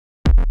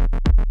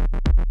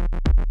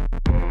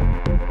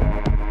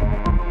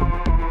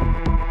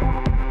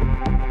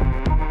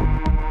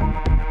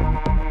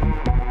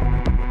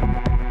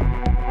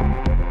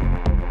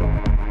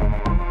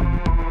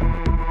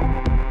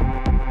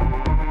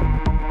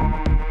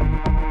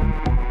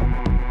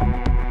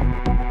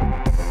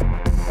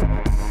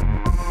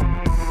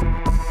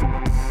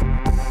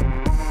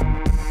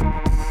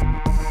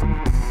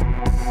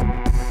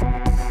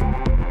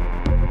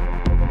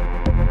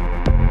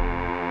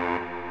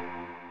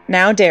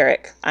Now,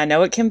 Derek, I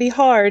know it can be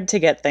hard to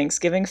get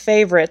Thanksgiving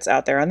favorites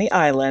out there on the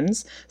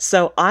islands,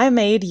 so I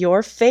made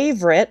your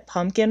favorite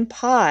pumpkin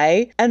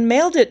pie and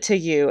mailed it to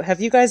you.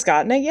 Have you guys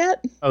gotten it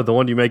yet? Oh, the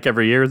one you make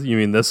every year? You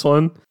mean this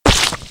one?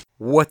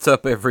 What's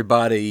up,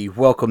 everybody?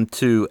 Welcome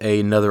to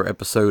another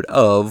episode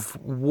of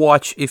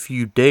Watch If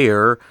You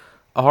Dare,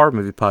 a horror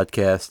movie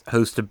podcast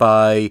hosted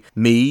by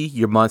me,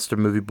 your monster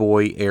movie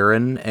boy,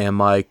 Aaron, and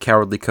my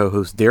cowardly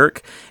co-host,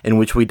 Derek, in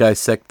which we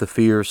dissect the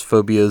fears,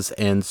 phobias,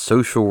 and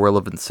social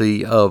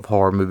relevancy of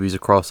horror movies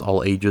across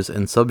all ages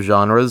and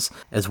subgenres,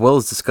 as well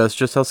as discuss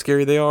just how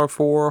scary they are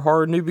for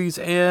horror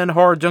newbies and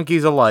horror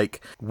junkies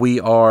alike. We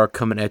are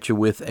coming at you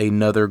with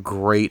another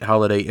great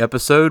holiday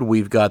episode.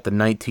 We've got the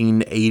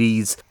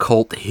 1980s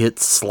cult hit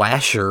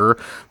slasher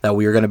that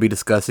we are going to be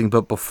discussing,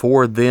 but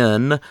before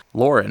then,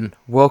 Lauren,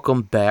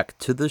 welcome back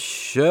to the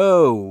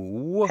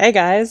show. Hey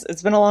guys,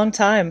 it's been a long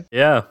time.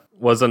 Yeah.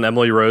 Wasn't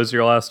Emily Rose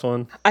your last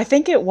one? I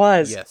think it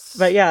was. Yes.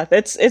 But yeah,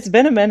 it's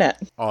been a minute.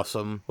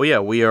 Awesome. Well, yeah,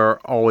 we are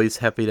always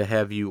happy to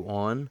have you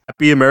on.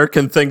 Happy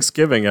American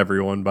Thanksgiving,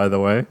 everyone, by the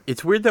way.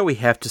 It's weird that we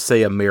have to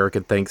say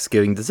American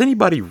Thanksgiving. Does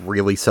anybody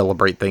really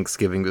celebrate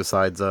Thanksgiving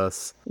besides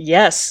us?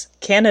 Yes,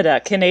 Canada.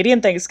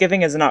 Canadian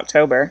Thanksgiving is in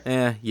October.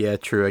 Yeah,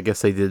 true. I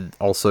guess they did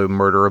also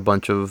murder a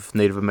bunch of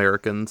Native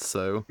Americans,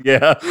 so...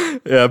 Yeah,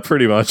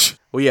 pretty much.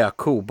 Well, yeah,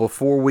 cool.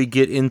 Before we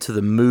get into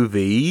the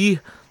movie,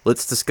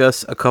 let's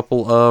discuss a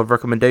couple of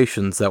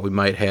recommendations that we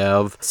might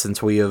have,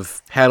 since we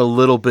have had a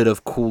little bit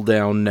of cool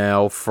down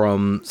now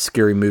from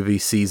scary movie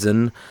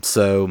season.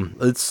 So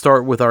let's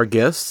start with our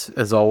guest,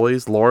 as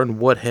always. Lauren,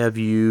 what have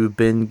you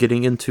been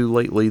getting into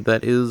lately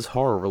that is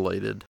horror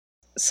related?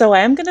 So I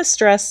am going to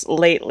stress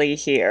lately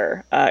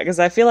here, because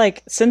I feel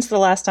like since the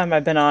last time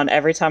I've been on,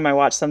 every time I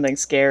watch something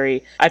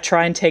scary, I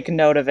try and take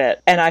note of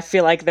it. And I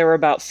feel like there were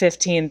about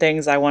 15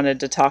 things I wanted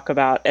to talk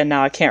about, and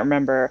now I can't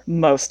remember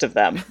most of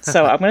them.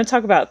 So I'm going to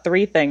talk about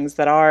 3 things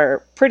that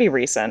are pretty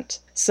recent.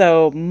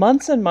 So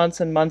months and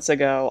months and months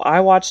ago, I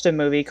watched a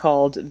movie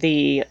called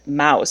The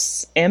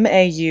Maus,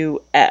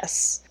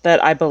 M-A-U-S,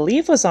 that I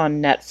believe was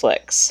on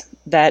Netflix.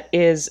 That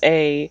is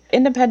a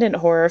independent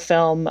horror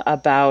film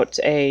about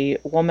a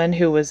woman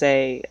who was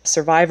a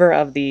survivor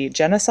of the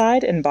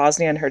genocide in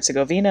Bosnia and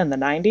Herzegovina in the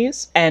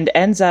 90s and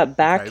ends up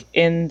back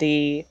in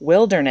the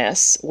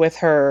wilderness with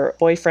her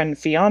boyfriend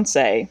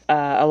fiance.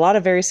 A lot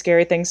of very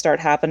scary things start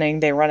happening.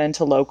 They run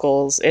into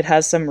locals. It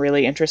has some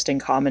really interesting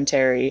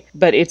commentary,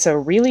 but it's a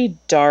really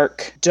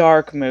dark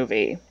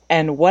movie.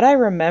 And what I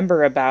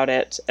remember about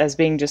it as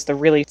being just the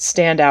really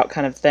standout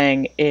kind of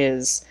thing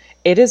is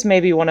it is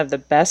maybe one of the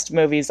best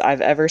movies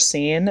I've ever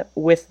seen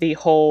with the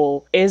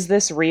whole, is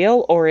this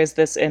real or is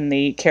this in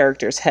the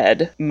character's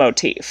head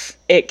motif?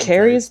 It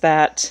carries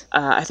that,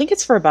 I think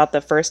it's for about the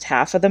first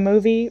half of the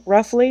movie,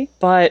 roughly,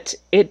 but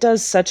it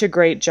does such a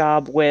great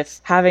job with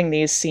having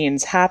these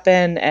scenes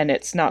happen, and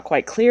it's not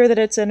quite clear that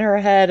it's in her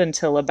head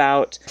until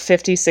about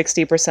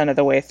 50-60% of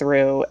the way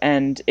through,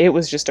 and it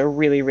was just a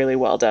really, really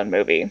well done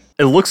movie.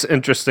 It looks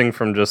interesting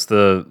from just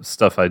the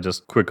stuff I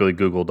just quickly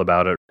Googled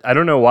about it. I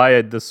don't know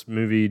why this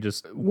movie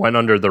just went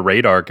under the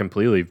radar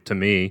completely to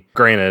me.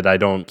 Granted, I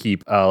don't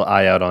keep an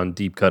eye out on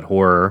deep cut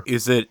horror.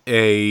 Is it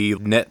a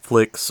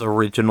Netflix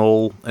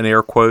original, in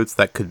air quotes?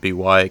 That could be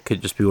why. It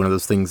could just be one of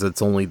those things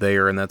that's only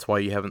there and that's why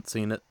you haven't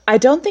seen it. I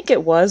don't think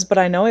it was, but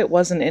I know it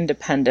was an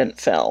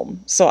independent film.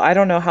 So I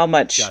don't know how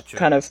much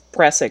kind of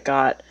press it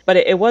got. But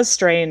it was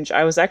strange.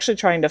 I was actually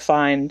trying to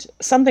find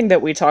something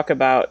that we talk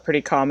about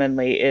pretty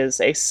commonly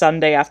is a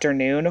Sunday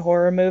afternoon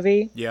horror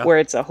movie. Yeah. Where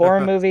it's a horror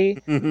movie.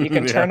 You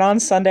can turn on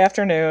Sunday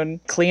afternoon,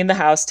 clean the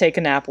house, take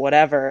a nap,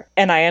 whatever.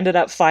 And I ended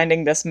up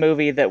finding this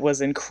movie that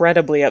was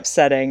incredibly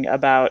upsetting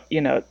about,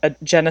 a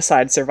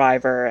genocide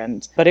survivor.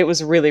 But it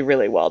was really,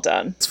 really well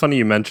done. It's funny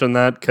you mentioned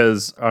that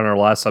because on our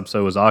last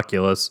episode was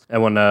Oculus.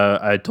 And when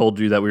I told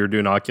you that we were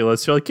doing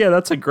Oculus, you're like, yeah,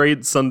 that's a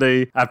great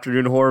Sunday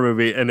afternoon horror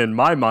movie. And in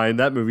my mind,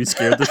 that movie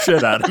scared the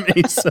shit out of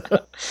me. So.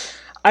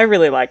 I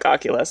really like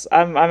Oculus.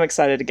 I'm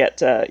excited to get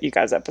to you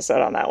guys'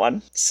 episode on that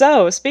one.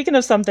 So, speaking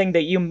of something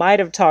that you might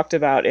have talked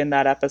about in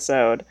that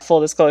episode, full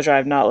disclosure, I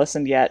have not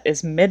listened yet,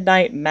 is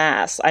Midnight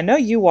Mass. I know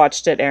you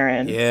watched it,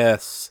 Aaron.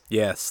 Yes,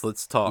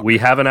 let's talk. We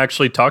haven't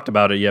actually talked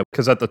about it yet,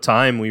 because at the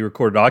time we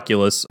recorded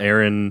Oculus,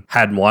 Aaron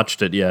hadn't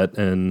watched it yet,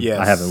 and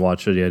I haven't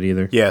watched it yet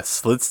either.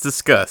 Yes, let's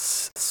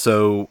discuss.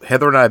 So,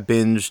 Heather and I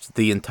binged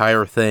the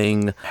entire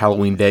thing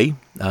Halloween Day.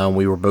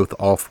 We were both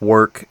off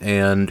work,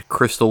 and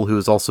Crystal, who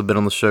has also been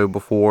on the show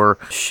before,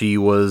 she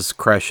was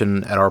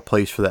crashing at our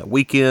place for that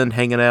weekend,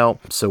 hanging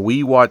out. So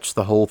we watched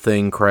the whole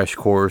thing crash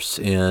course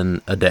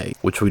in a day,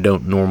 which we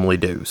don't normally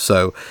do.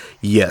 So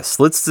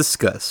yes, let's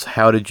discuss.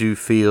 How did you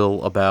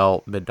feel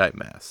about Midnight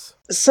Mass?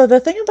 So the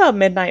thing about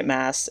Midnight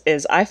Mass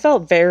is I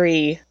felt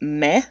very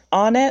meh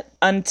on it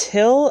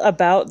until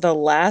about the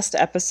last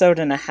episode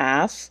and a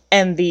half.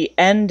 And the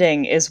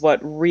ending is what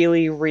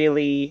really,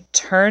 really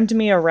turned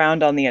me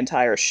around on the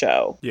entire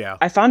show. Yeah.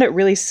 I found it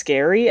really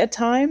scary at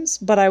times,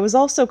 but I was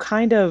also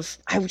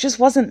I just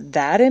wasn't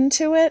that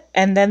into it.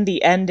 And then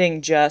the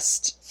ending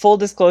just, full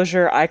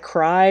disclosure, I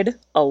cried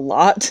a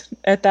lot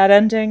at that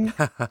ending.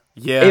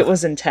 Yeah. It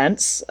was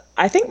intense.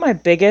 I think my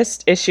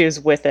biggest issues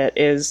with it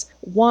is,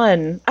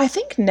 one, I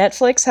think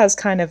Netflix has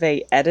kind of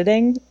a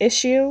editing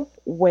issue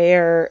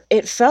where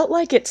it felt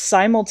like it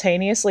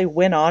simultaneously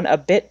went on a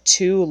bit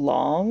too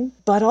long,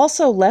 but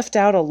also left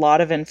out a lot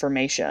of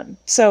information.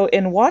 So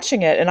in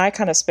watching it, and I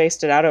kind of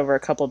spaced it out over a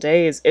couple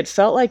days, it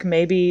felt like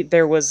maybe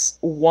there was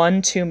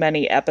one too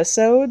many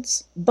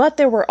episodes, but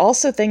there were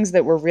also things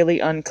that were really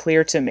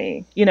unclear to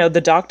me. You know,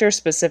 the doctor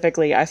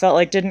specifically, I felt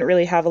like didn't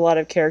really have a lot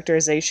of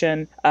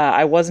characterization.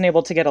 I wasn't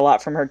able to get a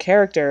lot from her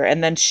character,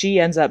 and then she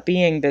ends up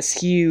being this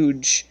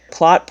huge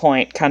plot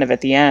point kind of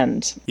at the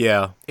end.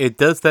 Yeah, it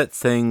does that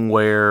thing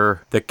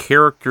where the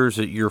characters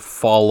that you're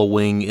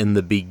following in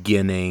the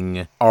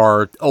beginning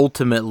are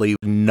ultimately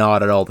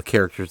not at all the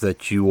characters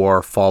that you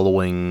are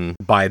following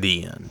by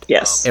the end.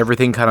 Yes.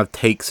 Everything kind of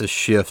takes a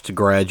shift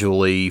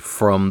gradually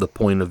from the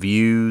point of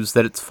views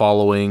that it's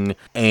following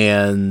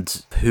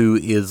and who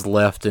is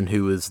left and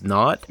who is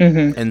not.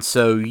 Mm-hmm. And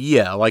so,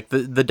 yeah, like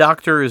the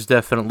doctor is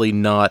definitely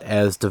not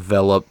as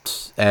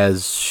developed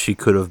as she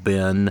could have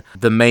been.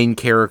 The main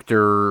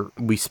character,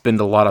 we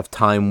spend a lot of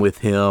time with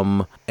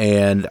him,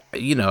 and,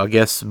 you know, I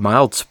guess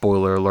mild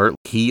spoiler alert,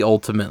 he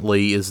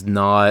ultimately is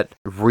not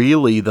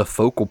really the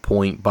focal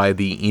point by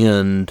the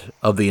end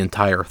of the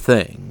entire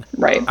thing.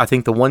 Right. I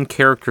think the one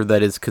character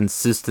that is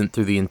consistent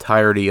through the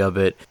entirety of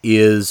it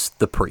is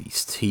the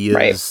priest. He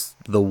is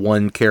the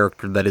one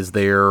character that is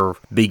there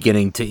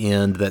beginning to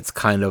end that's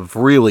kind of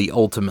really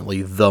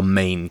ultimately the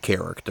main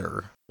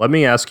character. Let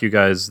me ask you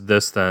guys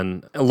this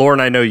then. Lauren,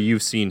 I know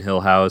you've seen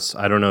Hill House.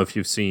 I don't know if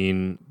you've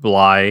seen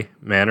Bly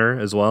Manor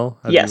as well.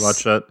 Have Yes. you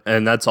watched that?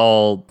 And that's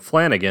all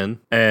Flanagan.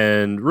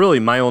 And really,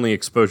 my only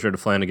exposure to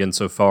Flanagan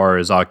so far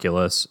is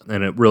Oculus.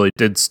 And it really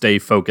did stay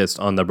focused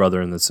on the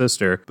brother and the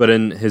sister. But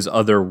in his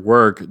other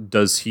work,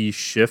 does he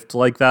shift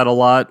like that a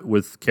lot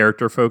with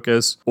character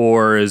focus?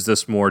 Or is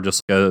this more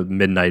just a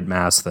Midnight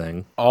Mass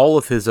thing? All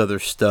of his other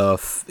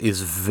stuff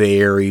is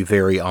very,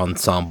 very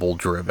ensemble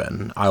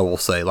driven, I will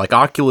say. Like,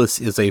 Oculus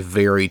is a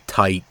very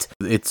tight,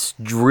 it's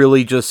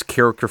really just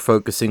character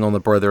focusing on the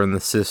brother and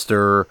the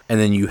sister, and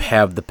then you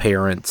have the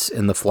parents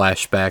in the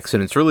flashbacks,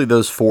 and it's really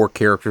those four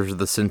characters are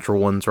the central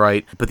ones,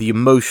 right? But the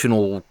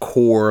emotional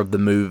core of the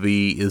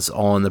movie is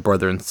on the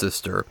brother and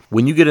sister.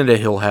 When you get into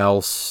Hill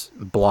House,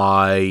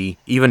 Bly,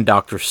 even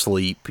Dr.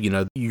 Sleep, you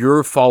know,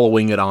 you're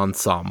following it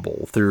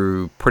ensemble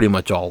through pretty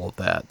much all of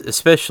that.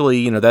 Especially,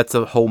 you know, that's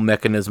a whole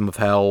mechanism of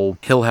how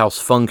Hill House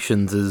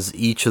functions, is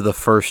each of the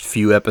first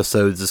few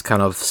episodes is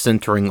kind of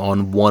centering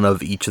on one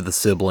of each of the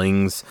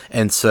siblings,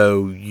 and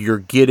so you're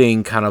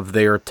getting kind of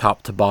their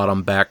top to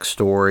bottom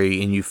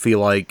backstory, and you feel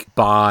like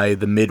by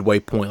the midway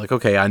point, like,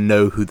 okay, I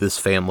know who this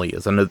family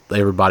is, I know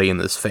everybody in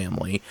this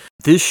family.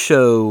 This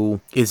show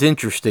is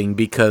interesting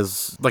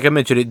because, like I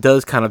mentioned, it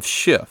does kind of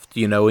shift,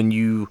 you know, and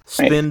you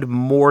spend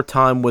more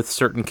time with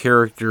certain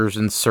characters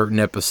in certain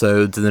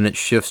episodes, and then it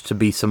shifts to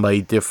be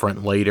somebody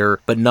different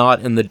later, but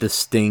not in the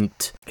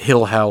distinct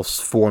Hill House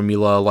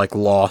formula, like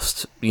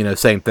Lost, you know,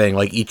 same thing,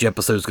 like each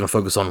episode is going to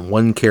focus on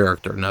one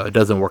character. No, it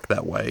doesn't work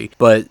that way.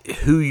 But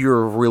who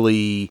you're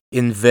really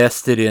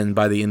invested in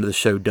by the end of the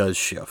show does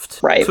shift.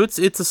 Right. So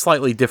it's a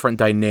slightly different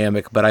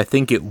dynamic, but I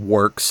think it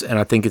works, and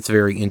I think it's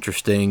very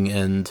interesting,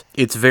 and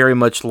it's very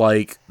much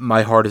like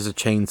My Heart is a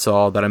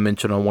Chainsaw that I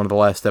mentioned on one of the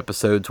last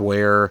episodes,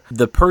 where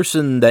the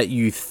person that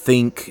you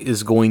think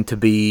is going to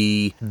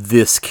be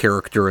this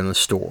character in the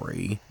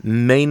story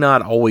may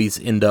not always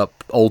end up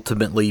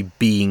ultimately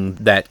being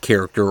that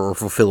character or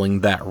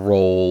fulfilling that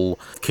role.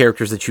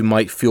 Characters that you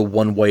might feel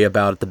one way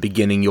about at the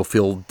beginning, you'll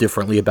feel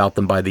differently about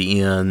them by the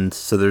end.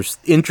 So there's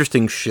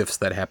interesting shifts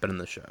that happen in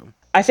the show.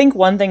 I think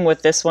one thing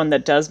with this one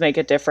that does make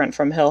it different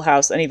from Hill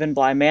House and even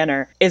Bly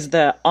Manor is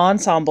the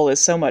ensemble is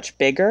so much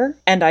bigger.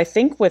 And I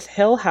think with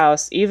Hill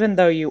House, even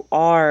though you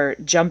are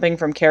jumping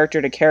from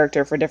character to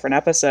character for different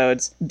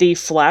episodes, the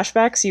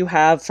flashbacks you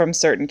have from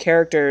certain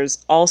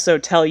characters also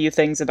tell you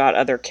things about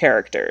other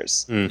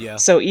characters. Yeah.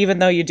 So even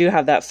though you do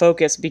have that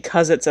focus,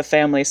 because it's a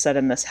family set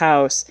in this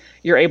house,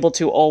 you're able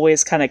to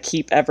always kind of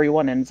keep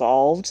everyone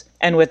involved.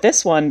 And with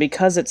this one,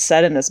 because it's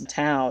set in this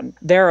town,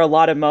 there are a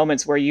lot of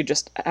moments where you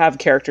just have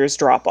characters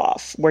drop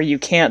off, where you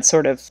can't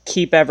sort of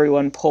keep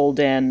everyone pulled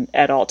in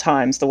at all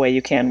times the way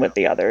you can with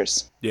the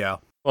others. Yeah.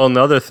 Well,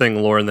 another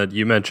thing, Lauren, that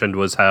you mentioned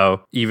was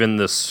how even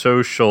the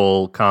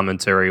social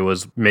commentary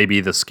was maybe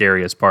the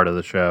scariest part of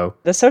the show.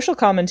 The social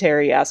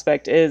commentary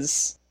aspect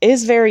is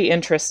is very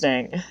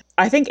interesting.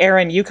 I think,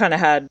 Aaron, you kind of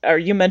had, or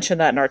you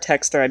mentioned that in our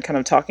text thread, kind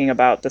of talking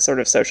about the sort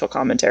of social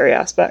commentary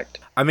aspect.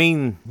 I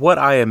mean, what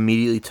I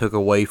immediately took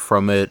away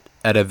from it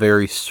at a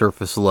very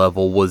surface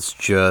level was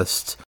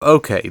just,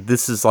 okay,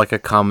 this is like a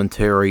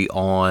commentary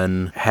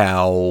on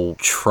how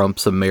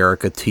Trump's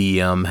America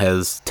TM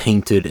has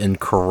tainted and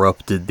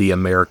corrupted the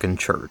American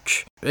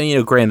church. And, you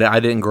know, granted, I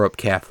didn't grow up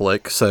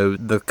Catholic, so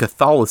the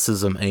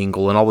Catholicism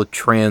angle and all the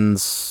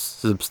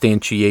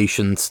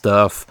transubstantiation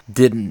stuff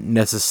didn't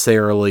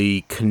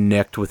necessarily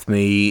connect with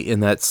me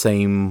in that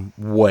same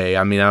way.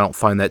 I mean, I don't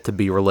find that to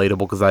be relatable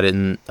because I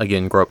didn't,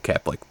 again, grow up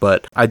Catholic,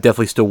 but I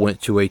definitely still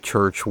went to a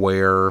church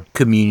where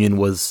communion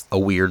was a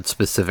weird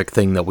specific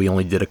thing that we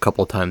only did a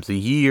couple of times a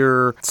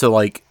year. So,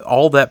 like,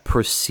 all that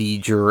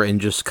procedure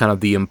and just kind of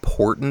the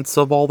importance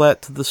of all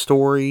that to the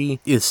story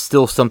is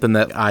still something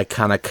that I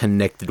kind of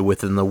connected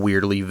with in the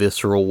weirdly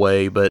visceral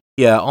way. But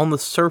yeah, on the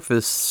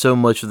surface, so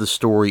much of the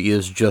story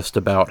is just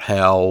about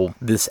how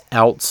this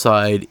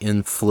outside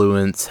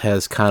influence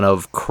has kind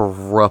of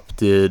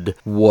corrupted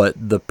what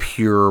the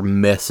pure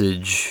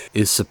message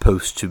is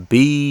supposed to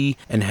be,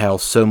 and how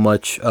so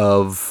much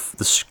of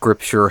the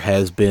scripture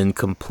has been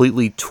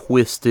completely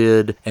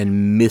twisted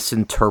and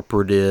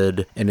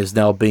misinterpreted and is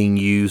now being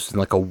used in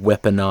like a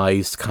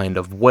weaponized kind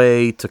of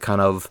way to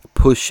kind of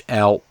push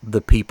out the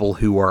people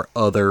who are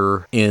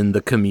other in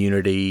the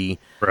community.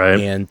 Right.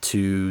 And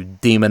to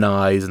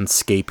demonize and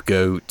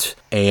scapegoat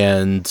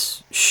and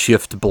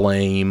shift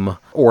blame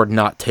or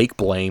not take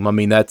blame. I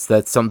mean, that's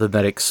something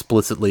that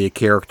explicitly a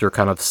character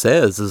kind of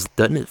says is,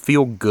 doesn't it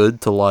feel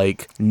good to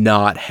like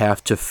not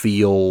have to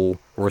feel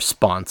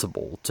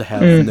responsible, to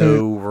have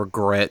no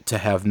regret, to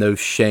have no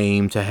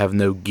shame, to have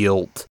no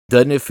guilt?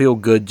 Doesn't it feel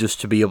good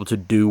just to be able to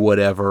do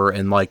whatever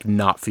and like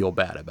not feel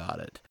bad about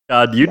it?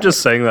 God, you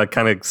just saying that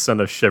kind of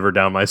sent a shiver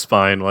down my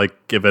spine, like,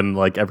 given,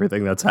 like,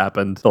 everything that's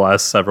happened the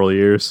last several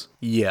years.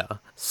 Yeah.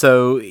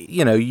 So,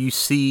 you know, you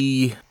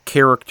see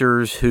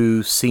characters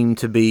who seem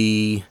to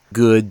be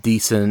good,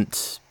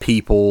 decent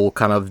people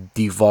kind of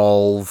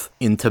devolve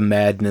into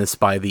madness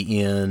by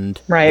the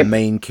end. Right. The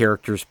main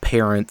character's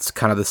parents,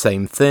 kind of the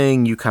same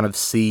thing. You kind of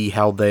see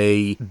how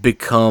they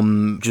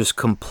become just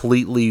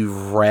completely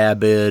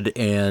rabid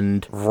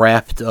and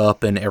wrapped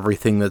up in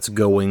everything that's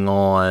going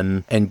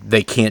on, and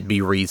they can't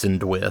be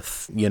reasoned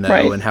with, you know,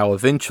 Right. and how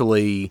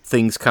eventually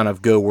things kind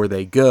of go where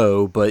they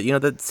go. But, you know,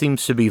 that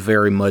seems to be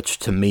very much,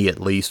 to me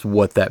at least,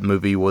 what that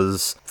movie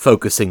was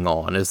focusing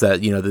on, is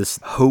that, you know, this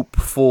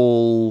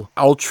hopeful,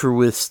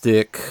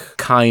 altruistic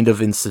kind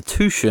of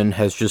institution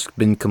has just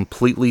been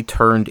completely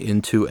turned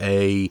into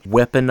a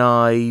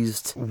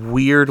weaponized,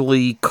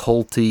 weirdly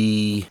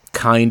culty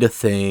kind of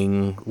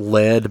thing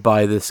led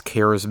by this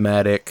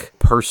charismatic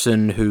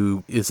person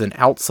who is an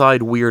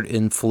outside weird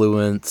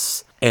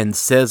influence and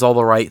says all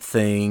the right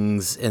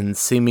things and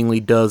seemingly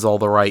does all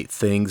the right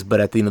things,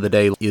 but at the end of the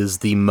day is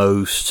the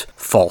most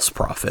false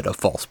prophet of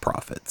false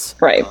prophets.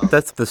 Right.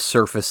 That's the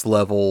surface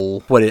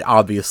level, what it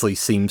obviously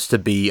seems to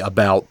be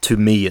about, to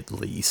me at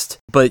least.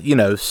 But, you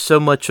know, so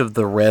much of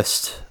the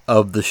rest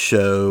of the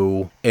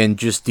show and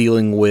just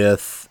dealing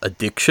with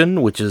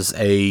addiction, which is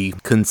a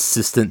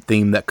consistent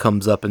theme that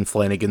comes up in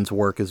Flanagan's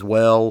work as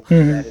well.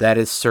 That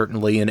is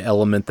certainly an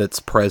element that's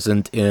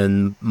present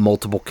in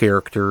multiple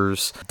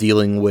characters,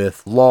 dealing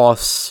with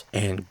loss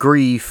and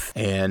grief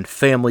and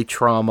family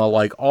trauma.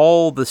 Like,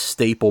 all the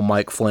staple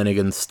Mike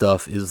Flanagan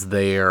stuff is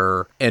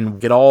there,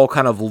 and it all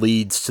kind of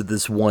leads to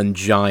this one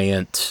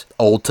giant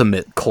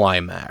ultimate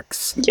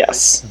climax.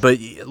 Yes. But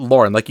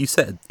Lauren, like you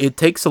said, it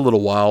takes a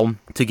little while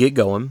to get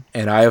going,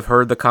 and I have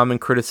heard the common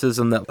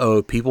criticism that,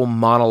 oh, people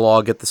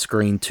monologue at the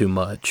screen too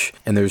much,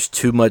 and there's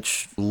too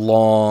much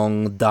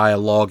long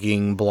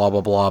dialoguing, blah,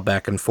 blah, blah,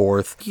 back and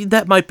forth.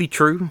 That might be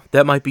true.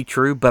 That might be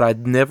true, but I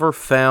never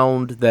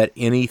found that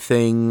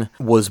anything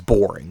was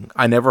boring.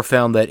 I never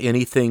found that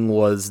anything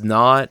was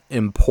not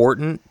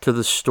important to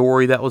the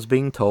story that was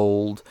being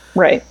told.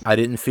 Right. I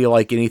didn't feel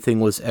like anything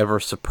was ever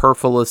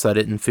superfluous. I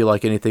didn't feel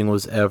like anything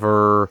was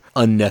ever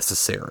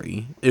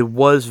unnecessary. It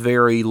was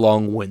very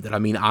long-winded. I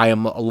mean, I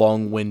am a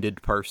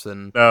long-winded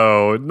person.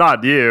 No,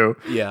 not you.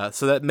 Yeah,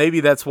 so that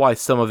maybe that's why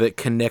some of it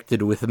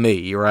connected with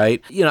me,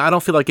 right? You know, I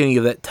don't feel like any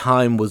of that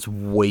time was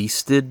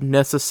wasted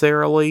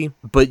necessarily.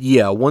 But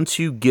yeah, once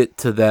you get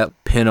to that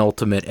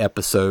penultimate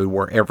episode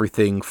where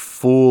everything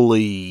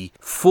fully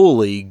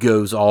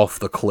goes off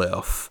the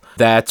cliff,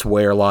 that's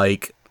where,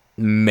 like,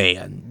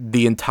 man,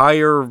 the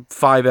entire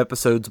 5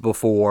 episodes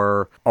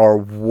before are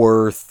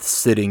worth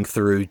sitting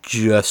through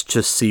just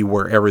to see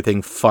where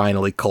everything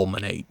finally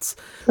culminates.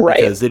 Right.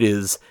 Because it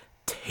is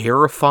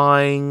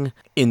terrifying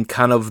in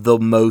kind of the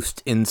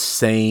most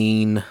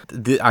insane,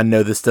 I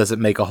know this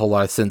doesn't make a whole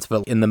lot of sense,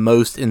 but in the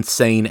most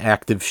insane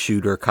active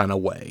shooter kind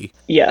of way.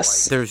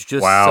 Yes. There's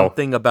just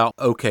something about,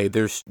 okay,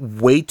 there's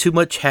way too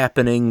much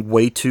happening,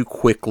 way too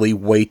quickly,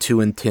 way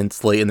too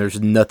intensely, and there's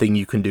nothing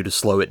you can do to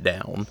slow it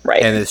down.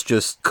 Right. And it's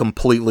just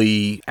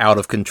completely out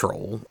of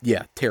control.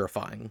 Yeah,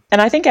 terrifying.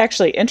 And I think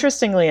actually,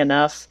 interestingly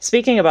enough,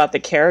 speaking about the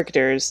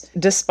characters,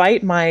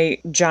 despite my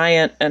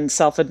giant and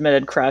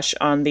self-admitted crush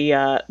on the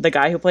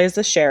guy who plays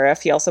the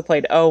sheriff, he also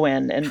played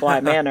Owen in Bly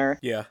Manor.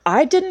 Yeah.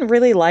 I didn't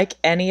really like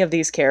any of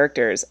these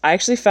characters. I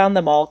actually found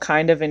them all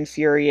kind of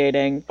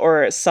infuriating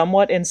or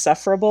somewhat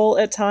insufferable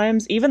at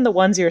times, even the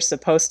ones you're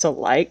supposed to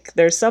like.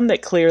 There's some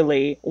that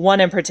clearly, one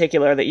in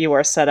particular that you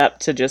are set up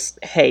to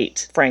just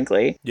hate,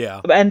 frankly.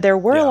 Yeah. And there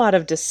were a lot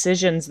of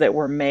decisions that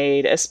were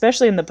made,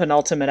 especially in the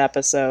penultimate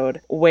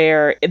episode,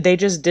 where they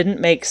just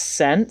didn't make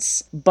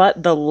sense,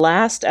 but the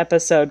last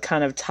episode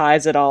kind of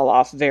ties it all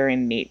off very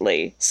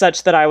neatly,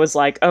 such that I was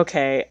like,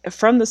 okay,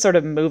 from the sort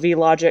of movie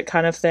logic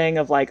kind of thing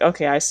of like,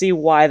 okay, I see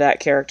why that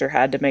character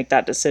had to make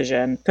that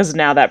decision, because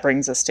now that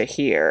brings us to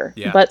here.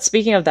 Yeah. But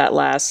speaking of that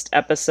last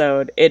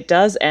episode, it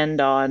does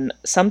end on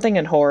something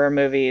in horror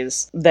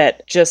movies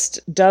that just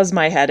does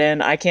my head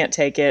in. I can't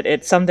take it.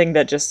 It's something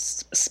that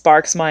just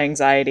sparks my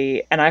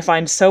anxiety, and I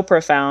find so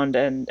profound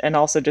and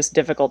also just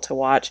difficult to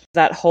watch.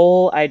 That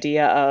whole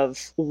idea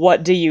of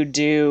what do you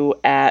do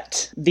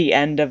at the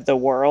end of the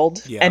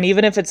world? Yeah. And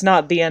even if it's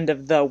not the end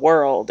of the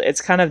world,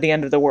 it's kind of the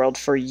end of the world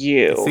for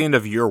you. It's the end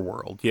of your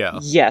world, yeah.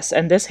 Yes,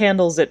 and this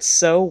handles it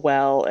so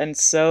well and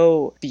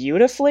so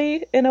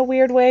beautifully in a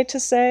weird way to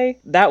say.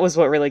 That was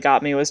what really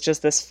got me, was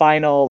just this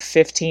final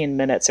 15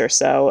 minutes or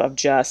so of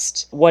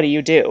just, what do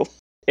you do?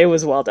 It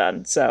was well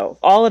done. So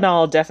all in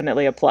all,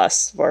 definitely a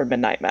plus for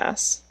Midnight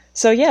Mass.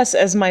 So yes,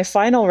 as my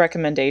final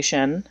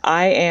recommendation,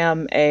 I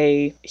am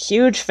a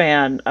huge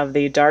fan of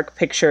the Dark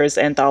Pictures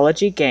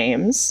anthology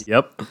games.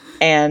 Yep.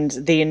 And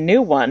the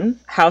new one,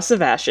 House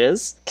of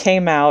Ashes,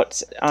 came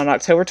out on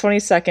October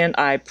 22nd.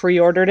 I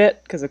pre-ordered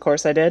it, because of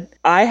course I did.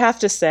 I have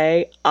to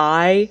say,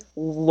 I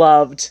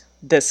loved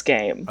this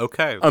game.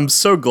 Okay. I'm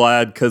so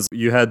glad, because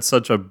you had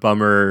such a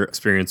bummer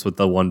experience with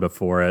the one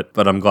before it,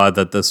 but I'm glad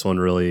that this one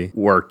really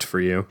worked for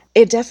you.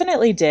 It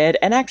definitely did.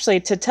 And actually,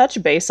 to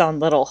touch base on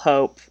Little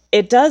Hope,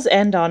 it does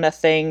end on a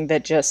thing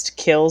that just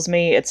kills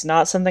me. It's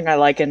not something I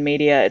like in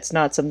media. It's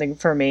not something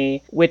for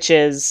me, which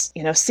is,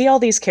 see all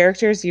these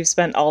characters you've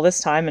spent all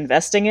this time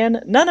investing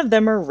in? None of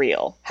them are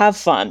real. Have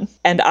fun.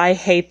 And I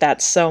hate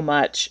that so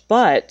much.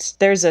 But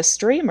there's a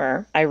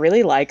streamer I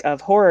really like of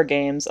horror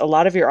games. A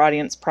lot of your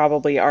audience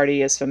probably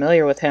already is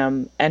familiar with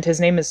him. And his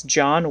name is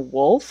John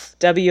Wolfe,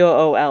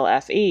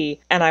 Wolfe.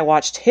 And I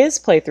watched his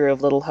playthrough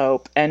of Little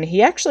Hope. And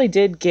he actually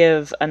did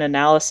give an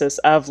analysis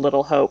of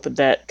Little Hope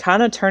that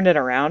kind of turned it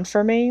around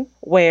for me,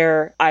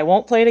 where I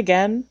won't play it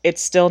again.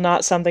 It's still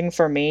not something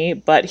for me,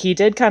 but he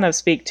did kind of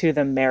speak to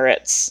the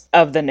merits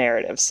of the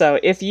narrative. So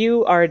if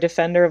you are a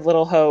defender of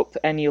Little Hope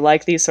and you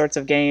like these sorts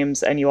of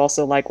games and you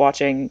also like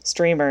watching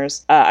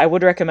streamers, I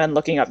would recommend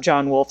looking up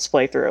John Wolfe's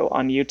playthrough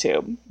on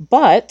YouTube.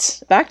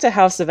 But back to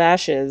House of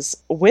Ashes,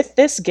 with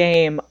this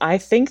game, I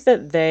think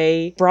that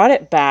they brought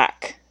it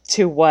back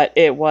to what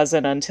it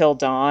wasn't Until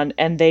Dawn,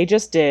 and they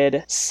just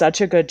did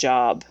such a good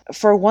job.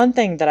 For one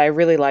thing that I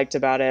really liked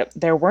about it,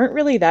 there weren't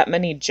really that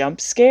many jump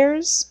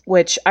scares,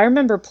 which I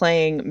remember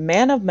playing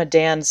Man of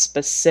Medan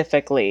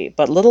specifically,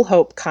 but Little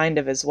Hope kind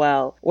of as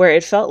well, where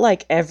it felt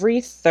like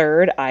every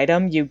third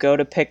item you go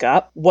to pick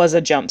up was a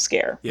jump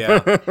scare.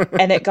 Yeah.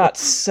 And it got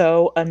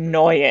so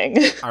annoying.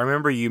 I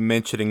remember you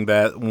mentioning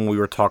that when we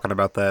were talking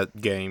about that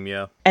game,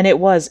 yeah. And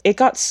it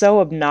got so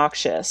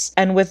obnoxious.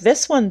 And with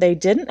this one, they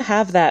didn't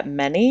have that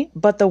many,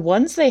 but the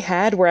ones they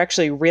had were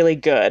actually really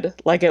good.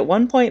 Like at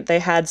one point, they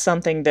had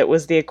something that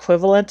was the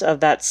equivalent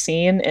of that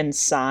scene in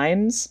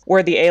Signs,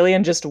 where the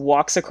alien just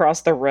walks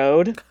across the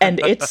road, and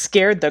it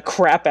scared the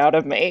crap out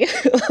of me.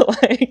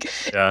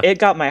 It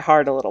got my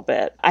heart a little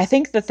bit. I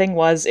think the thing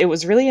was, it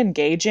was really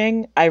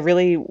engaging. I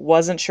really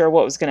wasn't sure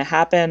what was going to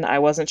happen. I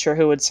wasn't sure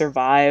who would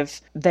survive.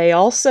 They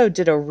also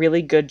did a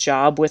really good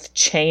job with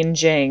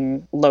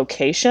changing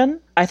location.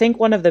 I think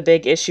one of the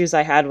big issues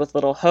I had with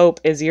Little Hope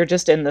is you're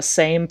just in the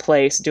same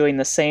place doing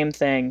the same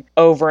thing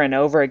over and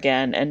over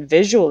again, and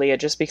visually it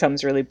just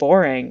becomes really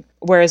boring.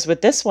 Whereas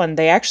with this one,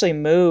 they actually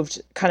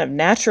moved kind of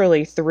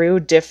naturally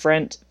through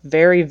different,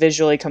 very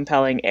visually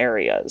compelling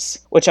areas,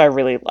 which I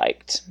really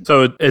liked.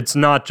 So it's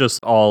not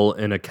just all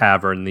in a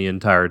cavern the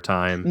entire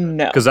time.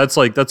 No. Because that's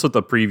what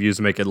the previews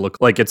make it look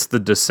like. It's the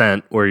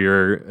Descent,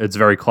 where it's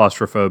very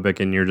claustrophobic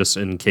and you're just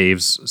in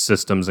caves,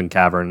 systems, and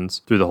caverns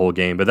through the whole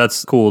game. But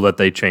that's cool that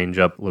they change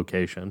up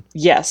location.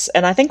 Yes,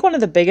 and I think one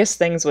of the biggest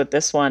things with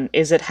this one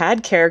is it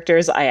had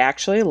characters I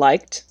actually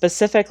liked.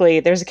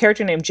 Specifically, there's a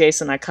character named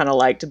Jason I kind of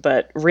liked,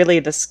 but really lately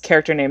this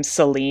character named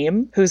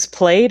Salim, who's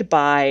played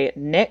by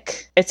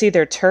Nick. It's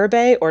either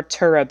Turbay or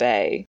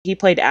Turabay. He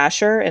played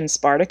Asher in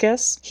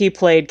Spartacus. He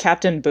played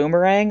Captain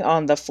Boomerang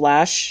on the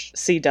Flash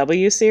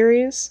CW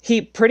series.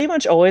 He pretty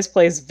much always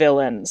plays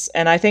villains,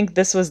 and I think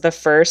this was the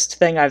first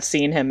thing I've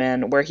seen him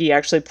in where he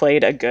actually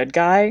played a good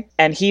guy,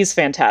 and he's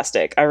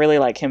fantastic. I really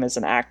like him as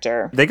an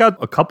actor. They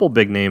got a couple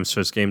big names for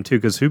this game too,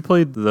 because who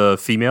played the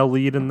female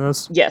lead in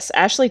this? Yes,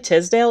 Ashley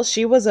Tisdale.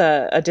 She was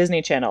a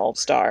Disney Channel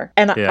star.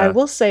 And I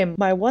will say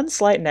my one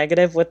slight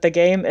negative with the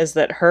game is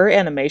that her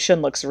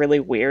animation looks really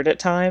weird at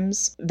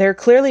times. They're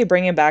clearly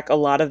bringing back a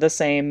lot of the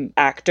same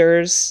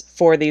actors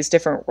for these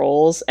different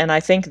roles, and I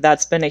think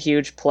that's been a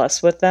huge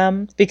plus with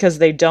them because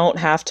they don't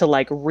have to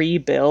like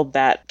rebuild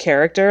that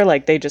character.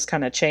 Like they just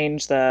kind of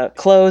change the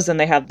clothes and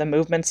they have the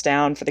movements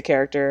down for the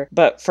character.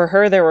 But for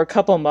her, there were a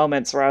couple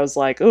moments where I was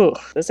like, ooh,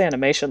 this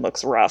animation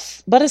looks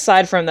rough. But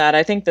aside from that,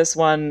 I think this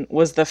one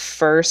was the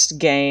first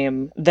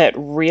game that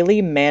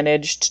really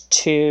managed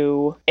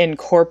to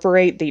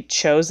incorporate the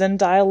chosen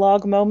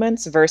dialogue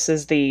moments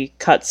versus the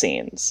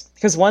cutscenes.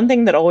 Because one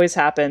thing that always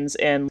happens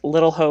in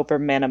Little Hope or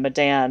Man of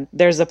Medan,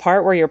 there's a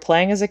part where you're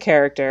playing as a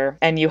character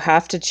and you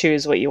have to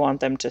choose what you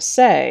want them to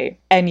say,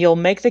 and you'll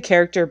make the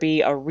character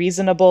be a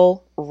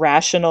reasonable,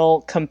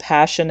 rational,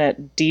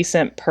 compassionate,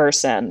 decent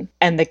person,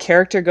 and the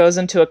character goes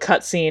into a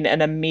cutscene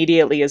and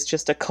immediately is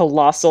just a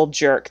colossal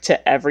jerk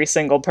to every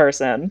single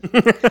person.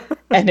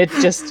 And it's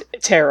just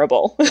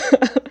terrible.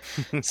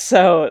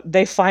 So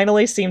they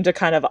finally seem to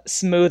kind of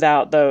smooth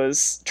out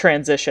those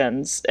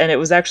transitions, and it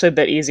was actually a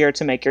bit easier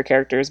to make your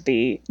characters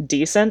be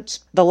decent.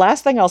 The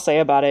last thing I'll say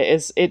about it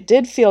is it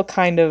did feel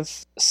kind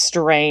of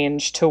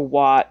strange to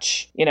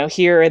watch,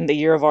 here in the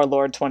year of our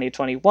Lord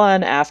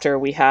 2021, after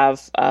we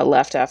have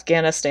left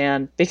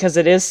Afghanistan, because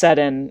it is set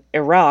in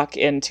Iraq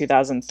in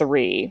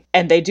 2003,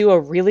 and they do a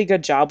really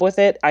good job with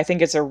it. I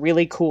think it's a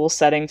really cool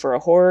setting for a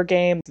horror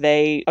game.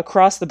 They,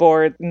 across the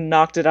board,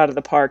 knocked it out of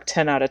the park,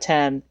 10 out of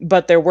 10,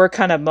 but there were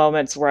kind of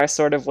moments where I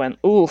sort of went,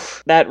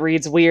 oof, that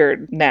reads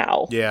weird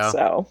now. Yeah.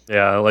 So.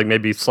 Yeah, like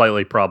maybe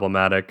slightly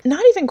problematic.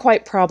 Not even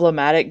quite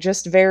problematic,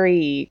 just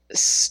very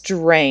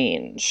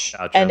strange.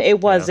 Gotcha. And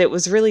it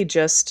was really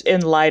just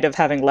in light of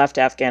having left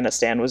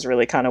Afghanistan was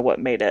really kind of what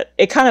made it.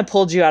 It kind of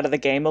pulled you out of the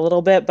game a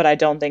little bit, but I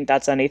don't think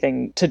that's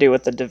anything to do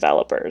with the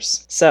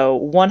developers.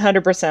 So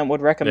 100%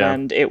 would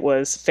recommend. It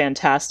was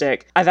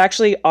fantastic. I've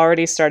actually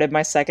already started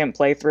my second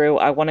playthrough.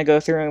 I want to go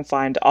through and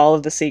find all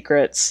of the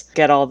secrets,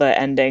 get all the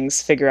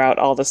endings, figure out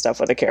all the stuff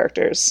with the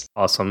characters.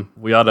 Awesome.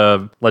 We ought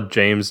to let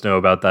James know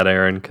about that,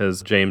 Aaron,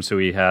 because James, who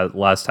we had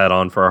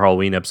on for our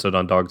Halloween episode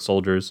on Dog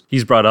Soldiers,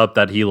 he's brought up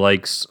that he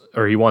likes,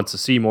 or he wants to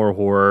see more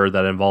horror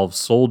that involves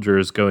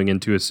soldiers going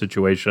into a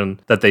situation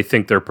that they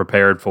think they're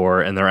prepared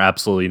for and they're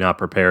absolutely not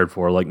prepared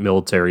for, like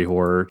military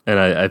horror. And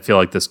I feel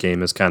like this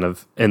game is kind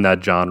of in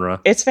that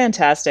genre. It's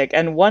fantastic.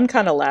 And one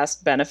kind of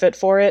last benefit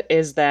for it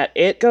is that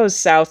it goes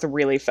south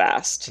really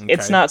fast. Okay.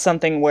 It's not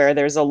something where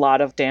there's a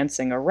lot of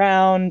dancing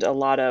around, a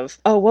lot of,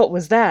 oh, what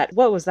was that?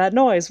 What was that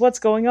noise? What's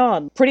going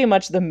on? Pretty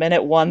much the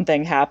minute one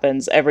thing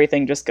happens,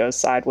 everything just goes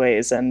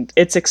sideways, and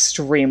it's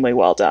extremely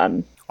well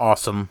done.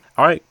 Awesome.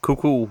 All right,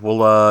 cool.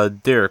 Well,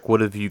 Derek,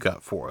 what have you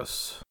got for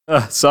us?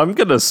 So I'm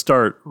going to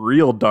start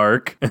real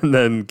dark and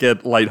then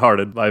get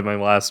lighthearted by my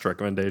last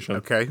recommendation.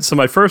 Okay. So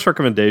my first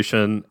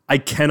recommendation, I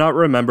cannot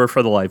remember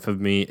for the life of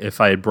me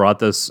if I had brought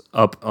this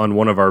up on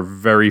one of our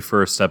very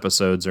first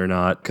episodes or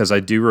not, because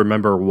I do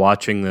remember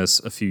watching this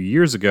a few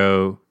years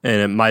ago, and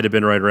it might have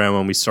been right around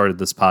when we started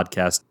this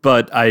podcast.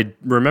 But I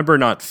remember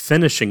not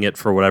finishing it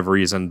for whatever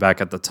reason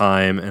back at the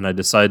time, and I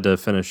decided to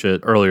finish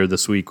it earlier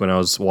this week when I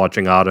was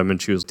watching Autumn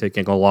and she was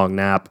taking a long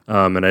nap,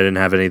 and I didn't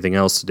have anything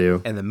else to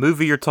do. And the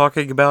movie you're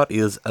talking about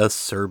is a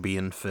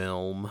Serbian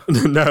film.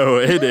 No,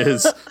 it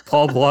is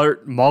Paul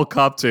Blart Mall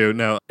Cop 2.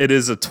 No, it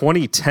is a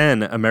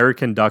 2010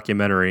 American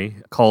documentary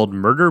called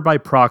Murder by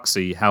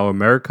Proxy: How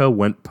America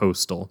Went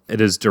Postal. It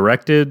is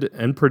directed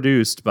and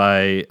produced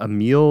by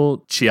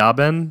Emil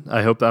Chiaben.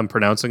 I hope I'm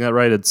pronouncing that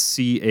right. It's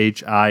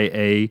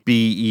Chiaben.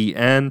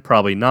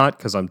 Probably not,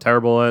 because I'm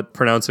terrible at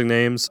pronouncing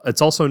names.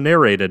 It's also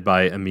narrated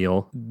by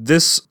Emil.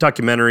 This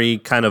documentary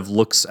kind of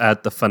looks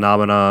at the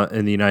phenomena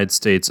in the United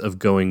States of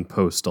going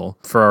postal.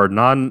 For our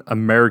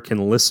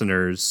non-American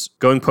listeners,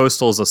 going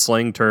postal is a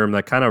slang term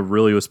that kind of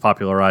really was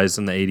popularized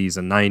in the 80s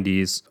and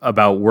 90s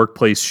about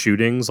workplace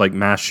shootings, like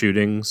mass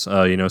shootings.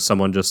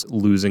 Someone just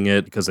losing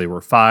it because they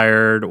were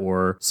fired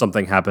or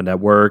something happened at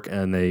work,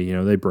 and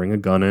they bring a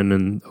gun in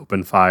and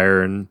open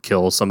fire and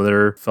kill some of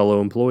their fellow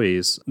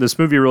employees. This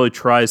movie really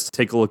tries to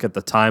take a look at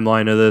the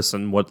timeline of this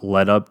and what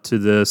led up to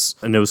this.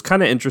 And it was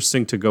kind of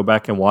interesting to go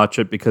back and watch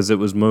it because it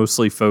was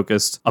mostly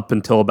focused up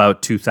until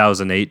about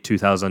 2008,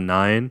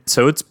 2009.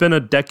 So it's been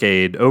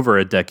over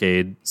a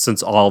decade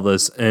since all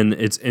this. And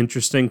it's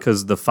interesting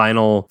because the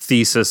final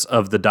thesis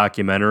of the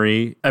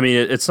documentary, I mean,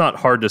 it's not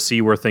hard to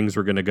see where things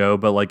were going to go,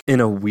 but like in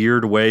a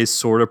weird way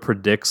sort of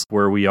predicts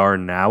where we are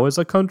now as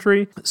a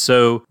country.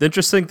 So the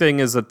interesting thing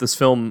is that this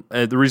film,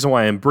 the reason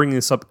why I'm bringing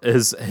this up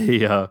as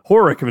a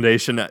horror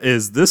recommendation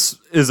is this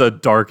is a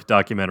dark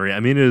documentary. I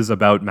mean, it is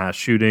about mass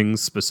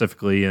shootings,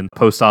 specifically in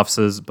post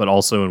offices, but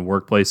also in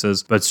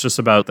workplaces. But it's just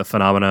about the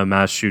phenomena of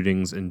mass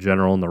shootings in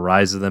general and the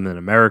rise of them in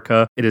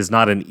America. It is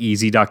not an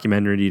easy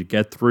documentary to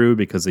get through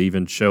because they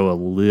even show a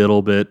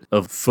little bit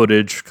of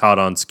footage caught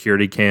on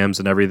security cams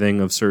and everything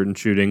of certain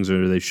shootings,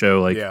 or they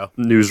show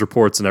news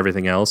reports and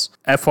everything else.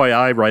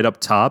 FYI, right up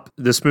top,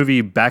 this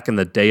movie back in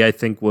the day, I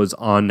think, was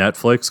on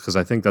Netflix because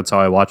I think that's how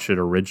I watched it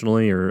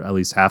originally, or at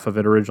least half of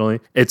it originally.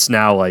 It's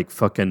now like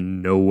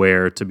fucking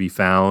nowhere to be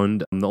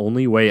found. The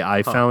only way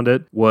I found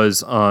it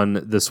was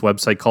on this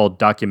website called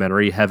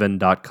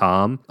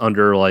documentaryheaven.com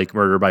under like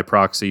Murder by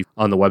Proxy.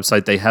 On the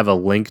website, they have a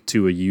link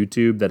to a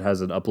YouTube that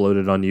has it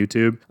uploaded on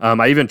YouTube.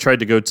 I even tried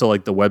to go to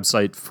like the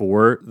website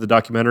for the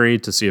documentary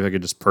to see if I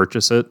could just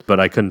purchase it, but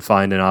I couldn't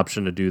find an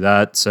option to do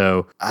that.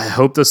 So I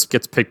hope this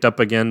gets picked up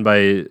again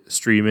by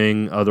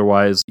streaming.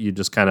 Otherwise, you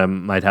just kind of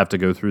might have to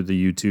go through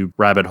the YouTube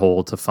rabbit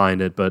hole to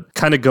find it. But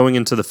kind of going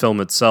into the film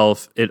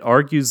itself, it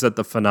argues that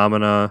the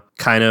phenomena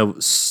kind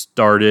of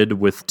started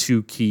with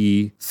two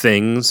key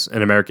things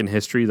in American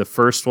history. The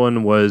first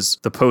one was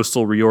the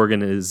Postal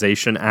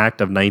Reorganization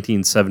Act of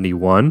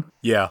 1971.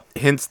 Yeah,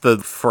 hence the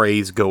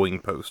phrase going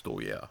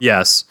postal, yeah.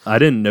 Yes, I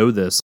didn't know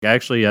this. I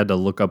actually had to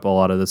look up a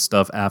lot of this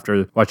stuff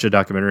after watching the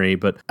documentary,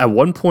 but at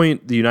one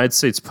point, the United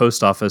States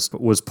Post Office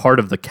was part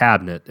of the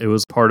cabinet. It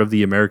was part of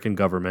the American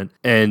government,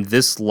 and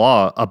this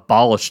law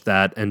abolished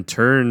that and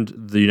turned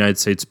the United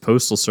States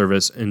Postal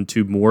Service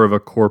into more of a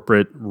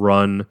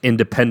corporate-run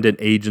independent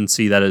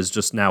agency that is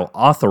just now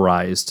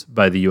authorized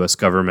by the U.S.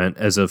 government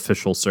as an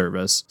official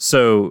service.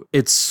 So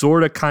it's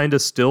sort of kind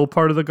of still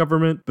part of the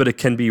government, but it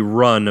can be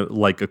run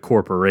like a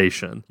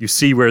corporation. You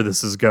see where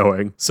this is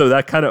going. So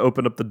that kind of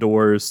opened up the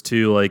doors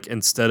to, like,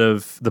 instead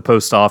of the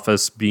post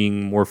office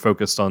being more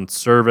focused on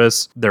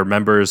service, their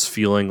members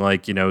feeling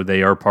like, you know,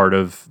 they are part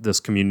of this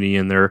community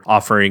and they're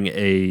offering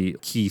a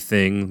key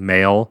thing,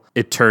 mail,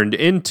 it turned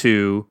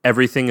into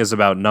everything is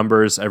about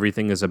numbers,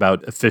 everything is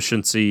about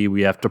efficiency.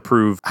 We have to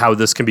prove how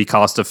this can be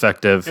cost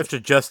effective. You have to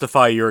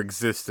justify your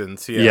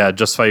existence. Yeah,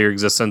 justify your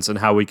existence and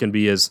how we can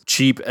be as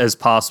cheap as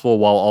possible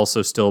while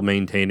also still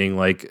maintaining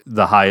like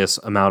the highest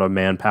amount of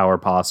manpower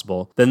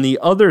possible. Then the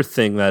other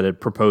thing that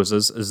it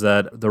proposes is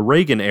that the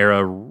Reagan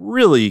era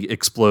really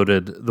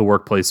exploded the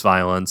workplace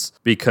violence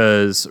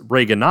because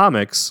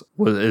Reaganomics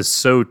is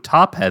so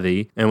top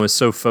heavy and was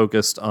so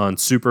focused on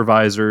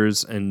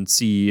supervisors and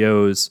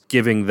CEOs,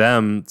 giving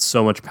them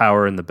so much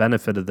power and the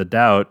benefit of the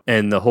doubt.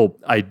 And the whole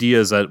idea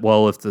is that,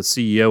 well, if the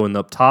CEO and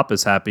the up top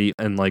is happy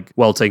and like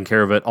well taken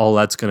care of it, all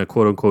that's going to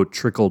quote unquote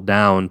trickle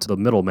down to the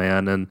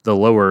middleman and the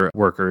lower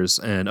workers.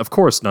 And of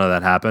course, none of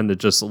that happened. It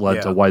just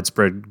led to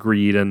widespread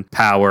greed and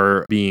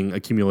power being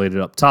accumulated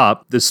up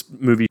top. This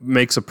movie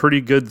makes a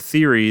pretty good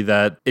theory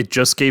that it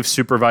just gave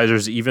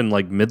supervisors, even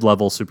like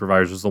mid-level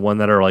supervisors, the one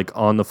that are like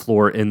on the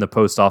floor in the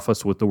post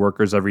office with the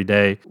workers every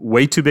day,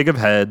 way too big of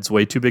heads,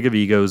 way too big of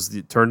egos.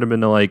 It turned them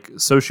into like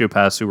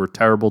sociopaths who were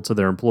terrible to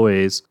their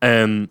employees.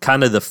 And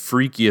kind of the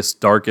freakiest,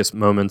 darkest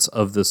moments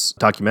of this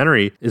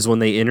documentary is when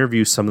they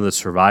interview some of the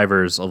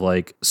survivors of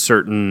like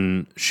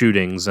certain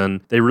shootings.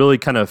 And they really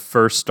kind of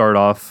first start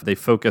off, they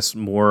focus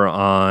more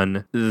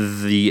on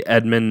the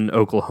Edmond,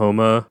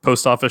 Oklahoma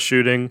post office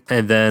shooting.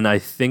 And then I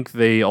think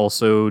they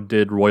also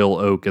did Royal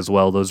Oak as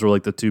well. Those were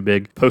like the two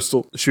big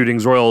postal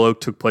shootings. Royal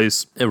Oak took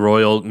place in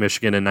Royal,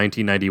 Michigan in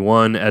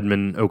 1991.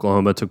 Edmond,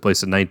 Oklahoma took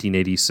place in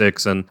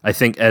 1986. And I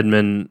think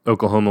Edmond,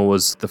 Oklahoma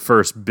was the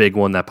first big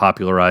one that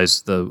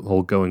popularized the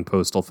whole going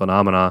postal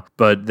phenomena.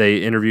 But they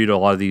interviewed a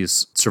lot of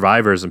these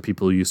survivors and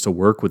people who used to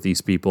work with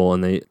these people.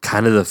 And they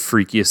kind of the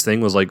freakiest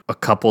thing was like a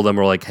couple of them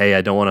were like, hey,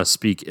 I don't want to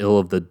speak ill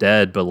of the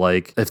dead, but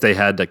like if they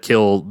had to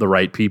kill the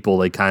right people,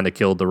 they kind of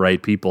killed the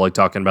right people. Like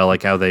talking about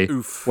like how they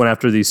went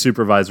after these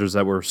supervisors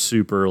that were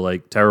super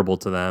like terrible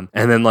to them.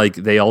 And then like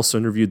they also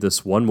interviewed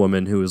this one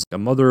woman who was a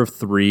mother of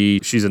three.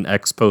 She's an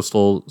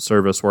ex-postal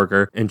service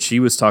worker. And she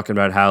was talking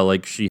about how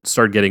like she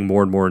started getting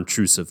more and more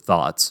intrusive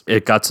thoughts.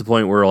 It got to the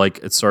point where like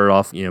it started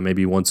off, you know,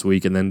 maybe once a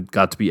week and then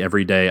got to be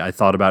every day. I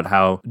thought about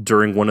how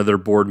during one of their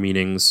board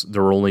meetings,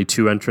 there were only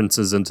two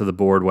entrances into the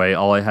boardway.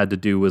 All I had to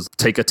do was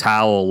take a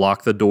towel,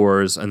 lock the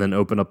doors, and then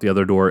open up the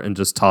other door and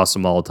just toss a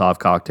Molotov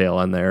cocktail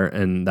in there.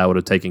 And that would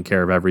have taken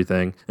care of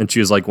everything. And she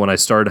was like, when I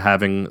started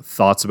having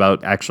thoughts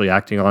about actually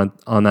acting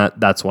on that,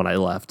 that's when I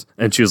left.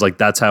 And she was like,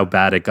 that's how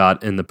bad it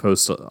got in the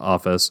post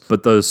office.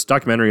 But this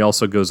documentary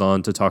also goes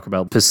on to talk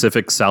about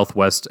Pacific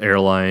Southwest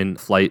Airline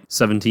Flight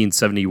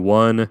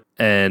 1771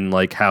 and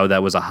like how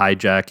that was a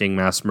hijacking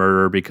mass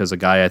murder because a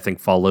guy I think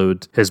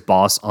followed his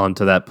boss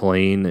onto that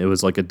plane. It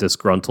was like a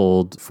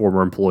disgruntled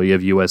former employee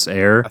of US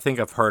Air. I think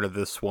I've heard of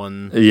this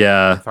one.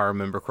 Yeah. If I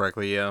remember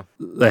correctly, yeah.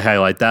 They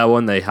highlight that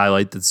one. They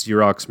highlight the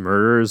Xerox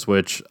murders,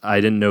 which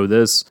I didn't know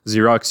this.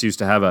 Xerox used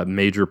to have a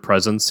major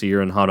presence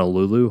here in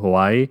Honolulu,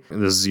 Hawaii.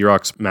 This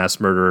Xerox mass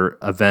murder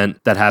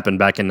event that happened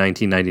back in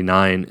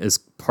 1999 is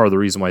part of the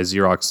reason why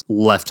Xerox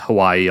left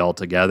Hawaii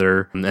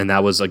altogether. And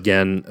that was,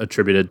 again,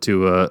 attributed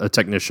to a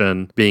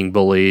technician being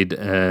bullied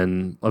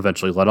and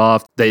eventually let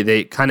off.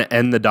 They kind of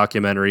end the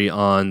documentary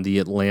on the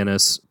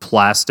Atlantis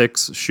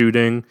Plastics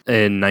shooting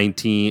in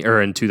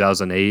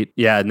 2008.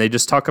 Yeah, and they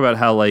just talk about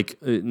how, like,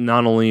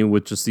 not only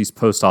with just these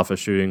post office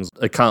shootings,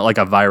 it kind of like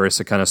a virus,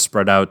 it kind of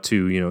spread out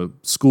to, you know,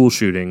 school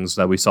shootings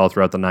that we saw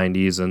throughout the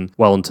 90s and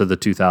well into the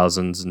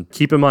 2000s. And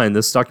keep in mind,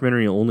 this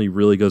documentary only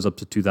really goes up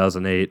to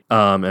 2008.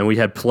 And we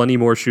had plenty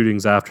more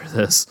shootings after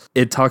this.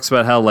 It talks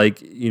about how,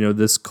 like, you know,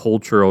 this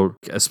culture,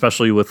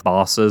 especially with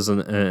bosses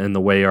and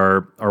the way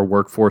our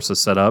workforce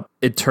is set up,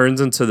 it turns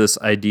into this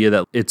idea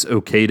that it's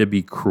okay to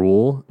be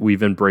cruel.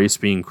 We've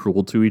embraced being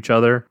cruel to each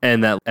other,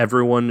 and that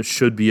everyone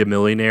should be a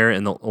millionaire.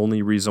 And the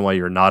only reason why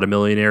you're not a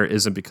millionaire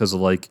isn't because of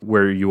like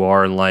where you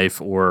are in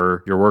life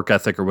or your work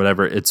ethic or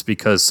whatever. It's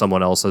because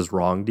someone else has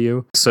wronged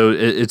you. So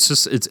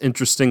it's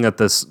interesting that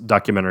this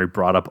documentary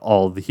brought up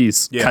all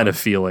these kind of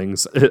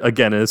feelings.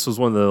 Again, this was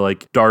one of the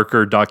like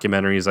darker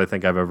documentaries I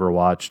think I've ever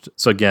watched.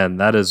 So again,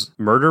 that is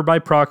Murder by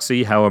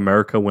Proxy: How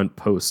America Went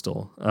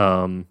Postal.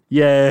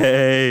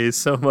 Yay,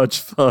 so much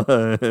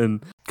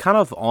fun. Kind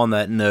of on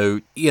that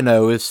note, you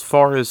know, as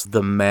far as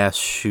the mass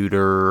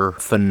shooter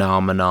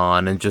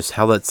phenomenon and just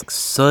how that's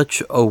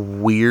such a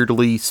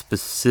weirdly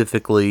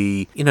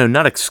specifically, you know,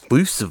 not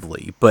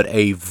exclusively, but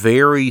a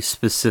very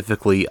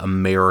specifically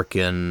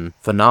American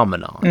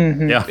phenomenon.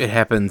 Mm-hmm. Yeah. It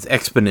happens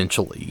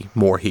exponentially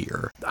more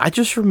here. I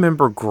just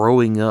remember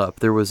growing up,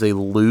 there was a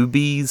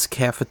Luby's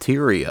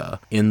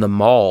cafeteria in the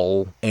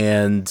mall,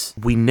 and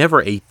we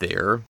never ate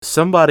there.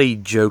 Somebody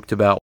joked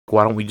about,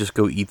 why don't we just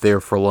go eat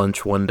there for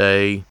lunch one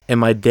day? And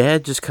my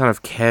dad just kind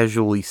of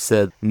casually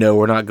said, no,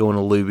 we're not going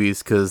to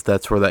Luby's because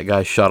that's where that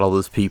guy shot all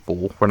those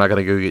people. We're not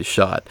going to go get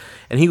shot.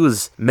 And he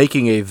was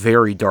making a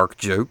very dark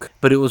joke,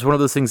 but it was one of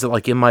those things that,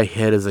 like, in my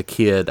head as a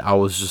kid, I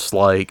was just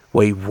like,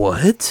 wait,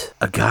 what?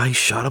 A guy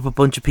shot up a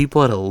bunch of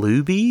people at a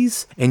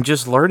Luby's? And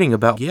just learning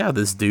about, yeah,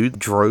 this dude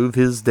drove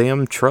his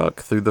damn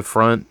truck through the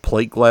front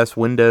plate glass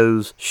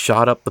windows,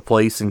 shot up the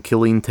place in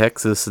Killeen,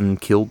 Texas,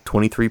 and killed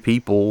 23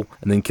 people,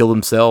 and then killed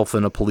himself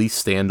in a police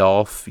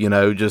standoff, you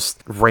know,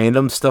 just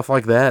random stuff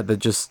like that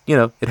just, you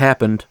know, it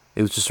happened.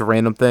 It was just a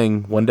random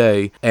thing one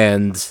day,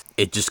 and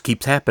it just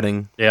keeps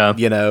happening. Yeah.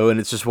 You know, and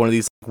it's just one of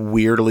these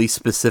weirdly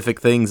specific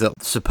things that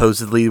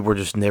supposedly we're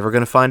just never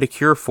going to find a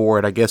cure for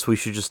it. I guess we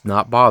should just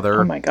not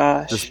bother. Oh my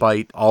gosh.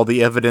 Despite all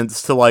the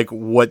evidence to, like,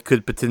 what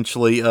could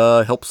potentially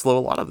help slow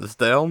a lot of this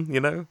down, you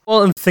know?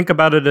 Well, and think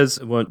about it as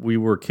when we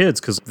were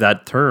kids, because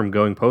that term,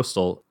 going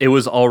postal, it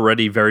was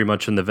already very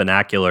much in the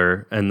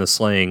vernacular and the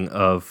slang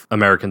of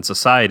American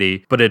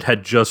society, but it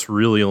had just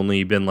really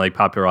only been, like,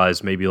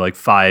 popularized maybe, like,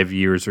 5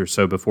 years or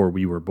so before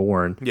we were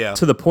born. Yeah.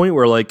 To the point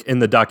where, like, in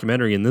the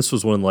documentary, and this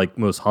was one of, like,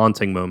 most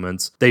haunting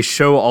moments, they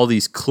show all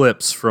these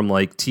clips from,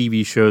 like,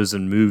 TV shows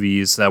and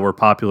movies that were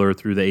popular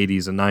through the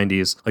 80s and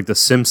 90s, like The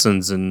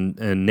Simpsons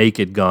and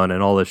Naked Gun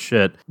and all this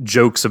shit,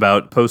 jokes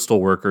about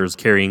postal workers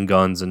carrying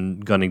guns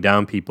and gunning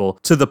down people,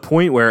 to the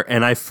point where,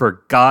 and I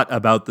forgot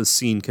about the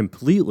scene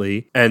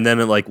completely, and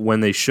then, like, when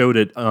they showed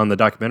it on the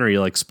documentary, it,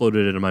 like,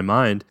 exploded into my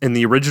mind. In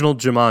the original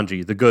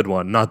Jumanji, the good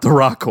one, not the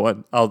Rock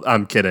one,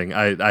 I'm kidding,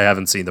 I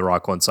haven't seen the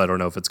Rock one, so I don't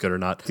know if it's good or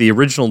not. The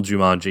original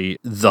Jumanji,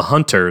 the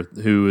hunter,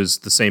 who is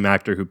the same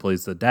actor who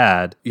plays the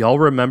dad, y'all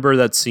remember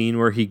that scene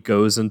where he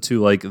goes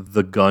into, like,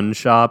 the gun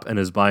shop and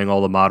is buying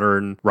all the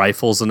modern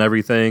rifles and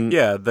everything?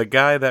 Yeah, the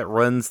guy that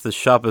runs the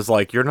shop is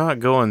like, you're not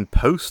going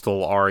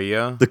postal, are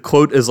you? The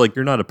quote is like,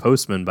 you're not a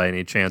postman by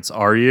any chance,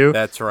 are you?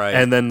 That's right.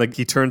 And then, like,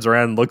 he turns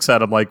around and looks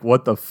at him like,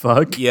 what the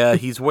fuck? Yeah,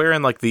 he's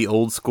wearing, like, the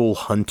old school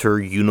hunter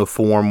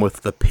uniform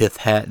with the pith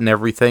hat and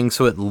everything,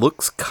 so it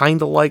looks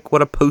kind of like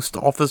what a post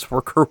office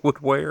worker would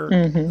wear.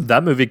 Mm-hmm.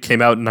 That movie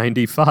came out in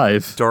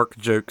 95. Dark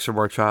jokes from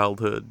our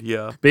childhood,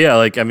 yeah. But yeah,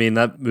 like, I mean,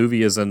 that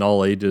movie is an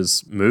all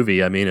ages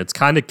movie. I mean, it's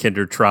kind of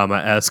kinder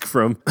trauma-esque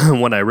from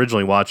when I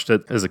originally watched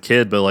it as a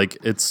kid, but, like,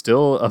 it's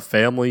still a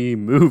family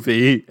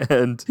movie,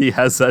 and he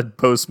has that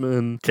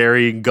postman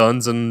carrying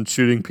guns and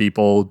shooting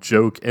people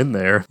joke in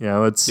there. You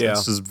know, it's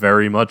just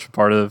very much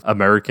part of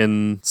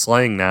American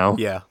slang now.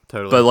 Yeah.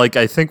 Totally. But, like,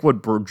 I think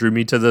what drew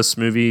me to this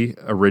movie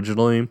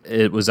originally,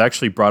 it was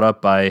actually brought up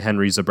by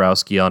Henry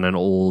Zabrowski on an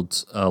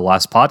old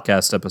Last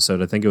Podcast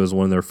episode. I think it was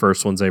one of their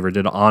first ones they ever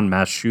did on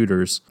mass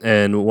shooters.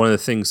 And one of the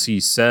things he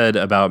said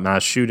about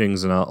mass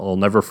shootings, and I'll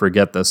never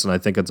forget this, and I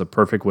think it's a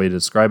perfect way to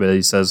describe it,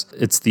 he says,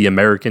 it's the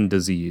American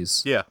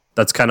disease. Yeah.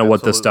 That's kind of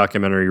what this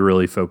documentary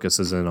really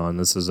focuses in on.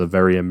 This is a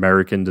very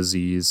American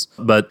disease.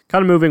 But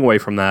kind of moving away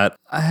from that,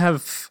 I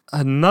have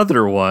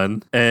another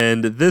one.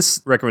 And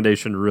this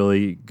recommendation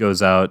really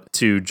goes out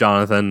to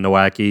Jonathan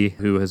Nowacki,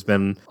 who has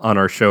been on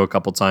our show a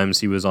couple times.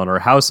 He was on our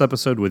House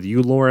episode with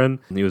you, Lauren.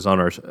 And he was on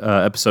our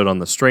episode on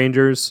The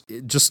Strangers.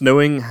 Just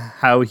knowing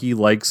how he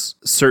likes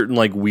certain,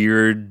 like,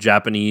 weird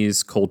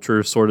Japanese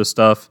culture sort of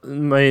stuff.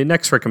 My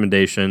next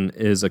recommendation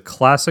is a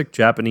classic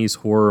Japanese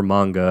horror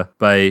manga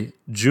by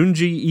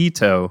Junji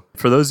Ito.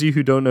 For those of you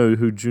who don't know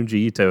who Junji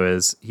Ito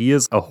is, he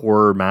is a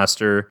horror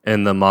master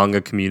in the manga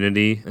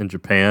community in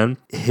Japan.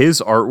 His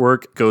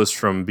artwork goes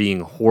from being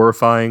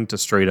horrifying to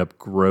straight up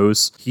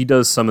gross. He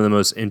does some of the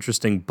most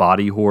interesting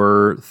body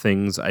horror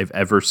things I've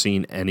ever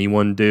seen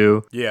anyone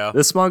do. Yeah.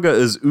 This manga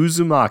is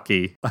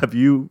Uzumaki. Have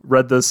you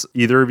read this,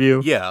 either of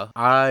you? Yeah,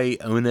 I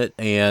own it,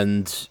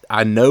 and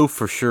I know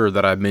for sure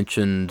that I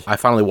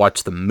finally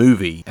watched the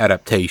movie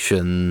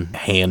adaptation a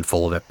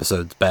handful of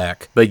episodes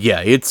back. But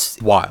yeah,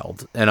 it's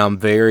wild, and I'm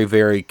very,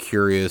 very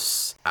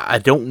curious. I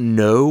don't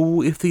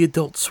know if the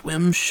Adult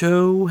Swim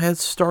show has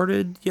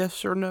started,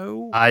 yes or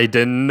no? I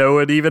didn't know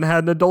it even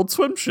had an Adult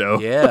Swim show.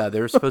 Yeah,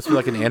 there's supposed to be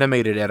like an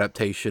animated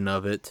adaptation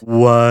of it.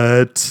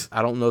 What?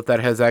 I don't know if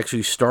that has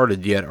actually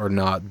started yet or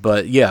not,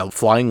 but yeah,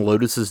 Flying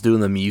Lotus is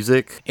doing the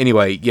music.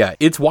 Anyway, yeah,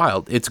 it's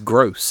wild. It's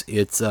gross.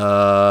 It's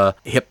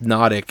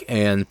hypnotic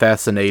and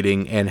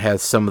fascinating and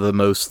has some of the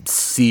most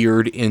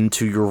seared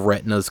into your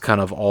retinas kind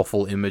of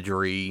awful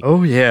imagery.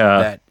 Oh, yeah.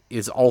 That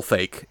is all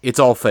fake. It's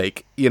all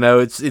fake. You know,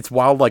 it's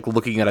wild, like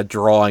looking at a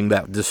drawing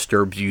that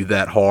disturbs you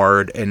that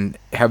hard and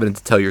having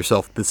to tell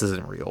yourself this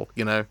isn't real,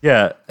 you know?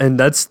 Yeah, and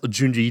that's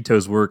Junji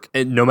Ito's work.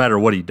 And no matter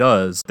what he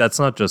does, that's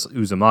not just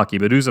Uzumaki,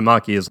 but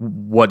Uzumaki is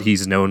what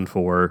he's known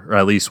for, or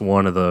at least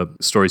one of the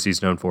stories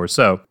he's known for.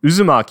 So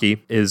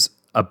Uzumaki is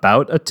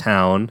about a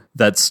town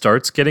that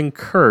starts getting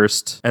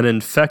cursed and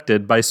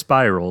infected by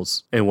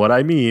spirals. And what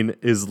I mean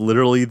is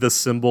literally the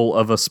symbol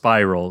of a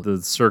spiral,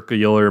 the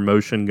circular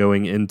motion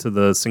going into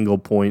the single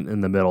point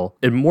in the middle.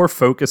 It more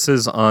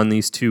focuses on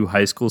these two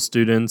high school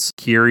students,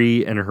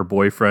 Kiri and her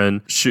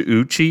boyfriend,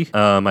 Shuichi.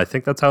 I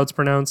think that's how it's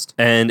pronounced.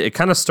 And it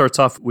kind of starts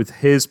off with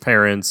his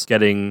parents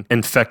getting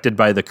infected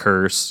by the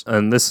curse.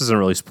 And this isn't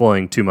really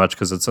spoiling too much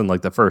because it's in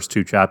like the first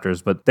 2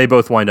 chapters, but they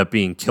both wind up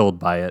being killed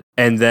by it.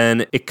 And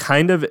then it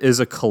kind of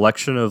is a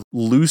collection of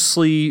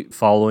loosely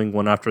following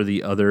one after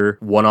the other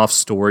one-off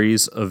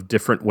stories of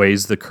different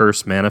ways the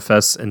curse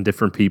manifests in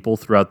different people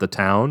throughout the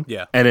town.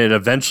 Yeah. And it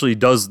eventually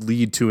does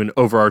lead to an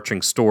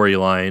overarching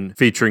storyline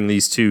featuring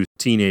these two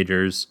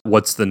teenagers.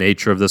 What's the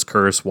nature of this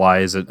curse? Why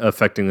is it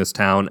affecting this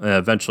town? And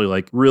eventually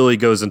like really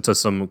goes into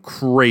some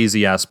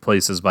crazy ass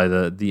places by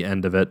the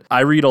end of it.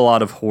 I read a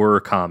lot of horror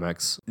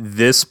comics.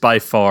 This by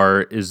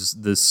far is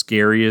the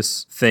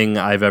scariest thing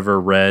I've ever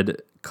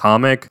read,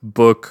 comic,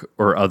 book,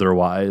 or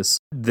otherwise.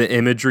 The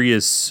imagery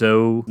is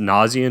so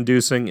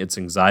nausea-inducing, it's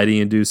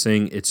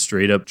anxiety-inducing, it's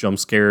straight-up jump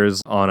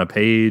scares on a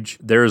page.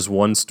 There's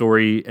one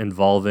story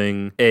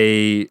involving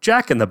a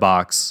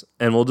Jack-in-the-Box,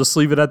 and we'll just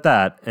leave it at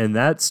that. And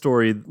that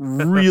story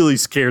really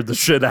scared the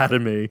shit out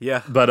of me.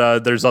 Yeah.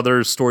 But there's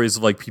other stories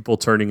of like people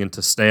turning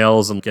into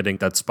snails and getting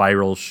that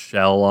spiral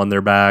shell on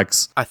their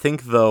backs. I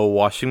think the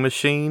washing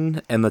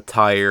machine and the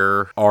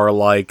tire are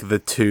like the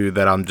two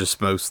that I'm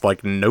just most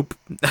like, nope,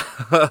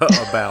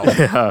 about.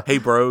 Yeah. Hey,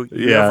 bro,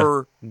 you Yeah.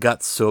 ever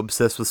got so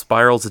obsessed with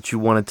spirals that you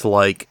wanted to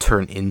like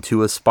turn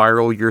into a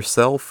spiral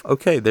yourself?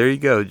 Okay, there you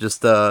go.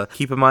 Just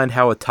keep in mind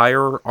how a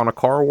tire on a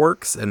car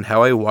works and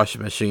how a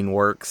washing machine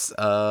works.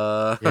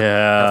 Have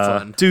Yeah.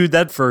 fun. Dude,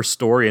 that first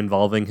story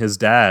involving his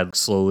dad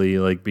slowly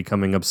like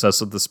becoming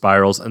obsessed with the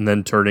spirals and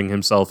then turning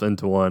himself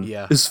into one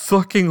is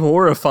fucking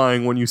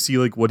horrifying when you see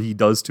like what he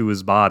does to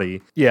his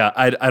body. Yeah,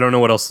 I don't know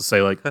what else to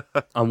say. Like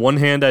on one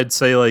hand, I'd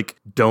say like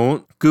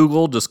don't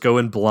Google, just go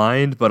in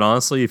blind. But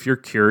honestly, if you're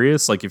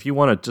curious, like if you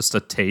want just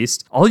a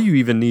taste, all you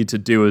even need to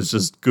do is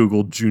just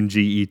Google Junji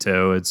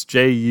Ito. It's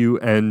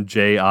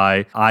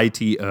Junjiito.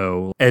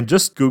 And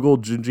just Google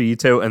Junji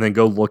Ito and then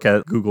go look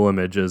at Google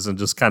Images and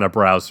just kind of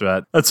browse for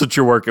that. That's what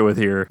you're working with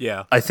here.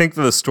 Yeah. I think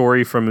the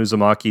story from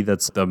Uzumaki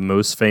that's the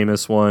most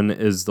famous one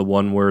is the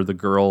one where the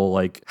girl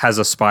like has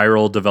a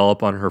spiral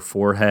develop on her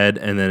forehead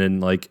and then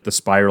like the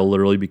spiral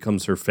literally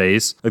becomes her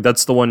face. Like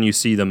that's the one you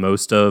see the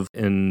most of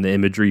in the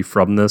imagery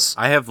from this.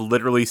 I have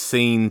literally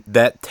seen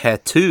that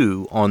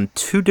tattoo on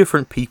 2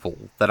 different people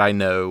that I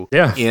know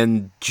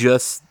in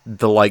just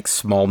the like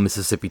small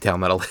Mississippi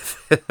town that I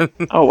live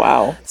in. Oh,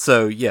 wow.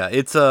 So yeah,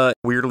 it's a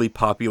weirdly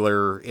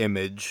popular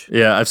image.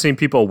 Yeah, I've seen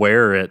people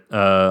wear it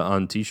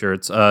on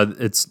t-shirts.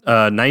 It's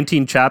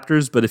 19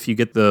 chapters, but if you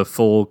get the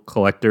full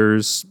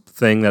collector's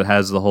thing that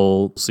has the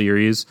whole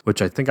series,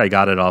 which I think I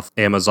got it off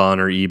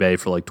Amazon or eBay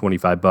for like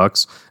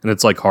 $25, and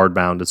it's like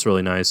hardbound. It's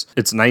really nice.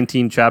 It's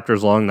 19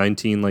 chapters long,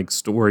 19 like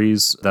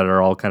stories that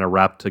are all kind of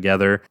wrapped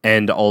together.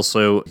 And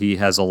also he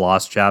has a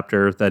lost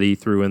chapter that he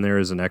threw in there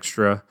as an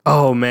extra.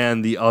 Oh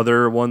man, the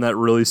other one that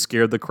really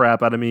scared the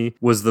crap out of me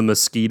was the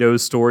mosquito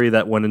story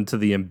that went into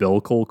the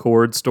umbilical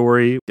cord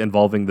story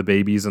involving the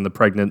babies and the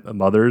pregnant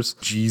mothers.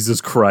 Jesus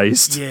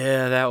Christ.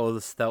 Yeah, that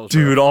was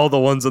Dude, rough. all the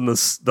ones in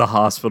the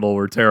hospital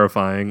were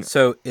terrifying.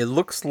 So it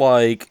looks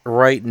like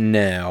right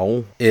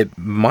now it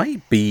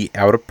might be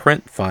out of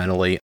print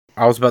finally.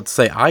 I was about to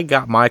say, I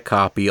got my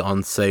copy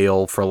on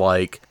sale for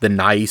like the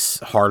nice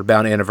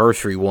hardbound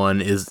anniversary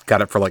one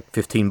got it for like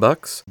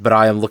 $15, but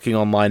I am looking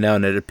online now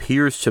and it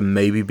appears to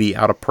maybe be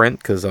out of print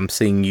because I'm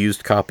seeing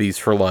used copies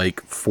for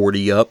like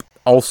 40 up.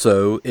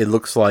 Also, it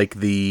looks like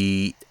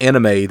the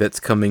anime that's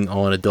coming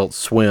on Adult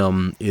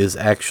Swim is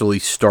actually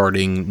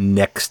starting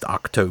next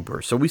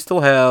October. So we still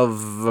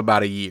have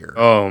about a year.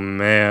 Oh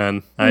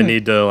man, I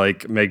need to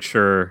like make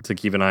sure to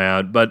keep an eye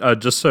out. But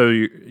just so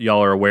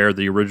y'all are aware,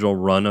 the original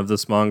run of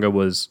this manga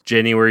was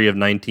January of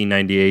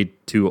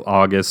 1998 to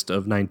August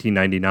of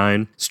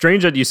 1999.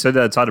 Strange that you said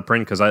that it's out of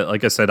print because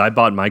like I said, I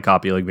bought my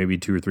copy like maybe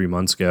 2 or 3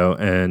 months ago,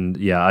 and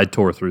yeah, I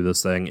tore through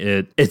this thing.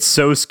 It's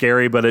so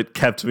scary, but it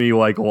kept me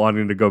like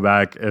wanting to go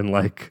back and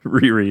like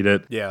reread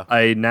it. Yeah.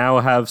 I now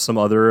have some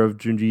other of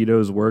Junji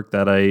Ito's work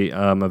that I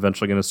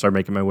eventually going to start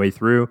making my way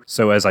through.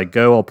 So as I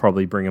go, I'll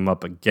probably bring them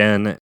up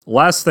again.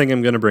 Last thing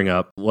I'm going to bring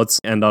up, let's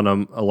end on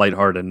a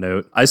lighthearted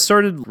note. I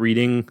started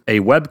reading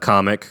a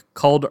webcomic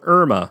called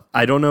Irma.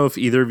 I don't know if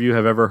either of you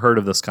have ever heard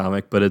of this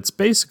comic, but it's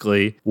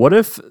basically, what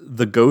if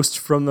the ghost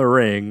from The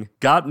Ring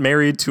got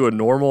married to a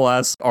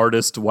normal-ass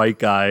artist white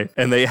guy,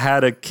 and they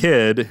had a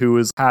kid who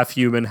is half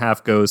human,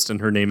 half ghost, and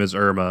her name is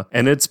Irma.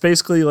 And it's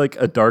basically like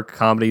a dark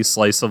comedy,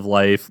 slice of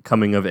life,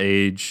 coming of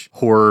age,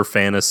 horror,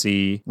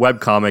 fantasy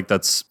webcomic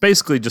that's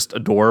basically just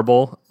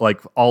adorable,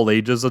 like all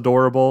ages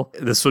adorable.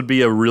 This would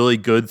be a really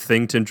good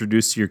thing to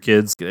introduce to your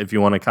kids if you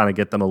want to kind of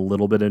get them a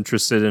little bit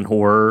interested in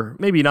horror.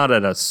 Maybe not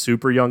at a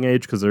super young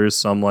age, because there is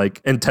some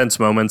like intense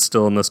moments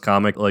still in this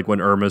comic, like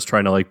when Irma's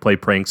trying to like play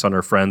pranks on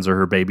her friends or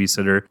her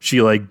babysitter.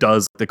 She like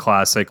does the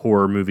classic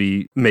horror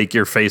movie, make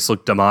your face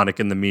look demonic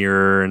in the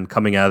mirror, and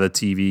coming out of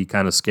the TV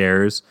kind of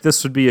scares.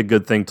 This would be a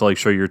good thing to like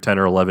show your 10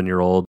 or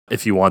 11-year-old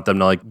if you want them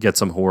to like get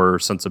some horror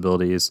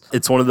sensibilities.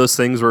 It's one of those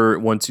things where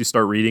once you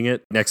start reading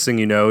it, next thing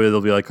you know,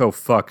 it'll be like, oh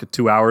fuck,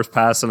 2 hours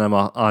pass and I'm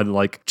on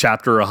like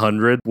chapter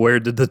 100. Where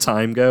did the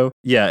time go?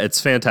 Yeah,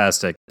 it's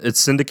fantastic. It's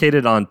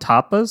syndicated on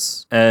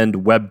Tapas and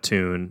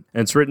Webtoon.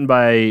 And it's written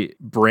by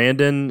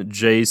Brandon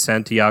J.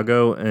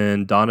 Santiago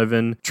and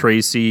Donovan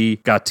Tracy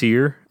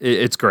Gautier.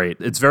 It's great.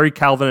 It's very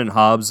Calvin and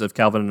Hobbes if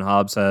Calvin and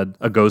Hobbes had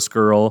a ghost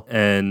girl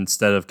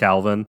instead of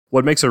Calvin.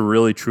 What makes it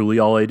really truly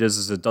all ages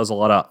is it does a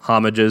lot of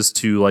homages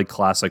to like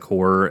classic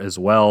horror as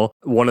well.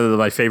 One of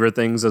my favorite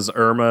things is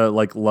Irma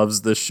like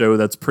loves this show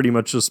that's pretty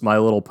much just My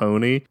Little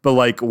Pony. But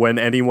like when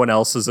anyone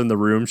else is in the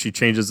room, she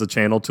changes the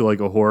channel to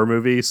like a horror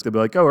movie. So they'll be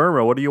like, oh,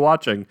 Irma, what are you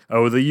watching?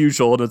 Oh, the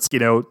usual. And it's,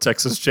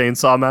 Texas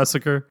Chainsaw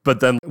Massacre. But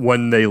then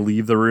when they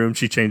leave the room,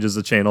 she changes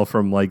the channel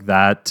from like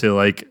that to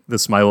like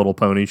this My Little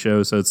Pony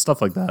show. So it's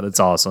stuff like that.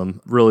 It's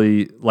awesome.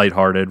 Really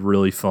lighthearted,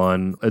 really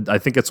fun. I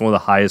think it's one of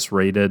the highest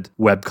rated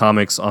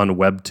webcomics on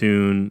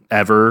Webtoon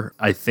ever.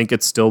 I think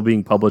it's still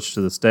being published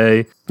to this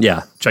day.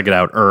 Yeah, check it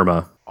out,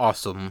 Irma.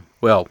 Awesome.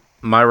 Well,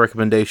 my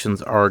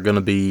recommendations are going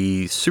to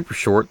be super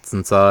short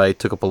since I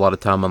took up a lot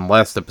of time on the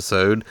last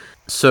episode.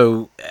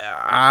 So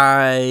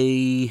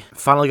I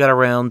finally got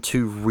around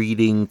to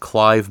reading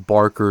Clive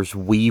Barker's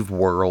Weave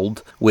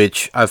World,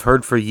 which I've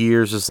heard for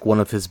years is one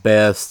of his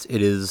best.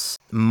 It is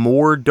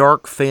more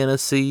dark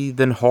fantasy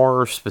than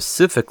horror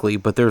specifically,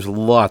 but there's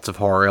lots of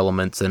horror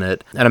elements in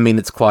it. And I mean,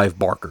 it's Clive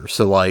Barker,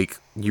 so like,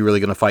 you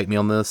really gonna fight me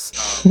on this?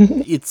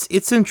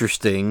 It's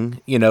interesting.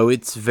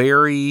 It's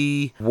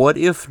very, what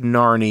if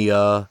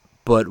Narnia,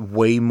 but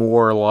way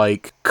more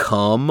like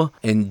cum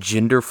and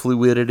gender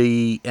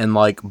fluidity and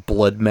like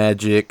blood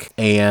magic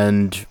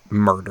and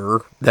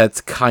murder.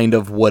 That's kind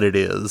of what it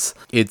is.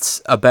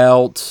 It's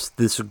about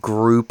this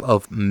group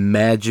of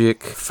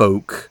magic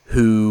folk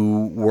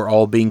who were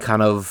all being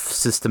kind of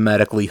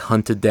systematically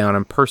hunted down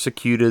and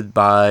persecuted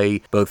by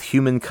both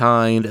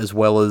humankind as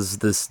well as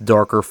this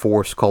darker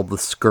force called the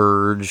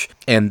Scourge.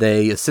 And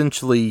they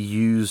essentially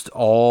used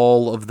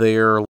all of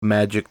their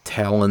magic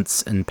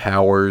talents and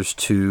powers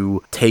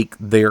to take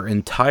their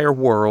entire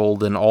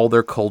world and all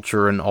their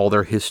culture and all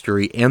their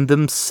history and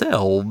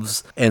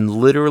themselves and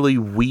literally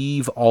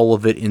weave all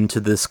of it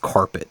into this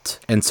carpet.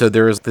 And so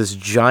there is this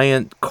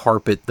giant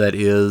carpet that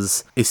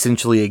is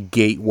essentially a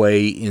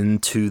gateway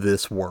into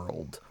this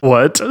world.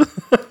 What?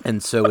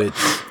 And so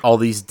it's all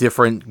these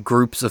different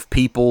groups of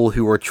people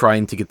who are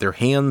trying to get their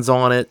hands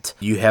on it.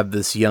 You have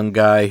this young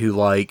guy who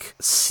like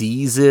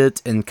sees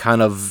it and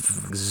kind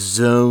of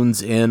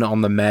zones in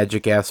on the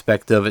magic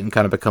aspect of it and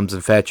kind of becomes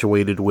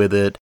infatuated with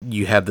it.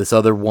 You have this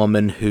other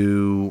woman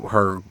who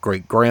her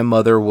great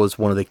grandmother was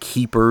one of the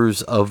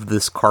keepers of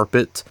this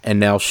carpet, and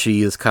now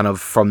she is kind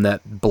of from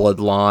that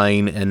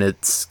bloodline, and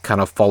it's kind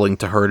of falling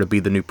to her to be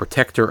the new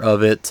protector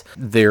of it.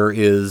 There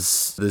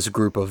is this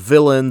group of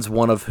villains,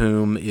 one of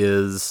whom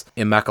is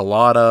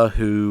Immaculata,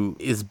 who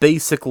is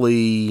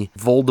basically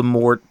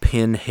Voldemort,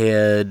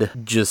 Pinhead,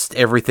 just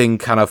everything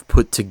kind of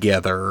put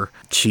together.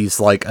 She's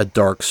like a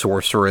dark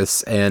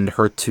sorceress, and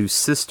her two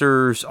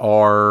sisters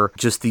are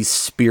just these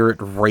spirit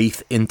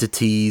wraith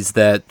entities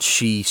that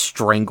she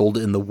strangled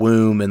in the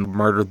womb and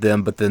murdered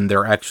them, but then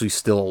they're actually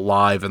still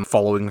alive and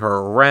following her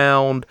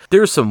around.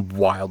 There's some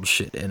wild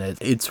shit in it.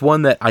 It's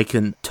one that I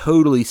can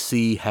totally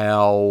see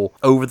how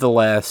over the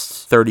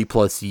last 30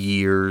 plus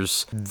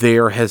years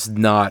there has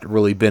not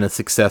really really been a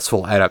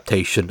successful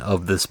adaptation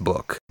of this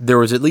book. There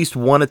was at least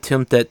one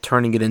attempt at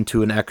turning it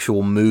into an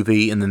actual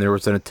movie, and then there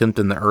was an attempt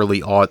in the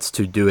early aughts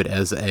to do it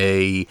as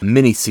a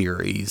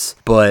miniseries.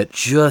 But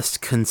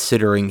just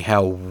considering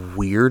how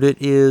weird it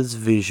is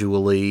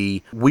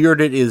visually, weird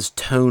it is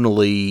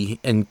tonally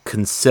and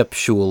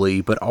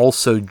conceptually, but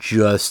also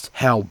just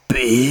how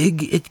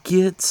big it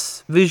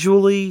gets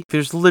visually.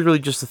 There's literally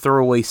just a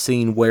throwaway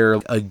scene where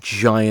a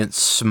giant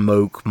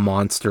smoke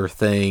monster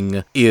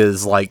thing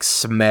is like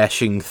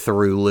smashing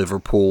through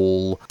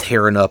Liverpool,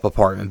 tearing up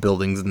apartment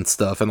buildings and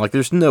stuff, and like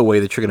there's no way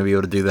that you're going to be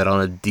able to do that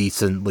on a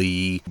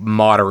decently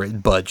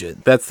moderate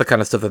budget. That's the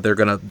kind of stuff that they're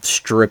going to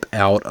strip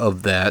out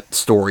of that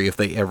story if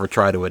they ever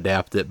try to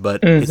adapt it,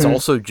 but it's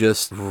also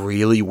just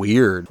really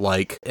weird.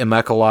 Like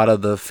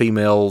Immaculata, the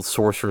female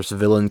sorceress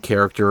villain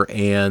character,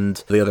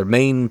 and the other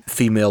main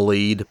female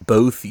lead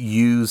both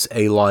use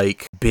a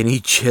like Bene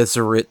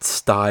Gesserit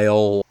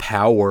style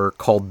power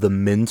called the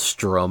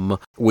Menstrum,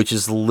 which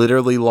is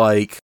literally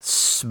like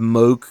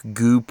smoke,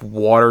 goop,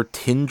 water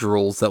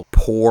tendrils that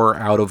pour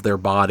out of their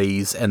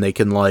bodies, and they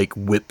can like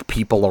whip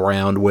people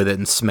around with it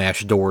and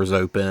smash doors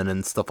open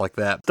and stuff like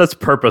that. That's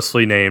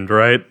purposely named,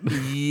 right?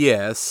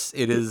 Yes,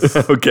 it is.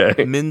 Okay.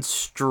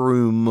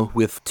 Menstrum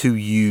with 2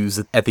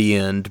 U's at the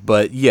end,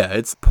 but yeah,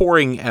 it's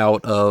pouring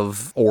out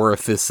of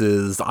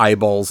orifices,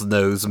 eyeballs,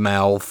 nose,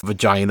 mouth,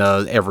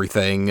 vagina,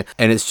 everything,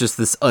 and it's just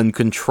this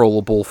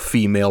uncontrollable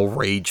female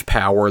rage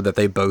power that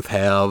they both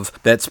have.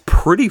 That's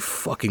pretty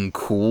fucking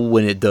cool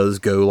when it does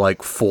go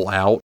like full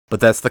out. But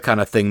that's the kind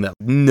of thing that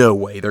no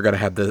way they're going to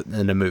have that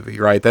in a movie,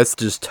 right? That's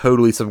just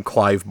totally some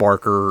Clive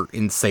Barker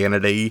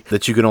insanity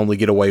that you can only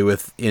get away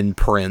with in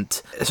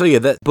print. So yeah,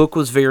 that book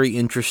was very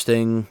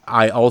interesting.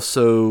 I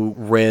also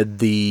read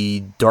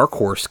the Dark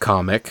Horse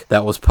comic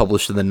that was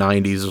published in the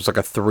 90s. It was like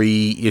a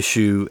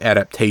 3-issue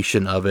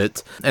adaptation of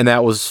it, and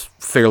that was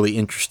fairly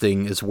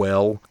interesting as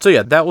well. So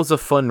yeah, that was a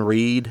fun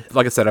read.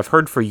 Like I said, I've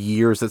heard for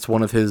years it's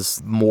one of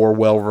his more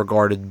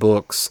well-regarded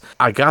books.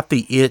 I got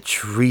the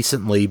itch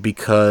recently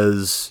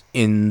because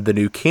in the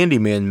new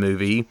Candyman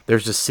movie,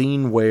 there's a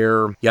scene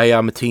where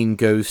Yahya Mateen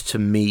goes to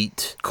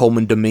meet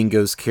Coleman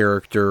Domingo's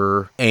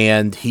character,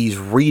 and he's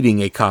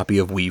reading a copy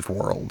of Weave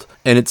World.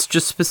 And it's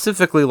just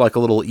specifically like a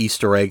little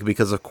Easter egg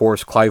because, of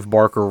course, Clive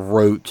Barker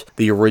wrote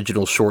the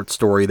original short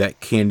story that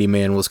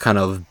Candyman was kind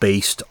of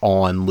based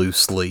on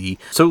loosely.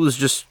 So it was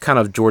just kind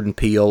of Jordan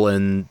Peele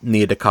and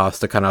Nia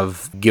DaCosta kind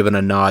of giving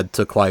a nod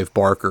to Clive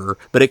Barker.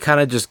 But it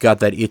kind of just got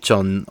that itch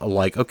on,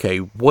 like, okay,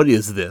 what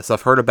is this?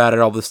 I've heard about it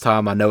all this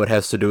time. I know it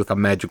has to do with a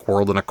magic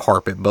world and a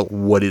carpet, but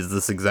what is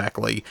this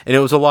exactly? And it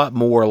was a lot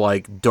more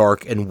like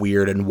dark and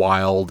weird and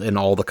wild and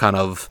all the kind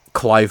of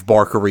Clive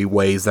Barker-y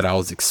ways that I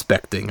was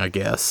expecting, I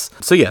guess.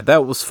 So yeah,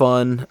 that was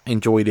fun.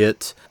 Enjoyed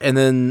it. And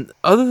then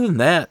other than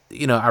that,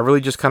 you know, I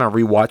really just kind of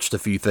rewatched a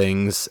few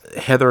things.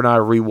 Heather and I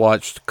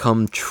rewatched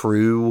Come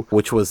True,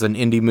 which was an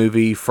indie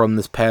movie from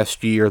this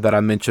past year that I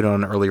mentioned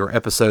on an earlier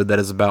episode that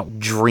is about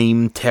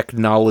dream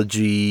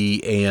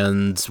technology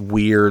and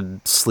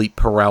weird sleep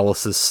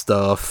paralysis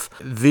stuff.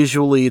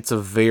 Visually, it's a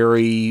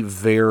very,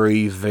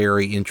 very,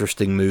 very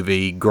interesting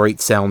movie. Great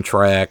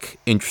soundtrack,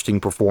 interesting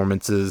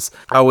performances.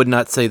 I would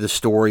not say the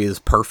story is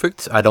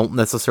perfect. I don't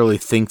necessarily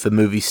think the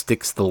movie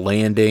sticks the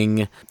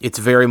landing. It's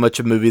very much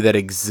a movie that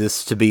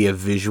exists to be a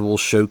visual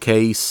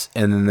showcase,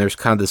 and then there's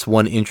kind of this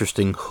one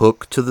interesting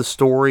hook to the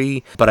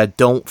story, but I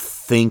don't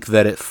think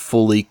that it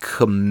fully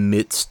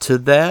commits to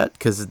that,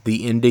 because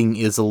the ending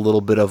is a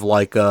little bit of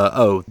like,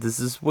 oh, this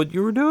is what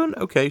you were doing?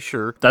 Okay,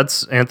 sure.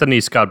 That's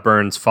Anthony Scott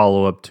Burns'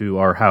 follow-up to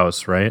Our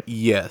House, right?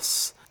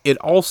 Yes. It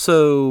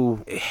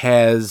also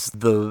has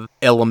the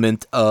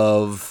element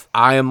of,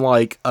 I am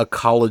like a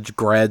college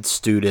grad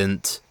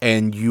student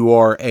and you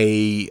are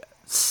a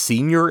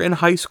senior in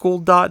high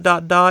school, ...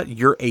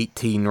 You're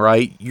 18,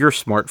 right? You're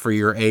smart for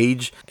your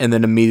age. And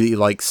then immediately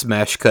like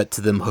smash cut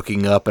to them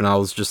hooking up, and I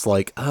was just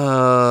like,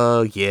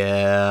 oh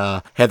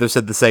yeah. Heather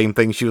said the same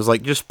thing. She was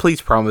like, just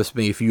please promise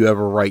me if you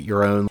ever write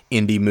your own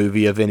indie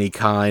movie of any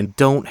kind,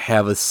 don't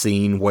have a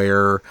scene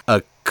where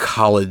a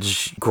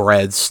college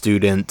grad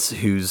student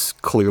who's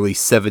clearly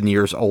 7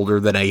 years older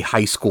than a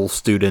high school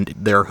student,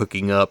 they're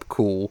hooking up.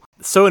 Cool.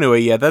 So anyway,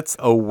 yeah, that's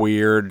a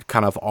weird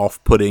kind of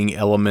off-putting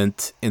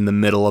element in the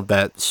middle of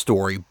that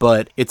story,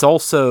 but it's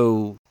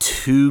also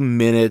 2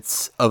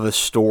 minutes of a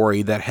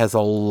story that has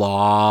a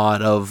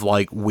lot of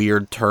like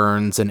weird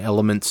turns and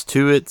elements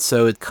to it,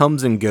 so it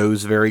comes and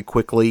goes very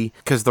quickly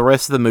because the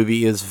rest of the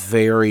movie is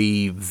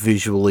very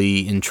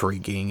visually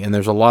intriguing and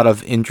there's a lot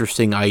of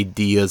interesting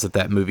ideas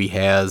that movie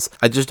has.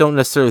 I just don't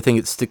necessarily think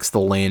it sticks the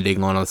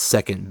landing on a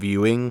second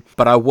viewing,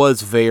 but I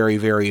was very,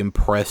 very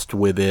impressed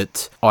with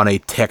it on a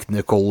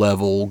technical level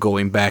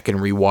going back and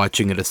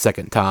rewatching it a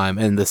second time,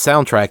 and the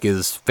soundtrack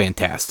is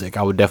fantastic.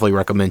 I would definitely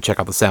recommend check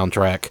out the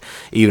soundtrack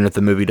even if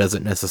the movie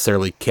doesn't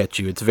necessarily catch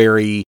you. It's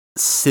very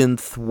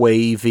synth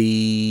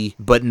wavy,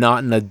 but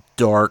not in a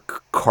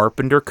dark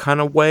Carpenter kind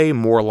of way,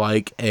 more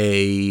like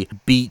a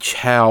beach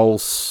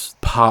house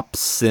pop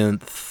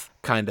synth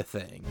kind of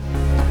thing.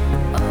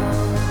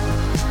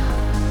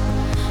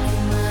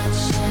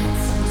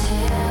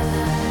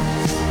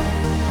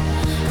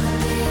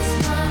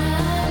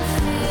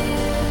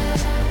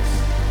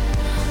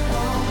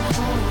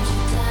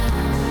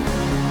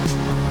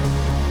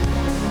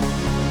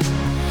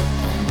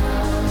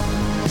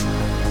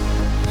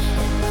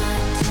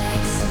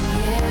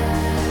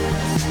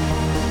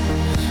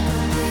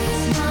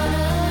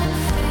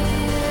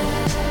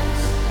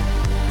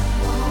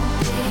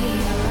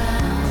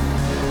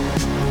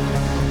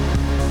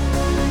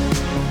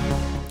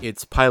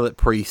 It's Pilot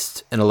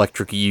Priest and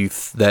Electric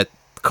Youth that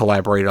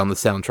collaborated on the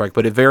soundtrack,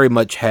 but it very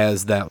much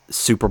has that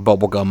super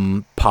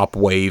bubblegum pop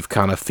wave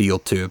kind of feel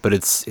to it, but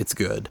it's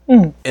good.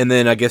 And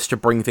then I guess to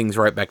bring things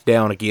right back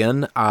down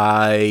again,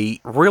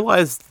 I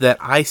realized that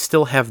I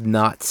still have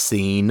not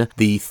seen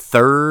the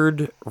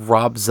third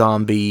Rob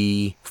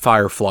Zombie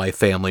Firefly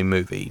family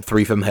movie,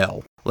 Three from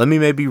Hell. Let me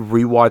maybe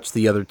rewatch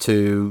the other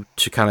two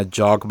to kind of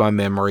jog my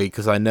memory,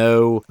 because I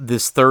know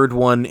this third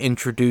one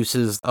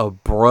introduces a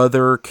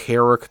brother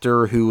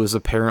character who was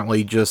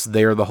apparently just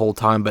there the whole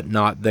time but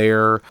not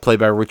there, played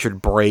by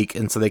Richard Brake,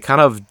 and so they kind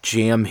of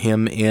jam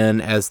him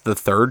in as the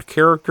third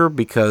character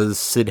because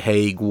Sid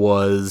Haig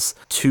was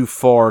too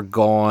far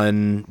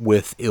gone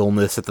with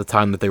illness at the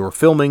time that they were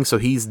filming, so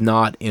he's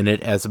not in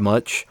it as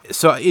much.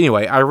 So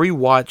anyway, I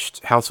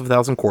rewatched House of a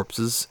Thousand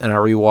Corpses, and I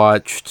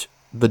rewatched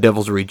The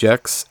Devil's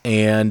Rejects,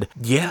 and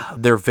yeah,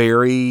 they're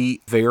very,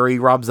 very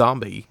Rob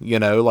Zombie,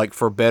 like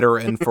for better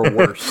and for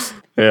worse.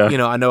 Yeah.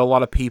 I know a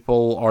lot of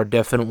people are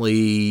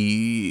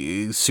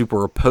definitely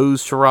super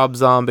opposed to Rob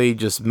Zombie,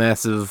 just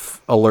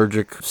massive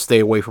allergic, stay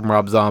away from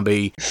Rob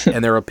Zombie,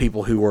 and there are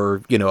people who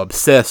are,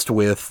 obsessed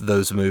with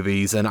those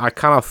movies, and I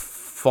kind of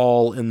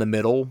fall in the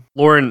middle.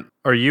 Lauren,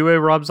 are you a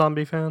Rob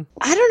Zombie fan?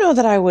 I don't know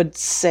that I would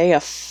say a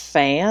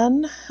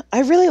fan.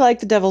 I really like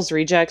The Devil's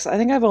Rejects. I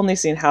think I've only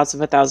seen House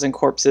of a Thousand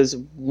Corpses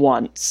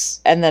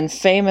once. And then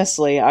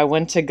famously, I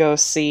went to go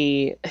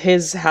see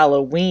his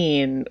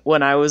Halloween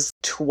when I was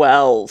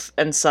 12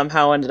 and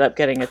somehow ended up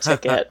getting a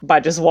ticket by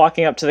just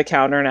walking up to the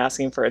counter and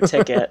asking for a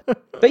ticket.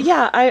 But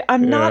yeah,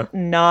 I'm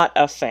not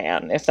a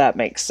fan, if that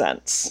makes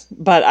sense.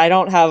 But I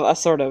don't have a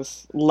sort of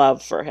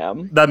love for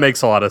him. That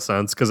makes a lot of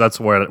sense, because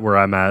that's where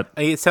I'm at.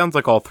 It sounds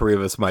like all three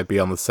of us might be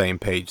on the same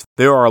page.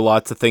 There are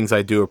lots of things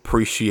I do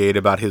appreciate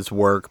about his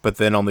work, but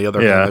then on the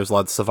other hand, there's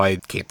lots of stuff I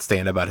can't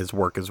stand about his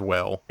work as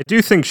well. I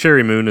do think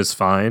Sherry Moon is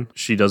fine.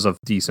 She does a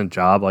decent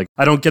job. Like,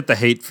 I don't get the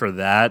hate for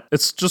that.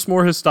 It's just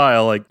more his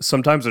style. Like,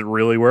 sometimes it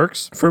really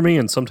works for me,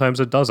 and sometimes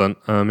it doesn't.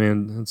 I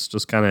mean, that's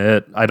just kind of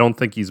it. I don't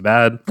think he's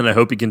bad, and I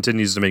hope he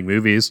continues to make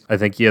movies. I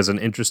think he has an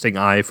interesting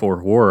eye for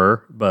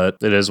horror, but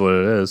it is what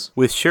it is.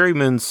 With Sherry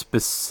Moon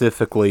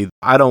specifically,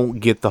 I don't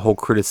get the whole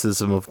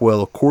criticism of,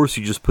 well, of course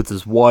he just puts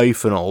his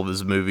wife in all of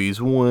his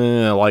movies.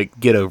 Well, like,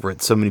 get over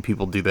it. So many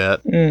people do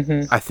that.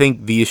 I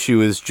think the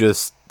issue is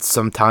just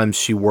sometimes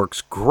she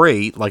works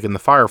great, like in the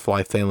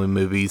Firefly family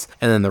movies,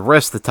 and then the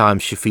rest of the time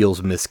she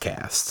feels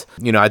miscast.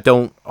 I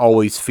don't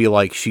always feel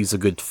like she's a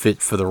good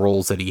fit for the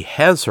roles that he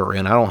has her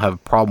in. I don't have a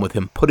problem with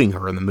him putting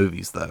her in the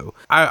movies, though.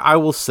 I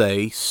will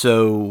say,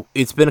 so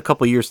it's been a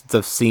couple years since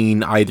I've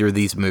seen either of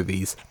these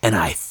movies, and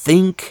I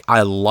think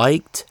I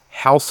liked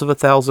House of a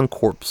Thousand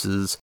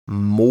Corpses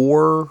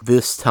more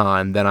this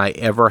time than I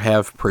ever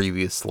have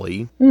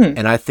previously.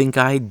 And I think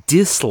I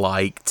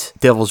disliked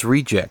Devil's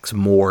Rejects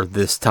more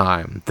this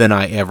time than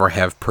I ever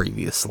have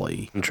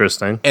previously.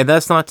 Interesting. And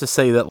that's not to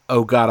say that,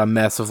 oh god, I'm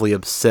massively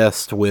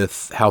obsessed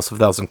with House of a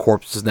Thousand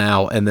Corpses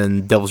now, and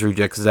then Devil's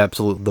Rejects is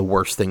absolutely the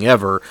worst thing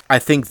ever. I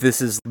think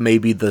this is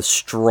maybe the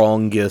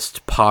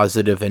strongest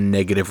positive and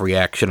negative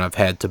reaction I've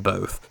had to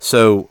both.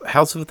 So,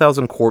 House of a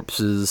Thousand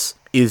Corpses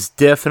is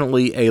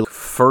definitely a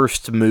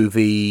first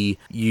movie.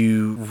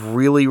 You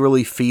really,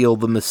 really feel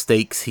the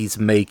mistakes he's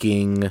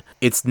making.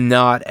 It's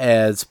not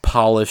as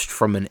polished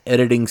from an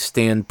editing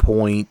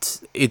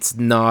standpoint. It's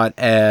not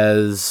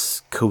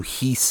as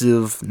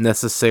cohesive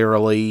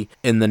necessarily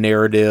in the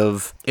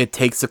narrative. It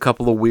takes a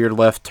couple of weird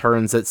left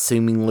turns that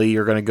seemingly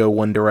are going to go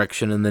one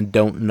direction and then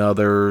don't in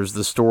others.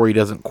 The story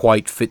doesn't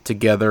quite fit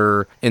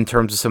together in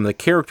terms of some of the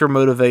character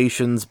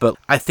motivations, but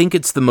I think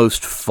it's the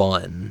most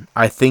fun.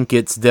 I think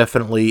it's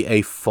definitely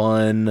a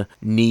fun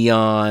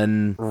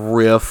neon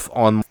riff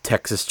on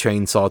Texas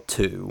Chainsaw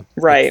 2.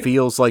 Right. It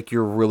feels like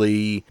you're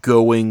really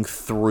going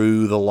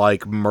through the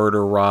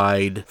murder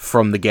ride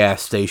from the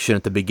gas station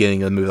at the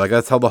beginning of the movie. Like,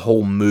 that's how the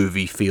whole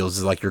movie feels,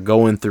 is like you're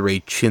going through a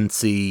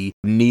chintzy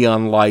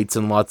neon lights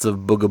and lots of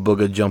booga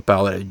booga jump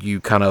out at you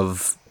kind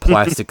of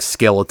plastic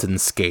skeleton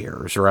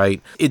scares,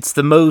 right? It's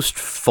the most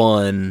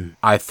fun,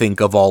 I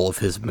think, of all of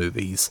his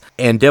movies.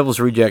 And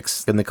Devil's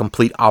Rejects, in the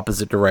complete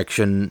opposite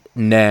direction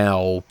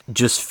now,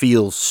 just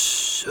feels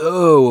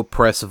so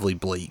oppressively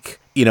bleak.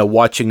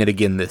 Watching it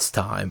again this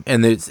time.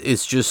 And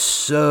it's just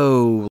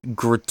so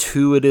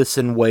gratuitous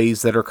in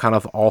ways that are kind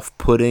of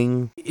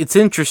off-putting. It's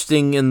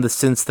interesting in the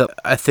sense that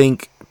I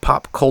think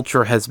pop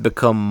culture has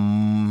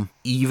become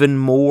even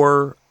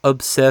more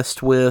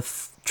obsessed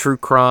with true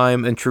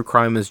crime, and true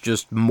crime is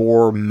just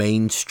more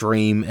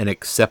mainstream and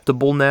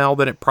acceptable now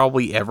than it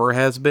probably ever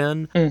has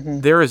been.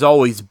 There has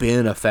always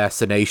been a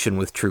fascination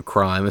with true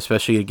crime,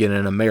 especially again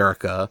in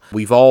America.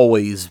 We've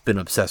always been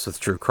obsessed with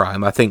true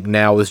crime. I think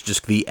now is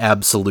just the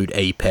absolute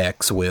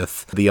apex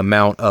with the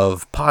amount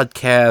of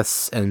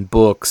podcasts and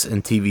books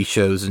and TV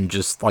shows, and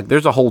just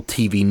there's a whole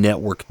TV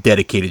network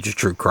dedicated to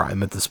true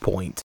crime at this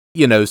point.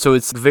 You know, so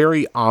it's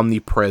very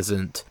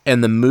omnipresent,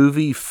 and the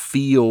movie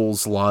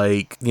feels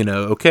like, you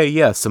know, okay,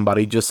 yeah,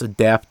 somebody just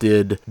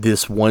adapted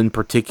this one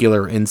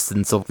particular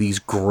instance of these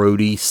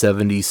grody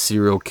 70s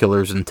serial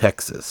killers in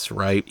Texas,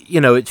 right?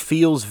 You know, it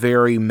feels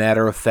very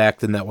matter of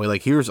fact in that way,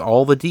 like, here's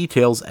all the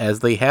details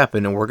as they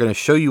happen, and we're going to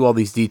show you all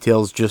these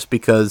details just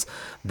because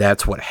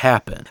that's what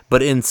happened.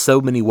 But in so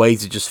many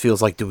ways, it just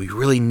feels like, do we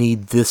really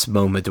need this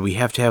moment? Do we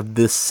have to have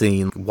this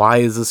scene? Why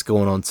is this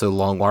going on so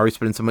long? Why are we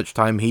spending so much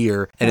time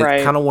here? And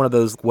it's kind of one of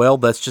those, well,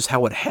 that's just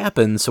how it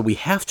happens, so we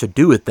have to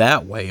do it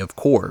that way, of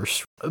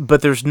course.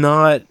 But there's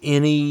not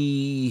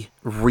any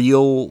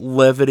real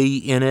levity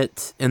in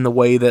it in the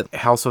way that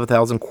House of a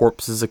Thousand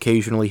Corpses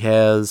occasionally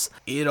has.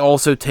 It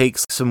also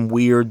takes some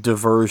weird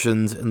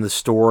diversions in the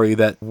story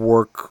that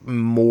work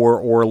more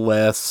or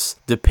less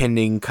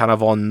depending kind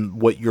of on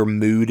what your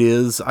mood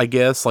is, I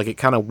guess. Like, it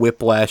kind of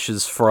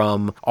whiplashes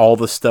from all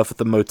the stuff at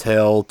the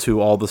motel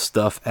to all the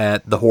stuff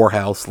at the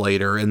whorehouse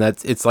later, and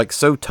it's like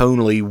so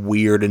tonally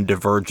weird and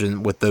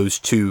divergent with those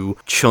two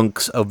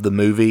chunks of the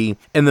movie.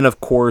 And then, of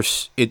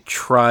course, it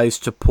tries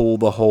to pull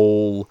the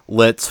whole,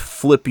 let's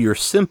flip your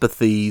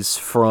sympathies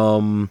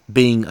from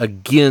being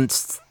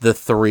against the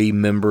three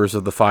members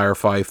of the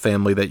Firefly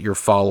family that you're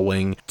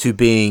following to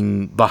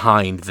being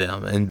behind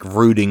them and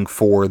rooting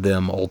for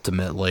them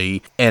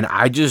ultimately. And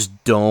I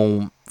just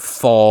don't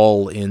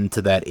fall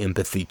into that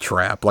empathy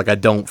trap. Like, I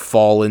don't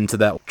fall into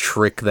that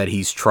trick that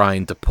he's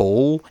trying to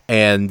pull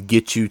and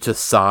get you to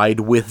side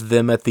with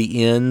them at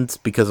the end,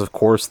 because of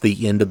course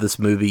the end of this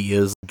movie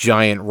is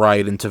giant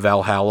ride into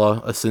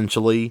Valhalla,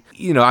 essentially.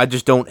 You know, I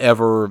just don't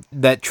ever,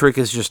 that trick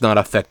is just not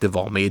effective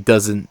on me. It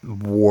doesn't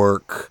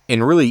work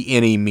in really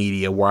any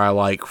media where I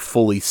like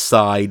fully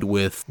side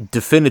with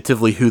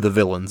definitively who the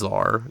villains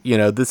are. You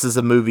know, this is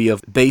a movie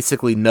of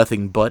basically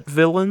nothing but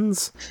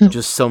villains,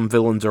 just some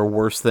villains are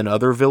worse than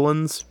other villains.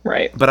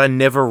 Right. But I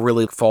never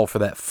really fall for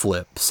that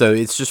flip. So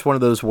it's just one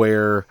of those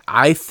where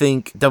I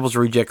think Devil's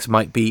Rejects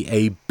might be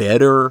a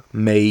better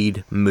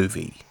made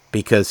movie,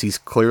 because he's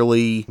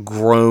clearly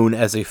grown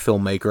as a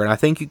filmmaker. And I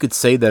think you could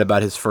say that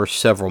about his first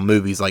several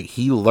movies. Like,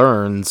 he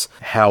learns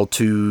how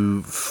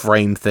to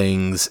frame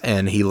things,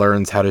 and he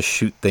learns how to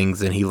shoot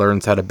things, and he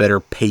learns how to better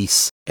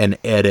pace and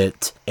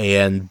edit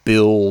and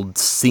build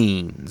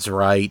scenes,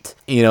 right?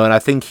 You know, and I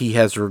think he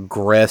has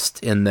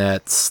regressed in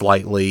that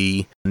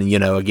slightly. You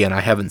know, again,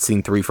 I haven't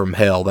seen 3 from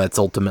Hell. That's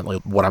ultimately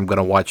what I'm going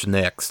to watch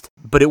next.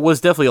 But it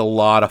was definitely a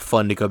lot of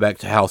fun to go back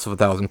to House of a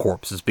Thousand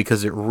Corpses,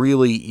 because it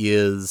really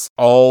is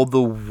all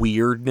the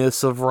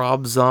weirdness of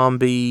Rob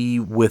Zombie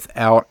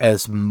without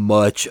as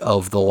much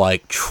of the,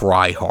 like,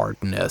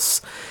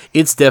 try-hardness.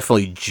 It's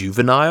definitely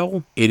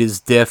juvenile. It is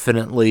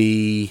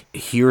definitely,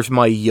 here's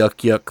my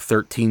yuck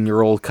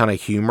 13-year-old kind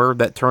of humor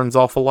that turns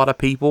off a lot of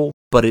people.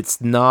 But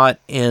it's not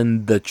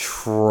in the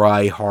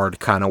try-hard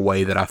kind of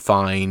way that I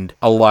find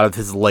a lot of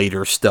his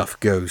later stuff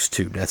goes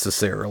to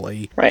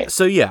necessarily. Right.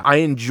 So yeah, I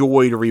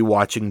enjoyed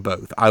rewatching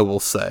both, I will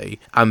say.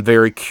 I'm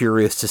very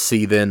curious to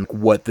see then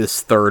what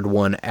this third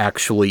one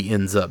actually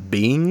ends up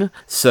being.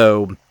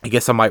 So I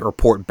guess I might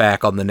report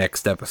back on the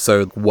next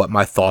episode what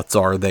my thoughts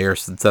are there,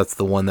 since that's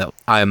the one that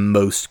I'm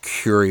most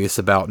curious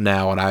about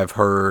now, and I've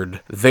heard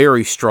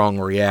very strong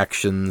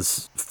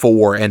reactions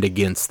for and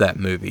against that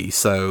movie.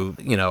 So,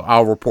 you know,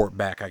 I'll report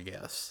back, I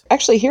guess.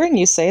 Actually, hearing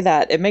you say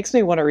that, it makes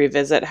me want to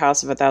revisit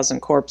House of a Thousand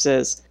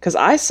Corpses, because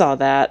I saw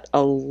that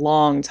a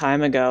long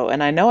time ago,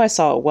 and I know I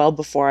saw it well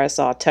before I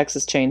saw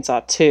Texas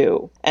Chainsaw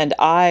 2, and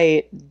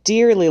I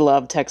dearly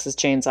love Texas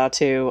Chainsaw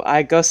 2.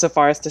 I go so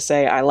far as to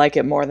say I like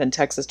it more than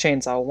Texas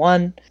Chainsaw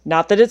 1.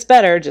 Not that it's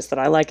better, just that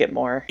I like it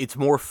more. It's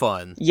more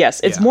fun. Yes,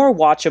 it's more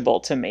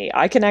watchable to me.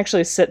 I can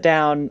actually sit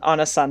down on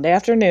a Sunday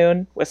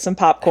afternoon with some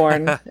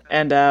popcorn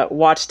and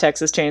watch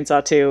Texas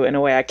Chainsaw 2 in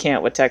a way I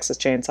can't with Texas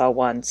Chainsaw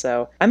 1.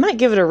 So I might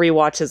give it a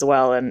rewatch as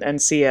well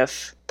and see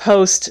if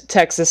post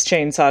Texas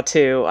Chainsaw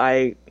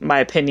 2 my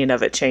opinion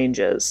of it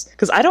changes.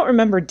 Because I don't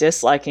remember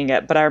disliking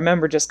it, but I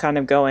remember just kind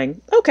of going,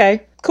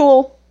 okay,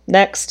 cool,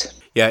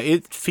 next. Yeah,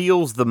 it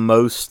feels the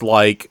most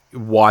like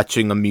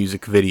watching a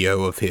music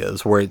video of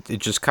his, where it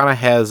just kind of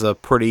has a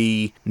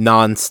pretty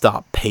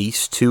non-stop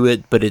pace to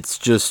it, but it's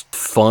just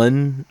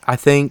fun, I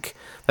think.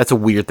 That's a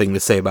weird thing to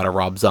say about a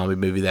Rob Zombie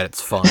movie, that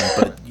it's fun,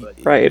 but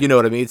right. You know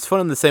what I mean? It's fun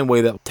in the same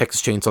way that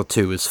Texas Chainsaw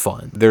 2 is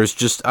fun. There's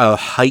just a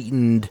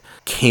heightened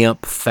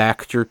camp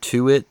factor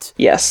to it.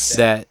 Yes.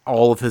 That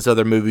all of his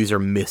other movies are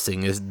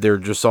missing. They're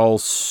just all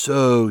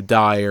so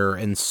dire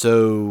and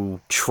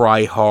so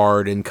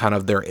try-hard in kind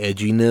of their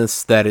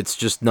edginess that it's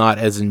just not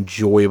as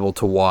enjoyable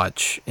to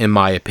watch, in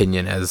my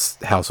opinion, as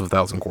House of a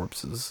Thousand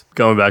Corpses.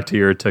 Going back to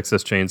your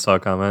Texas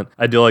Chainsaw comment,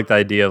 I do like the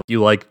idea of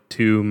you like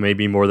 2,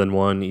 maybe more than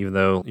 1, even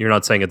though you're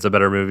not saying it's a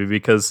better movie,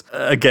 because,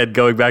 again,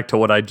 going back to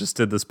what I just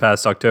did this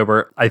past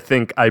October, I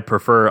think I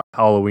prefer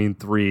Halloween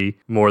 3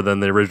 more than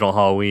the original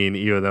Halloween,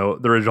 even though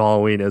the original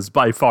Halloween is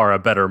by far a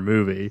better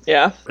movie.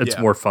 Yeah. It's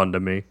more fun to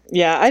me.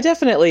 Yeah, I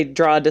definitely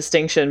draw a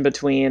distinction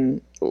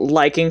between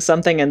liking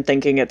something and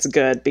thinking it's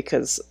good,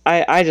 because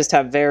I just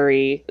have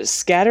very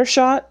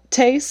scattershot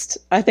taste,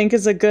 I think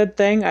is a good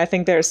thing. I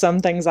think there are some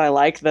things I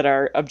like that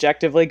are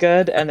objectively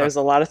good, and there's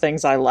a lot of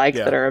things I like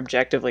that are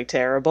objectively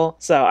terrible.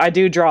 So I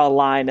do draw a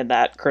line in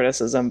that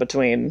criticism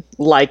between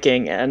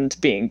liking and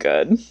being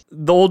good.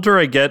 The older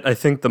I get, I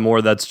think the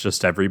more that's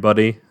just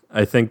everybody.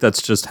 I think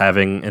that's just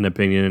having an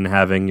opinion and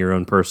having your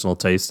own personal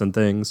taste in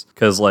things.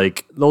 Because,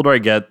 like, the older I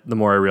get, the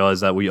more I realize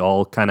that we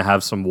all kind of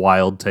have some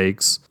wild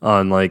takes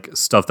on, like,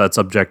 stuff that's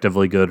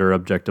objectively good or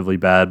objectively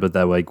bad, but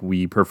that, like,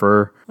 we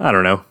prefer. I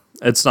don't know.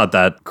 It's not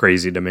that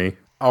crazy to me.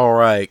 All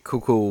right,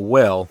 cool.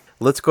 Well,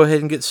 let's go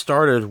ahead and get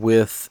started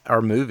with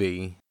our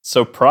movie.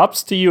 So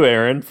props to you,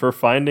 Aaron, for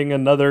finding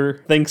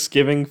another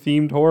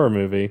Thanksgiving-themed horror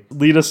movie.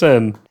 Lead us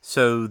in.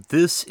 So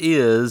this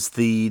is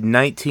the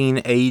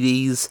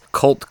 1980s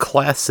cult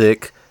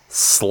classic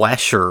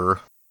Slasher.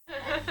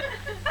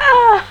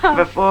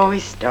 Before we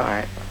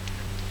start,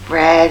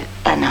 Brad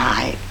and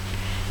I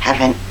have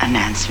an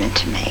announcement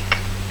to make.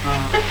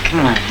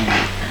 Come on,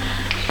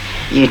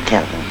 honey. You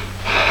tell them.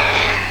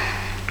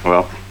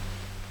 Well,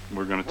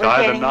 we're going to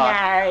tie the knot.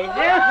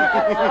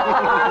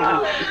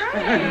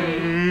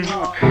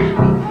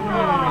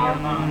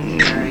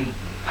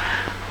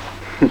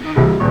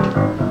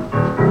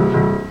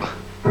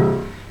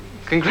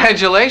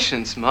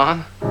 Congratulations,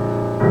 Mom.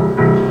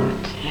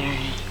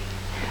 Terry.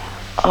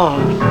 Oh,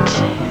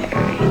 Terry.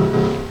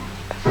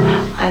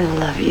 I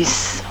love you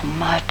so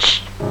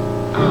much.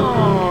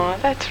 Oh,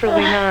 that's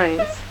really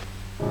nice.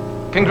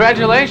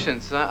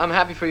 Congratulations. I'm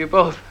happy for you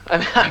both.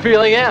 I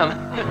really am.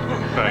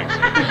 Thanks.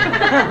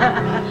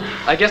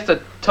 I guess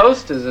the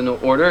toast is in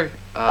order.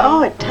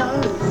 Oh, a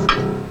toast.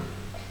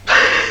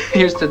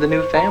 Here's to the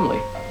new family.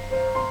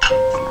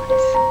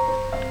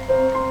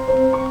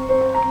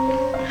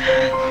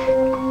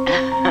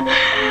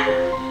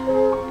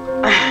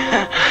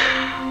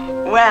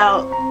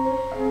 Well,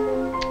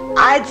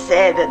 I'd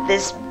say that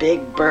this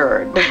big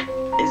bird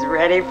is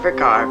ready for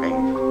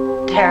carving.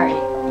 Terry,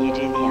 you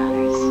do the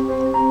honors.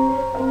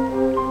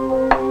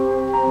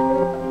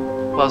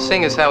 Well,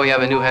 seeing as how we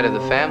have a new head of the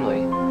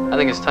family, I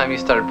think it's time you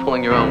started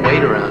pulling your own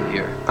weight around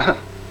here.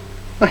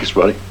 Thanks,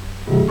 buddy.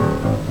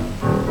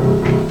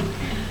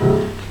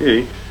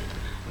 Hey.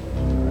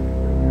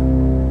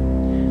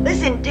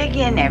 Listen, dig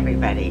in,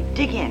 everybody.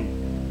 Dig in.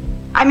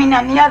 I mean,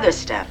 on the other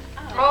stuff.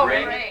 Oh,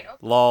 great.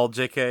 Lol,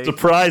 JK.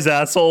 Surprise,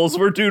 assholes.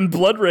 We're doing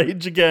Blood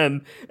Rage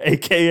again,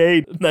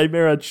 a.k.a.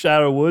 Nightmare at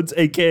Shadow Woods,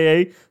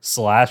 a.k.a.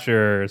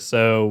 Slasher.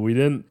 So we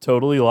didn't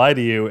totally lie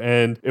to you.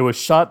 And it was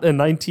shot in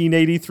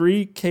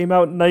 1983, came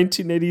out in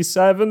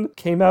 1987,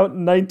 came out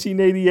in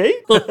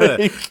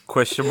 1988.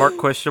 Question mark,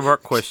 question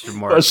mark, question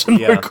mark. Question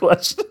mark,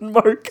 question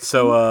mark.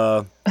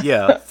 So,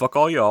 yeah, fuck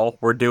all y'all.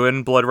 We're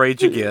doing Blood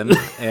Rage again.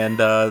 And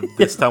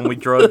this time we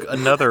drug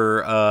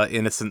another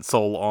innocent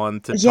soul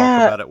on to talk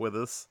about it with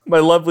us. My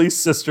lovely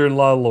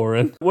sister-in-law,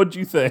 Lauren. What'd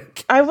you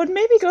think? I would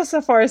maybe go so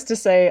far as to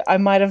say I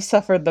might have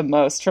suffered the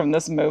most from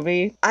this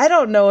movie. I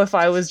don't know if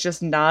I was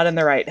just not in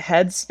the right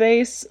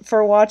headspace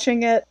for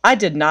watching it. I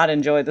did not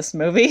enjoy this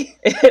movie.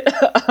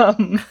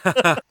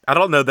 I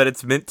don't know that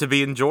it's meant to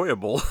be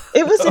enjoyable.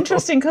 It was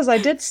interesting because I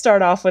did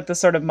start off with the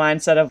sort of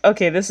mindset of,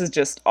 okay, this is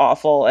just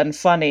awful and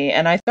funny.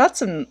 And I got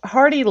some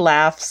hearty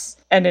laughs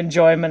and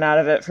enjoyment out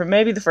of it for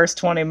maybe the first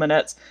 20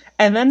 minutes.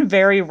 And then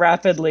very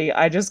rapidly,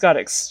 I just got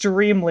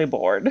extremely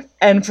bored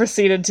and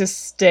proceeded to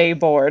stay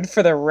bored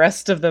for the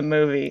rest of the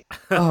movie.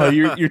 Oh,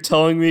 you're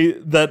telling me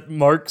that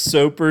Mark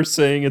Soper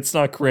saying it's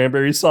not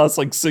cranberry sauce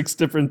like 6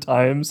 different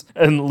times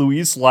and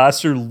Louise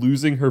Lasser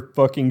losing her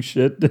fucking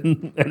shit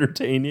didn't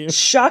entertain you?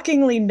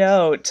 Shockingly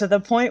no, to the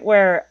point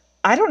where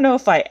I don't know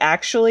if I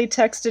actually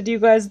texted you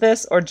guys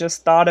this or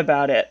just thought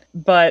about it,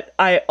 but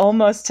I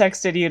almost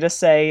texted you to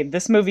say,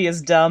 this movie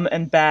is dumb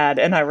and bad,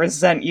 and I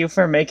resent you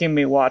for making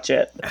me watch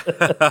it.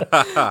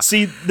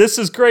 See, this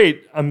is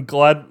great. I'm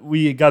glad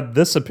we got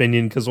this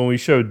opinion, because when we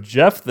showed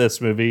Jeff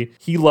this movie,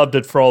 he loved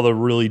it for all the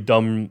really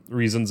dumb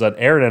reasons that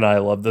Aaron and I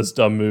love this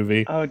dumb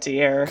movie. Oh,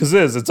 dear. Because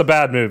it's a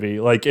bad movie.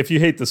 Like, if you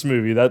hate this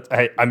movie,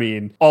 I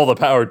mean, all the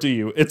power to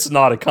you. It's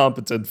not a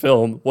competent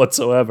film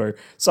whatsoever.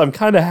 So I'm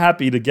kind of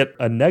happy to get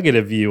a negative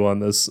view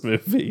on this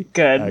movie.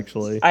 Good.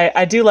 Actually.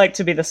 I do like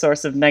to be the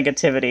source of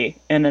negativity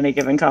in any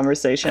given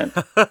conversation.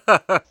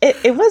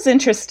 It was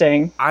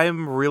interesting.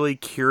 I'm really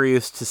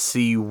curious to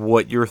see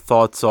what your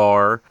thoughts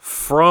are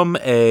from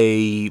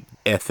a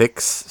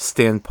ethics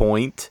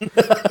standpoint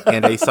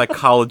and a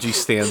psychology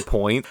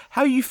standpoint,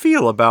 how you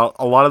feel about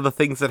a lot of the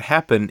things that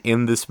happen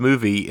in this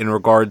movie in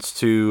regards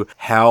to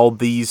how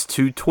these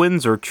two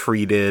twins are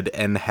treated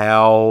and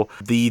how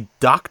the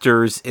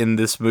doctors in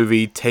this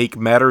movie take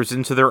matters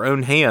into their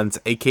own hands,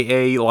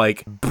 aka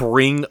like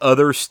bring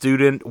other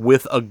student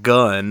with a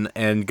gun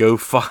and go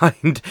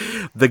find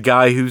the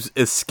guy who's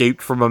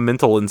escaped from a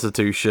mental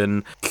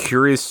institution.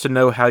 Curious to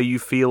know how you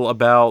feel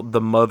about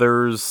the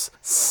mother's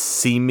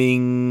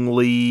seemingly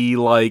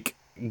like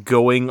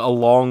going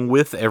along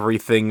with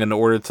everything in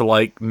order to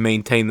like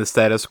maintain the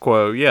status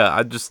quo.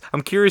 Yeah,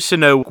 I'm curious to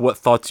know what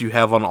thoughts you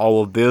have on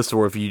all of this,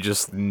 or if you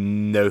just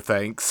no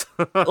thanks.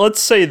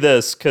 Let's say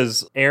this,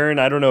 because Aaron,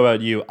 I don't know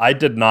about you, I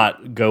did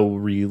not go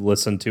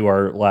re-listen to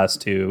our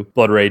last 2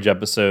 Blood Rage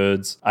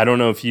episodes. I don't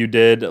know if you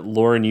did.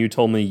 Lauren, you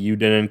told me you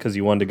didn't because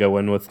you wanted to go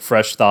in with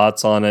fresh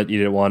thoughts on it. You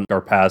didn't want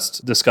our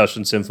past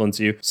discussions to influence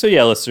you. So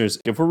yeah, listeners,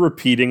 if we're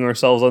repeating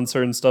ourselves on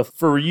certain stuff,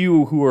 for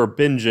you who are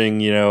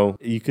binging,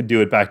 you could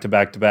do it back to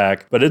back to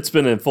back, but it's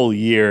been a full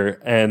year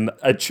and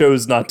I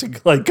chose not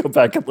to like go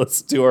back and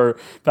listen to our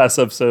past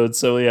episodes.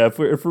 So yeah, if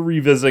we're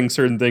revisiting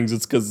certain things,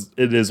 it's because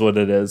it is what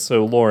it is.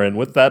 So Lauren,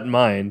 with that in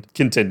mind,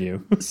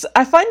 continue.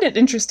 I find it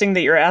interesting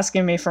that you're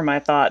asking me for my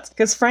thoughts,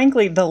 because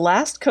frankly, the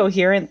last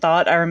coherent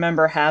thought I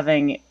remember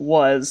having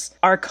was,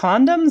 are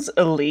condoms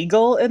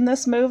illegal in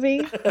this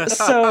movie?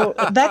 So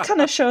that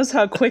kind of shows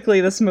how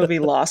quickly this movie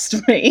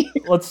lost me.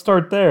 Let's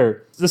start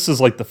there. This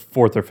is like the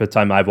 4th or 5th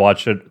time I've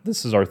watched it.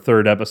 This is our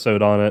 3rd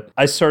episode on it.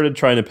 I started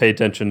trying to pay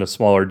attention to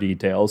smaller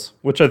details,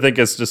 which I think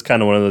is just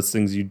kind of one of those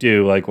things you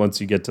do, like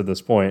once you get to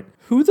this point.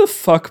 Who the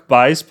fuck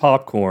buys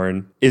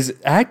popcorn, is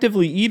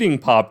actively eating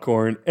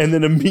popcorn, and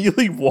then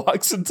immediately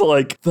walks into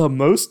like the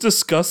most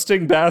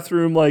disgusting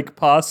bathroom like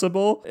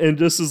possible and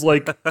just is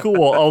like,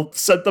 cool, I'll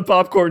set the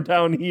popcorn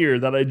down here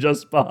that I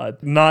just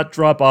bought, not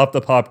drop off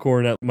the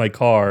popcorn at my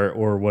car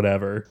or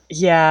whatever.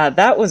 Yeah,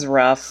 that was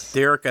rough.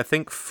 Derek, I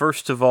think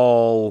first of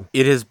all,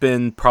 it has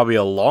been probably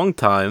a long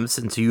time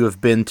since you have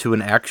been to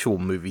an actual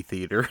movie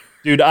theater.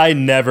 Dude, I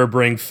never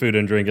bring food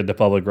and drink into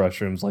public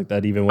restrooms like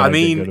that, even when I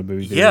did go to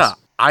movie theaters. Yeah,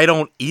 I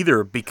don't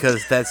either,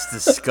 because that's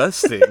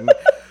disgusting.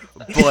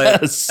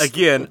 But yes.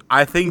 Again,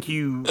 I think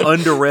you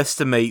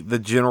underestimate the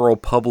general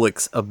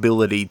public's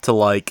ability to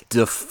like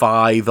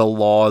defy the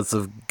laws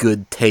of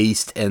good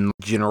taste and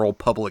general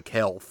public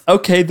health.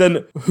 Okay,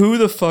 then who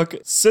the fuck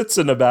sits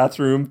in a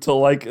bathroom to,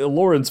 like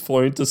Lauren's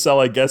point, to sell,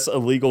 I guess,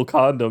 illegal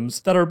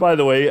condoms that are, by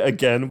the way,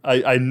 again,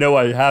 I know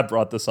I have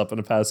brought this up in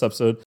a past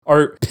episode,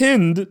 are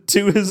pinned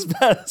to his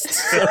vest.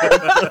 So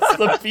that's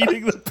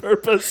defeating the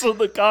purpose of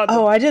the condom.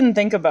 Oh, I didn't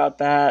think about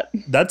that.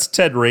 That's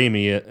Ted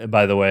Raimi,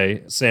 by the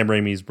way, Sam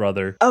Raimi's brother.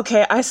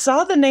 Okay, I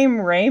saw the name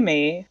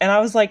Raimi, and I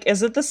was like,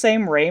 is it the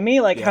same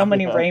Raimi? Like, how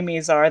many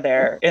Raimis are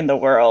there in the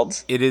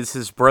world? It is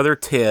his brother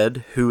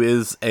Ted, who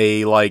is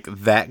a, like,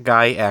 that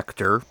guy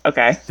actor.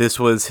 Okay. This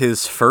was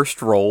his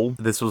first role.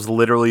 This was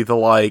literally the,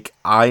 like,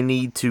 I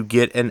need to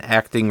get an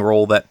acting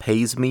role that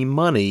pays me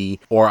money,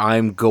 or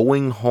I'm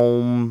going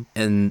home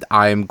and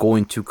I'm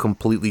going to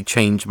completely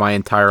change my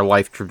entire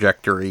life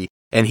trajectory.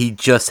 And he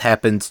just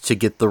happened to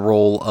get the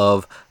role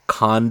of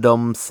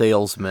condom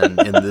salesman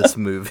in this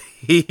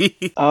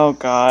movie. Oh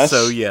gosh.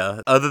 So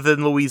yeah, other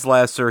than Louise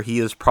Lasser, he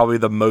is probably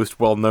the most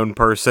well-known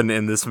person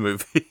in this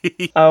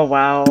movie. Oh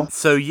wow.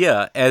 So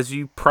yeah, as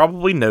you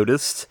probably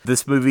noticed,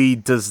 this movie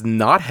does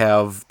not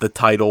have the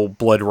title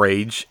Blood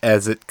Rage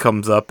as it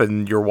comes up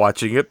and you're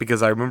watching it,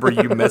 because I remember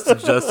you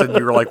messaged us and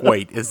you were like,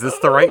 wait, is this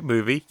the right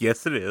movie?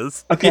 Yes, it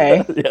is.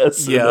 Okay.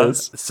 Yes, yeah, it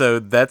is. So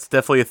that's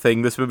definitely a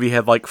thing. This movie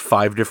had like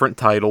 5 different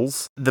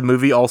titles. The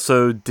movie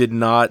also did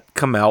not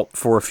come out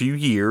for a few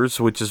years,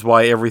 which is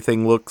why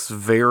everything looks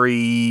very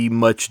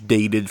much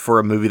dated for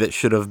a movie that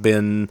should have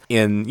been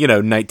in,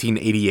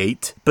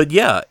 1988. But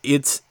yeah,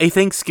 it's a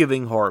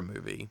Thanksgiving horror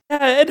movie.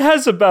 Yeah, it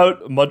has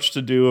about much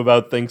to do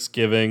about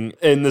Thanksgiving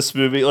in this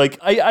movie. Like,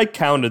 I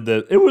counted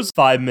that it was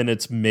 5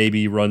 minutes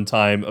maybe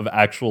runtime of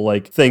actual,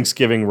 like,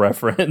 Thanksgiving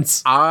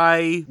reference.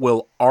 I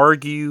will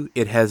argue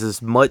it has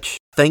as much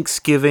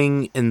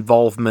Thanksgiving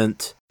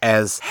involvement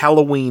as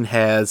Halloween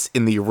has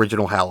in the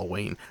original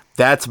Halloween.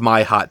 That's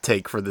my hot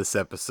take for this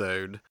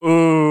episode.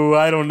 Ooh,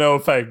 I don't know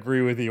if I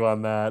agree with you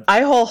on that.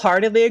 I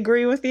wholeheartedly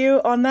agree with you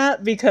on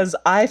that, because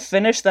I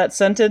finished that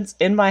sentence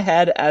in my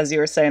head as you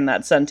were saying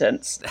that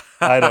sentence.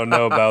 I don't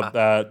know about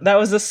that. That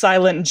was a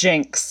silent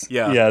jinx.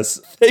 Yeah. Yes,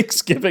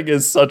 Thanksgiving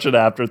is such an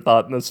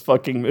afterthought in this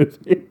fucking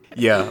movie.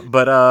 Yeah,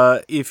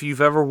 but if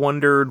you've ever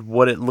wondered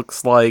what it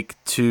looks like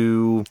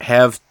to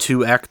have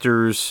 2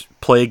 actors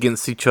play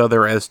against each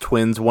other as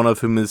twins, one of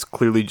whom is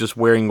clearly just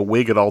wearing a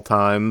wig at all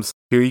times,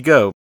 here you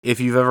go. If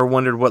you've ever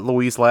wondered what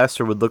Louise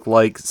Lasser would look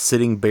like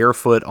sitting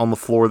barefoot on the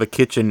floor of the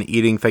kitchen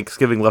eating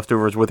Thanksgiving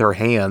leftovers with her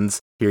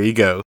hands, here you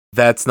go.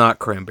 That's not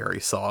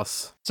cranberry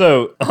sauce.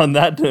 So, on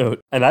that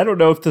note, and I don't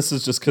know if this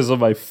is just because of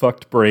my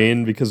fucked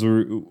brain, because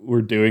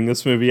we're doing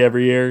this movie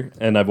every year,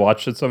 and I've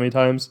watched it so many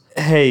times.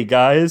 Hey,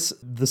 guys,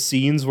 the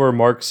scenes where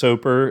Mark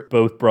Soper,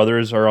 both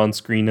brothers, are on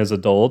screen as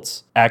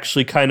adults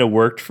actually kind of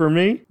worked for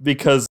me,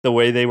 because the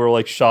way they were,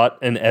 like, shot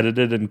and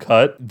edited and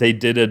cut, they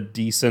did a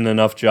decent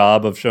enough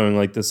job of showing,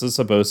 like, this is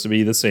supposed to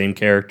be the same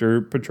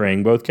character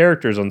portraying both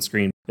characters on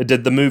screen. It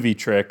did the movie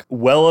trick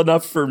well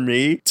enough for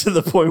me to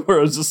the point where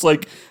I was just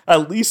like,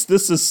 at least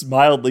this is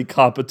mildly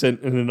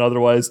competent in an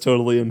otherwise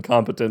totally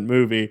incompetent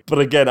movie. But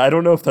again, I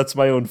don't know if that's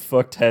my own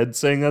fucked head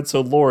saying that.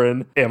 So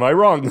Lauren, am I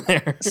wrong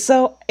there?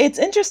 So it's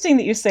interesting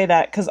that you say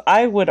that because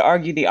I would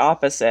argue the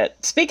opposite.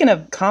 Speaking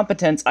of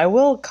competence, I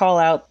will call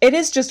out, it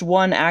is just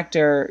one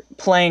actor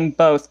playing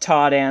both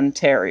Todd and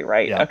Terry,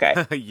 right? Yeah.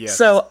 Okay. Yes.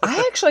 So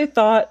I actually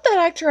thought that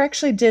actor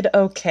actually did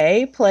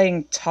okay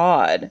playing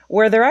Todd,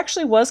 where there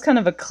actually was kind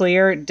of a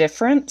clear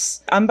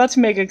difference. I'm about to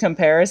make a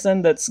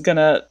comparison that's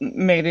gonna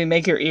maybe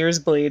make your ears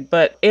bleed,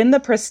 but in The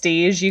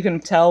Prestige, you can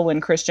tell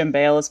when Christian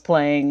Bale is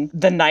playing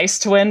the nice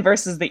twin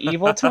versus the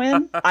evil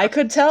twin. I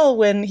could tell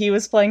when he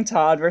was playing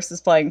Todd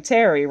versus playing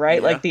Terry,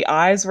 right? Yeah. Like the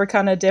eyes were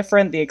kind of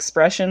different, the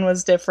expression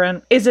was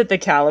different. Is it the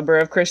caliber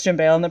of Christian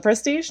Bale in The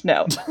Prestige?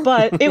 No.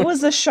 But it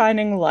was a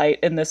shining light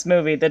in this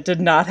movie that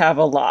did not have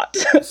a lot.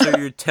 So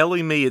you're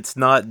telling me it's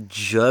not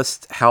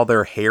just how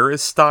their hair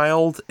is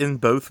styled in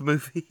both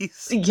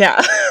movies?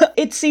 Yeah,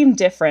 it seemed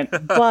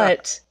different,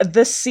 but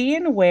the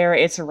scene where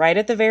it's right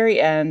at the very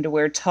end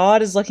where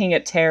Todd is looking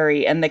at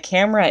Terry and the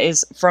camera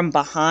is from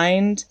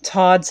behind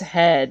Todd's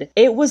head,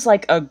 it was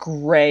like a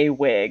gray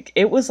wig.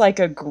 It was like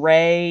a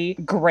gray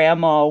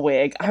grandma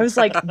wig. I was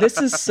like, this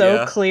is so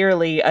Yeah.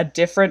 clearly a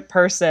different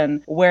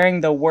person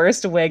wearing the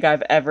worst wig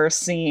I've ever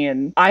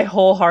seen. I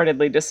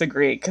wholeheartedly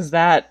disagree because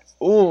that,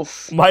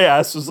 oof. My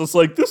ass was just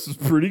like, this is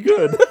pretty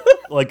good.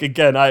 Like,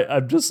 again,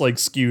 I'm just like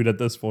skewed at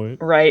this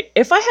point. Right.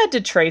 If I had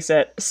to trace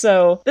it,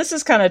 so this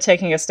is kind of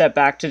taking a step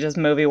back to just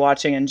movie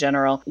watching in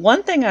general.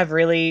 One thing I've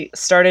really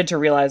started to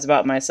realize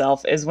about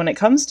myself is when it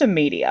comes to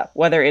media,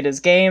 whether it is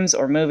games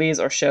or movies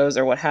or shows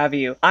or what have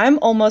you, I'm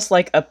almost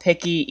like a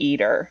picky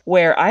eater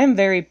where I am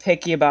very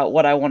picky about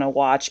what I want to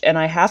watch and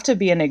I have to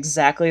be in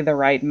exactly the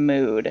right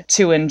mood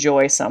to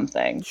enjoy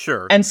something.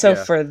 Sure. And so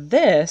yeah. for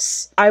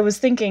this, I was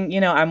thinking,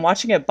 I'm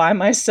watching it by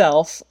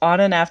myself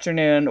on an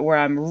afternoon where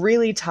I'm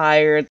really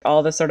tired,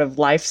 all the sort of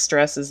life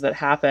stresses that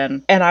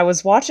happen. And I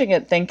was watching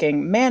it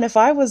thinking, man, if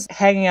I was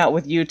hanging out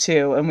with you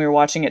two and we were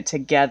watching it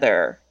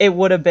together, it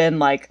would have been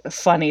like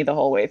funny the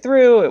whole way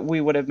through. We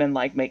would have been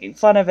like making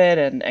fun of it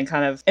and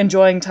kind of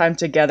enjoying time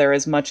together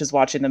as much as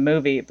watching the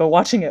movie. But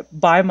watching it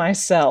by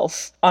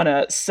myself on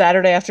a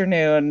Saturday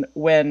afternoon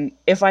when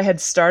if I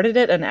had started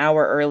it an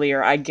hour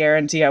earlier, I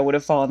guarantee I would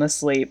have fallen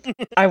asleep.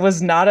 I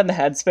was not in the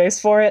headspace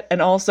for it.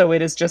 And also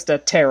it is just a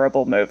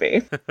terrible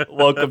movie.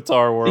 Welcome to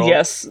our world.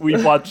 Yes.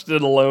 We watched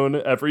it alone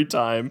every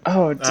time.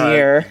 Oh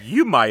dear.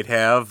 You might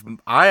have.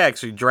 I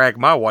actually drag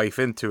my wife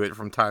into it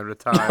from time to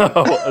time.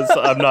 Oh,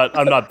 so I'm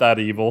not that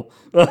evil.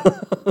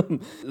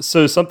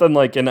 So something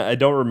like, and I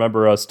don't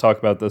remember us talk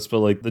about this, but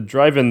like the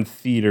drive-in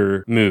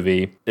theater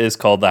movie is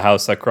called The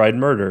House That Cried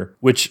Murder,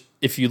 which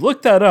if you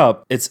look that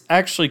up, it's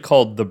actually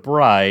called The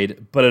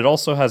Bride, but it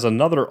also has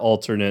another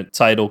alternate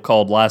title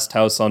called Last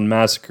House on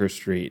Massacre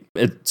Street.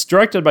 It's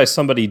directed by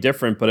somebody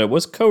different, but it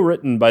was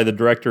co-written by the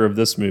director of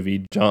this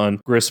movie, John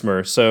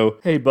Grissmer. So,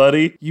 hey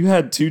buddy, you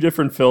had two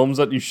different films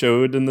that you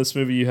showed in this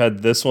movie. You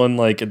had this one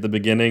like at the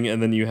beginning,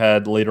 and then you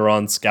had later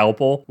on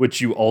Scalpel,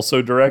 which you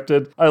also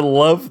directed. I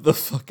love the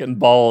fucking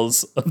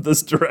balls of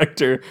this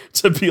director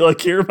to be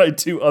like, here are my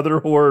two other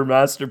horror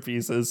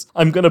masterpieces.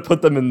 I'm gonna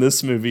put them in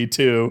this movie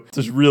too.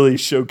 Just really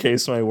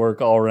showcase my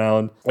work all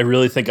around. I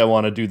really think I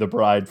want to do The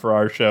Bride for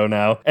our show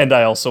now, and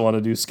I also want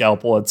to do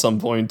Scalpel at some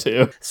point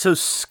too. So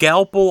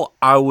Scalpel,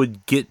 I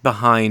would get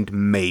behind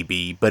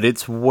maybe, but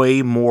it's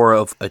way more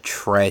of a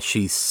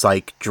trashy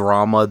psych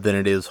drama than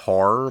it is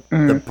horror.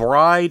 The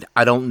Bride,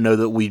 I don't know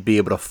that we'd be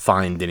able to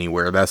find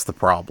anywhere. That's the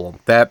problem.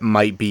 That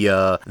might be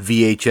a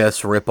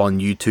VHS rip on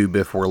YouTube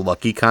if we're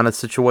lucky kind of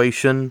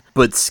situation.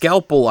 But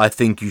Scalpel, I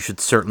think you should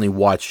certainly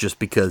watch just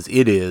because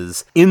it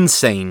is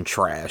insane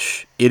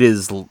trash. It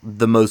is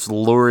the most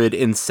lurid,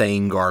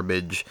 insane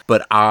garbage,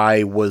 but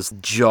I was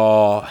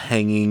jaw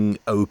hanging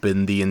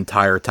open the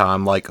entire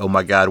time like, oh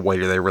my god,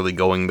 wait, are they really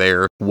going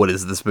there? What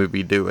is this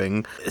movie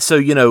doing?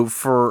 So,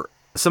 for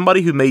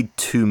somebody who made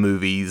two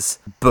movies,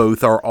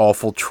 both are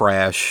awful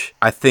trash,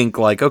 I think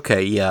like,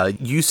 okay, yeah,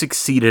 you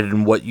succeeded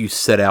in what you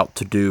set out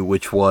to do,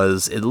 which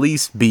was at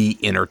least be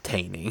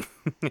entertaining.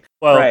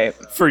 Well, Right.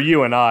 for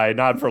you and I,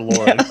 not for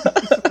Lauren.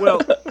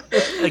 Well,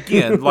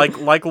 again,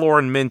 like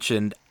Lauren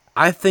mentioned,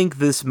 I think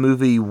this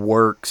movie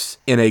works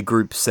in a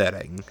group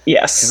setting.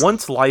 Yes.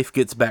 Once life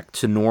gets back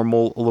to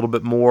normal a little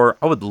bit more,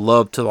 I would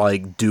love to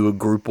like do a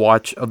group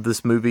watch of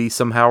this movie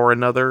somehow or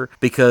another,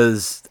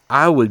 because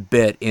I would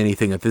bet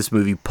anything that this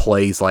movie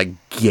plays like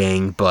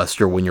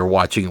gangbuster when you're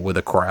watching it with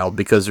a crowd,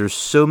 because there's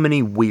so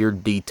many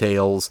weird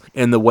details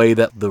in the way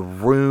that The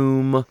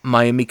Room,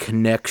 Miami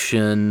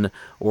Connection,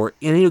 or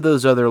any of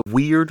those other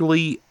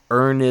weirdly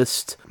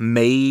earnest,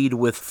 made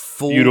with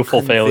full Beautiful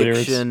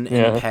conviction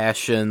failures. and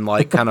passion,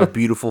 like kind of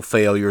beautiful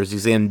failures,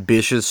 these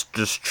ambitious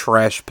just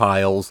trash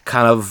piles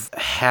kind of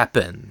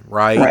happen,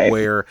 right?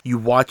 Where you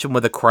watch them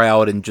with a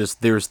crowd and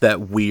just there's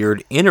that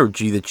weird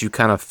energy that you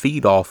kind of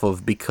feed off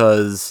of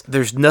because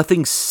there's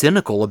nothing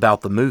cynical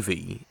about the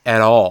movie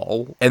at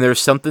all. And there's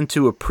something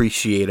to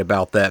appreciate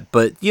about that.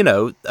 But, you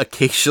know,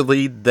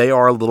 occasionally they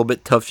are a little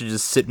bit tough to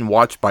just sit and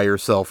watch by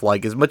yourself.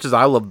 Like, as much as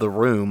I love The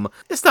Room,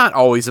 it's not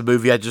always a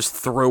movie I just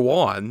throw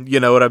on, you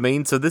know what I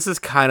mean? So this is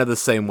kind of the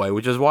same way,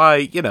 which is why,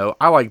 you know,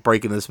 I like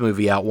breaking this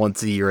movie out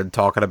once a year and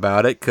talking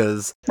about it,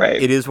 because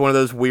it is one of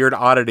those weird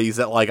oddities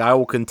that, like, I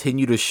will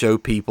continue to show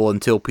people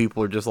until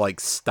people are just like,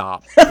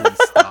 stop, please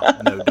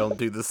stop. No, don't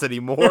do this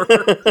anymore.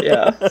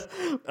 Yeah.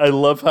 I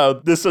love how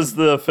this is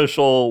the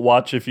official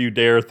Watch If You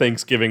Dare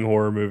Thanksgiving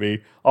horror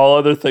movie. All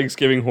other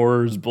Thanksgiving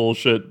horror is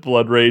bullshit.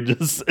 Blood Rage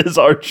is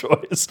our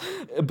choice.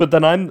 But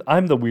then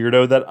I'm the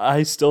weirdo that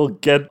I still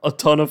get a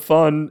ton of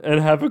fun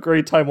and have a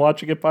great time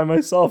watching it by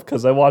myself,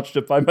 because I watched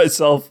it by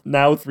myself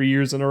now 3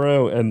 years in a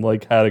row and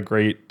like had a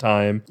great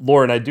time.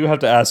 Lauren, I do have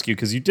to ask you,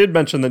 because you did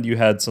mention that you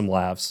had some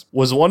laughs.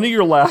 Was one of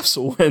your laughs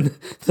when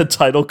the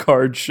title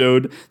card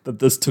showed that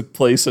this took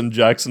place in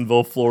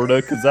Jacksonville, Florida?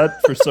 Because that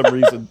for some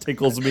reason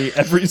tickles me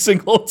every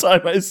single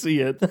time I see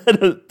it.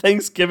 That a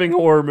Thanksgiving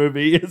horror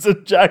movie is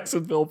in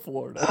Jacksonville,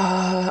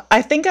 Florida.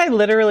 I think I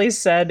literally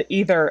said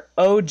either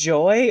 "oh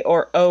joy"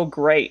 or "oh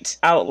great"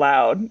 out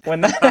loud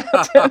when that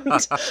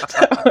happened.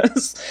 That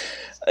was,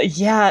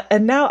 yeah.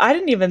 And now I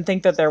didn't even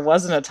think that there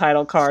wasn't a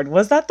title card.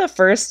 Was that the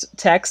first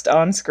text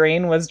on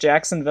screen? Was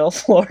Jacksonville,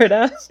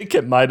 Florida? I think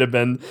it might have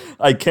been.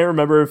 I can't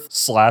remember if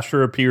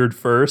Slasher appeared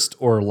first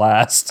or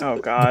last. Oh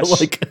gosh. But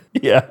like,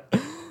 yeah.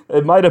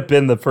 It might have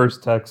been the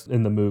first text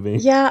in the movie.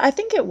 Yeah, I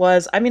think it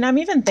was. I mean, I'm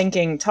even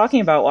talking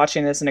about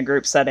watching this in a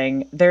group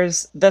setting,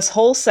 there's this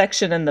whole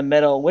section in the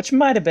middle, which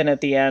might have been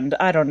at the end.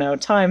 I don't know.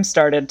 Time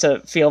started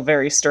to feel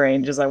very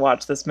strange as I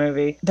watched this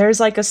movie. There's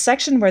like a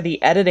section where the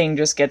editing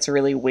just gets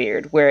really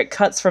weird, where it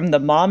cuts from the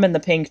mom in the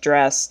pink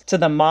dress to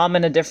the mom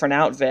in a different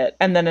outfit.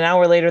 And then an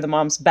hour later, the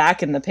mom's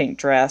back in the pink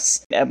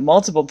dress. At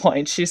multiple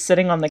points, she's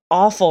sitting on the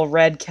awful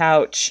red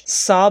couch,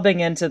 sobbing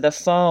into the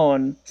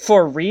phone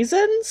for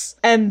reasons.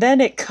 And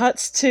then it cuts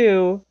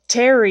to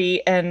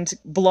Terry and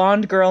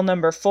blonde girl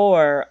number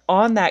 4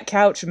 on that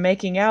couch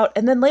making out,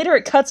 and then later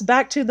it cuts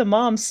back to the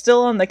mom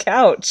still on the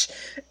couch.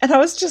 And I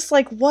was just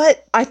like,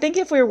 what? I think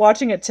if we were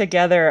watching it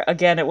together,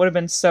 again, it would have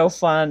been so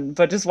fun,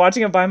 but just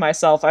watching it by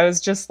myself, I was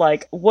just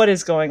like, what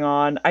is going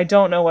on? I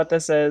don't know what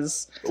this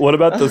is. What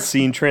about the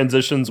scene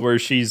transitions where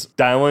she's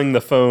dialing the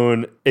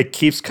phone? It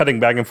keeps cutting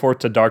back and forth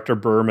to Dr.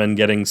 Berman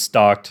getting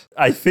stalked.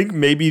 I think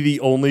maybe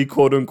the only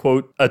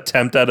quote-unquote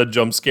attempt at a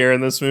jump scare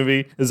in this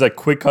movie is a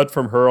quick cut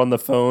from her on the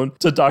phone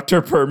to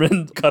Dr.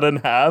 Berman cut in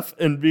half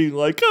and being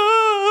like,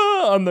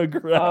 ah, on the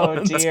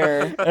ground. Oh,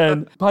 dear.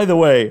 And by the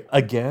way,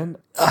 again,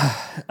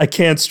 I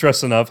can't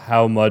stress enough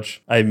how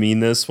much I mean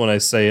this when I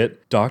say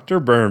it. Dr.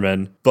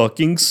 Berman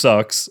fucking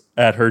sucks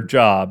at her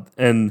job.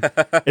 And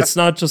it's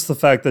not just the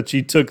fact that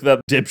she took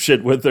that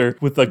dipshit with her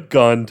with a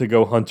gun to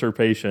go hunt her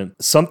patient.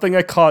 Something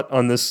I caught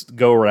on this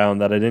go around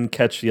that I didn't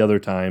catch the other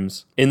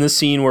times. In the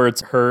scene where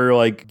it's her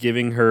like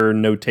giving her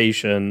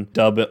notation,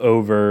 dub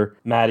over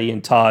Maddie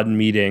and Todd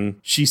meeting,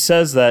 she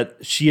says that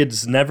she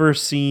has never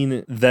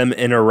seen them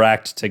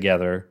interact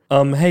together.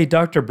 Hey,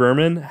 Dr.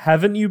 Berman,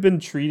 haven't you been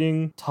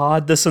treating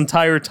Todd this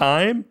entire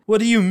time? What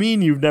do you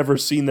mean you've never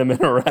seen them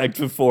interact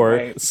before?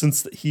 Right.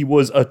 Since he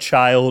was a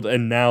child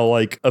and now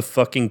like a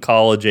fucking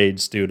college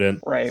age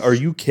student. Right. Are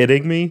you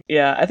kidding me?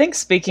 Yeah, I think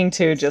speaking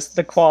to just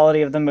the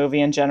quality of the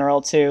movie in general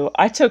too,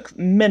 I took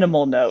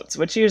minimal notes,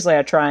 which usually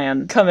I try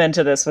and come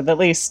into this with at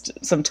least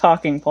some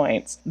talking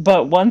points.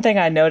 But one thing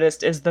I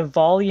noticed is the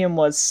volume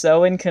was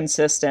so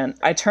inconsistent.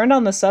 I turned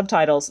on the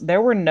subtitles.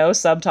 There were no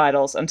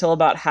subtitles until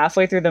about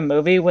halfway through the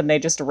movie when they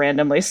just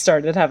randomly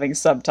started having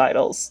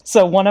subtitles.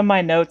 So one of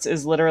my notes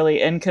is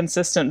literally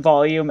inconsistent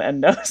volume and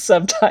no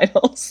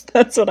subtitles.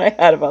 That's what I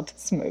had about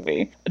this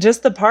movie.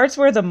 Just the parts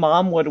where the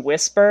mom would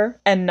whisper,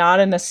 and not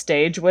in a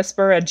stage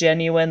whisper, a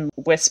genuine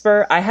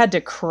whisper, I had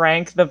to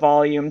crank the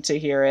volume to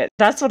hear it.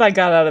 That's what I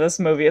got out of this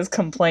movie, is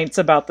complaints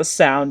about the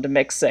sound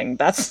mixing.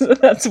 That's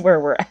where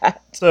we're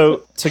at.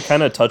 So to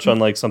kind of touch on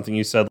like something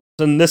you said,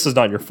 and this is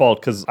not your fault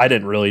because I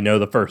didn't really know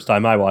the first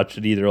time I watched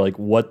it either, like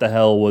what the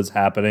hell was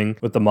happening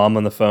with the mom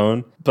on the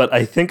phone. But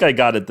I think I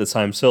got it this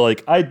time. So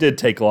like I did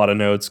take a lot of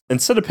notes.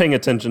 Instead of paying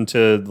attention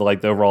to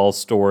like the overall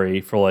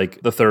story for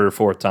like the third or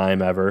fourth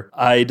time ever,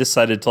 I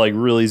decided to like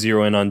really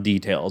zero in on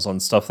details, on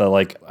stuff that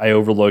like I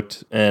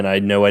overlooked and I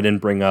know I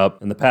didn't bring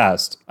up in the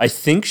past. I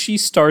think she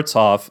starts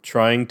off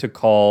trying to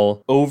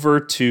call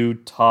over to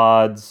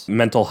Todd's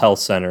mental health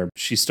center.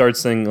 She starts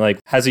saying like,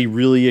 has he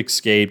really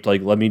escaped?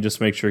 Like, let me just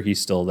make sure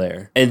he's still there.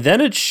 there. And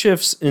then it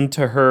shifts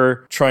into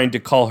her trying to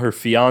call her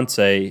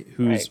fiance,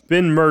 who's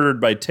been murdered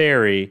by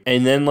Terry.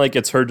 And then, like,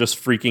 it's her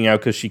just freaking out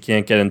because she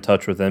can't get in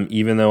touch with him,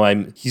 even though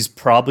he's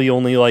probably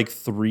only like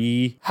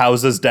 3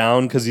 houses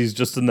down because he's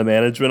just in the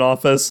management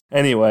office.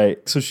 Anyway,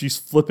 so she's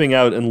flipping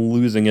out and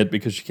losing it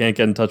because she can't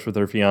get in touch with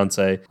her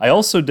fiance. I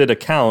also did a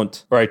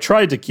count, or I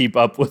tried to keep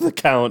up with a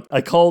count.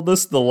 I call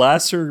this the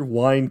Lasser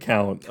wine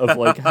count of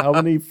like how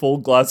many full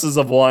glasses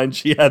of wine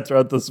she had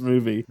throughout this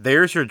movie.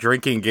 There's your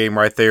drinking game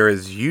right there,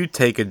 is you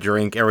take a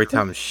drink every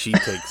time she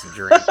takes a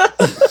drink.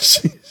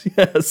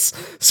 Yes.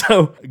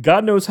 So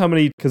God knows how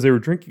many, because they were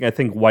drinking, I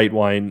think, white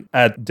wine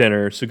at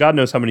dinner. So God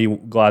knows how many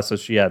glasses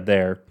she had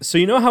there. So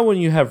you know how when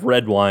you have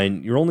red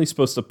wine, you're only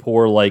supposed to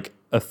pour like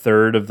a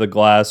third of the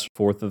glass,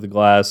 fourth of the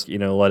glass,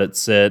 let it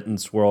sit and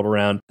swirl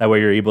around. That way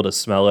you're able to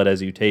smell it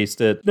as you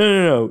taste it.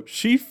 No.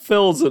 She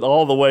fills it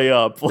all the way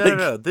up.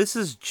 No. This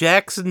is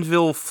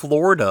Jacksonville,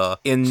 Florida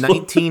in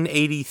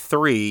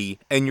 1983,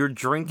 and you're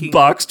drinking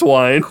boxed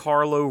wine.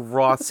 Carlo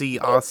Rossi,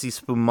 Ossi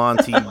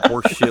Spumante,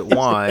 horseshit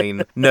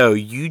wine. No,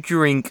 you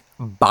drink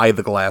by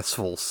the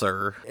glassful,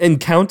 sir. And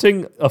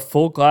counting a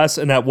full glass,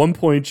 and at one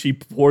point she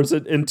pours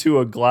it into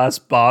a glass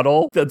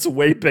bottle that's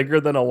way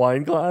bigger than a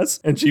wine glass,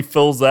 and she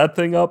fills that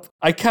thing up.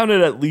 I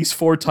counted at least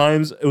 4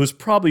 times. It was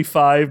probably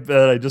 5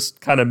 that I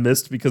just kind of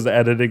missed because the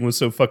editing was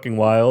so fucking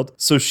wild.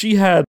 So she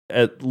had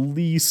at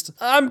least,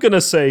 I'm gonna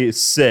say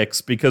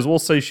 6, because we'll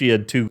say she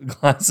had 2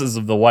 glasses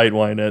of the white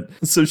wine in it.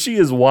 So she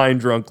is wine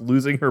drunk,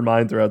 losing her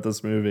mind throughout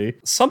this movie.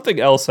 Something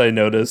else I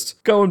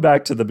noticed, going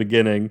back to the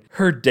beginning,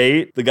 her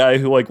date, the guy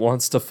who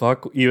wants to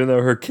fuck even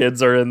though her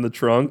kids are in the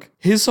trunk,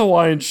 his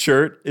Hawaiian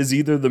shirt is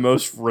either the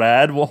most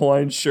rad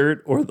Hawaiian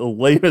shirt or the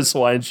lamest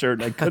Hawaiian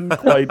shirt, and I couldn't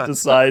quite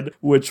decide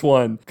which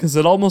one, because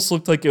it almost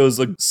looked like it was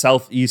a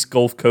Southeast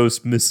Gulf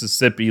Coast,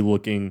 Mississippi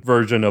looking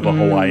version of a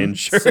Hawaiian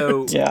shirt.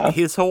 So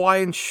his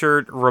Hawaiian shirt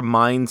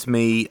reminds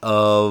me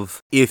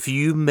of if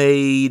you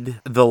made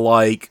the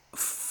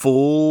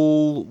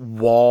full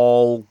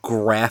wall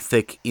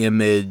graphic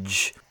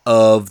image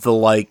of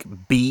the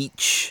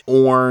beach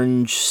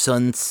orange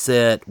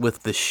sunset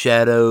with the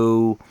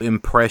shadow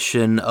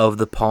impression of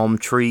the palm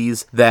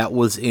trees that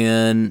was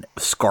in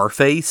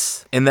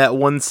Scarface. In that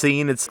one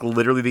scene, it's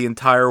literally the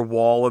entire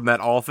wall in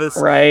that office.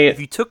 Right. If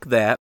you took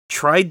that,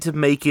 tried to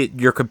make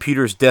it your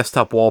computer's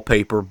desktop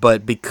wallpaper,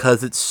 but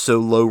because it's so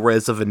low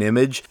res of an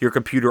image, your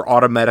computer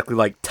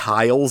automatically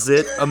tiles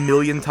it a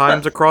million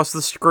times across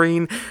the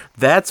screen.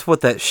 That's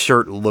what that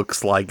shirt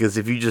looks like, is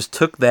if you just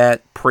took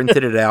that,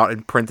 printed it out,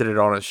 and printed it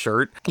on a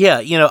shirt.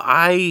 Yeah,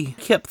 I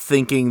kept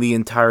thinking the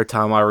entire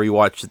time I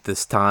rewatched it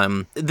this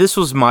time, this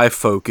was my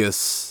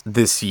focus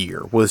this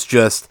year, was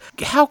just,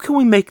 how can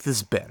we make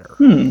this better?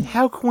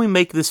 How can we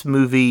make this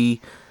movie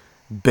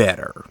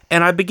better?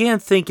 And I began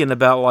thinking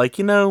about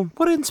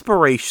what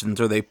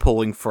inspirations are they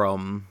pulling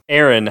from?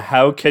 Aaron,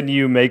 how can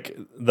you make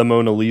the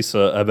Mona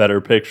Lisa a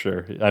better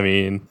picture? I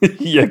mean,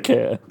 you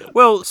can.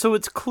 Well, so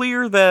it's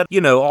clear that,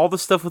 all the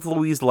stuff with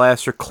Louise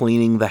Lasser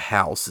cleaning the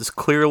house is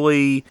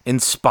clearly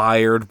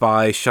inspired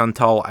by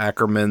Chantal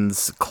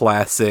Ackerman's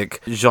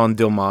classic Jean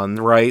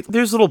Dillman, right?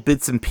 There's little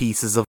bits and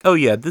pieces of,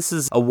 this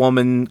is a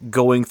woman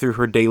going through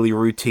her daily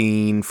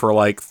routine for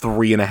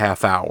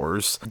 3.5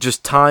 hours.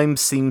 Just time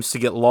seems to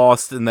get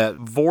lost in that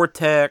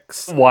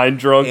vortex. Wine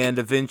drunk. And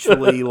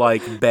eventually,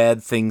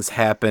 bad things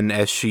happen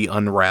as she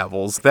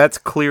unravels. That's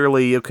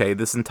clearly,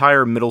 this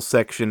entire middle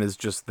section is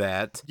just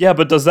that. Yeah,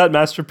 but does that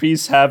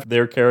masterpiece have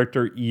their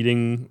character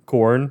eating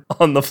corn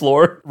on the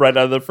floor right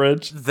out of the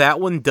fridge?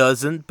 That one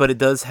doesn't, but it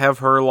does have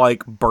her,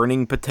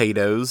 burning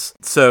potatoes.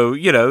 So,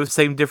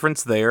 same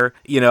difference there.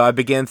 I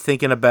began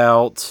thinking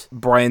about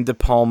Brian De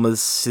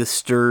Palma's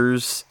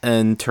sisters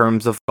in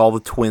terms of all the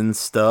twin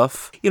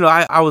stuff.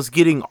 I was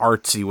getting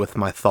artsy with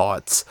my thoughts.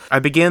 I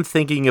began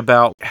thinking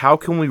about how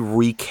can we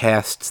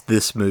recast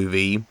this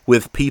movie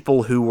with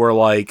people who were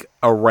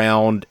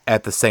around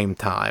at the same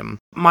time.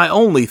 My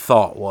only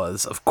thought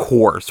was, of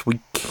course, we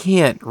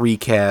can't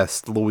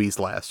recast Louise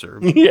Lasser.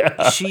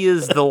 Yeah. She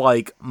is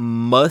the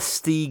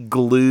musty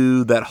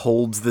glue that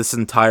holds this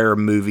entire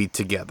movie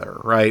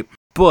together, right?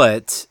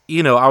 But,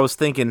 I was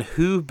thinking,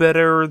 who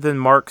better than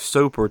Mark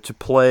Soper to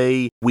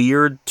play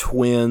weird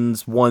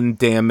twins, one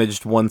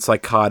damaged, one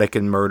psychotic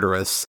and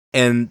murderous?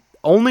 And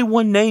only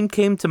one name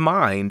came to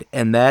mind,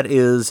 and that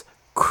is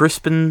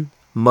Crispin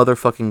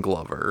motherfucking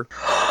Glover.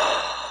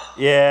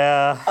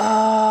 Yeah.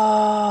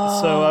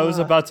 So I was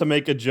about to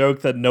make a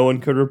joke that no one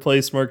could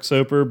replace Mark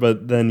Soper,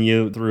 but then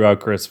you threw out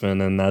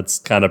Crispin, and that's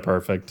kind of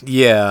perfect.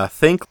 Yeah,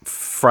 think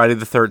Friday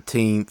the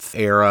 13th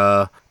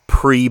era,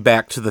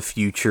 pre-Back to the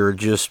Future,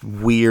 just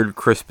weird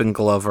Crispin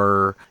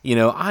Glover,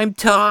 I'm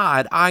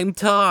Todd, I'm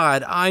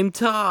Todd, I'm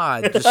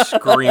Todd, just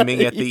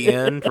screaming at the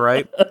end,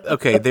 right?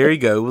 Okay, there you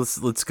go.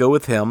 Let's go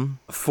with him.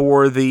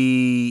 For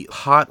the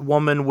hot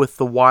woman with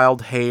the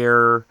wild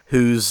hair,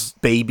 whose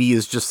baby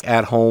is just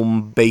at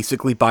home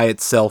basically by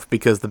itself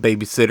because the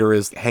babysitter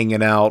is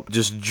hanging out,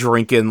 just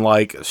drinking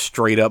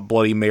straight up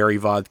Bloody Mary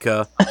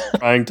vodka.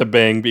 Trying to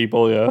bang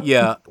people, yeah.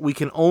 Yeah, we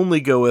can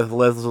only go with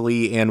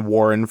Leslie Ann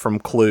Warren from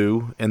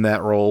Clue in in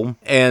that role.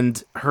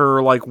 And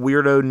her, like,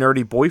 weirdo,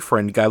 nerdy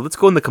boyfriend guy, let's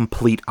go in the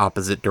complete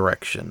opposite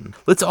direction.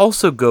 Let's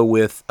also go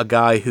with a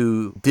guy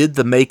who did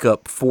the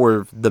makeup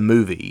for the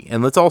movie.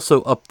 And let's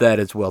also up that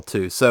as well,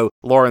 too. So,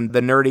 Lauren,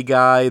 the nerdy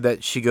guy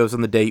that she goes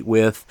on the date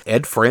with,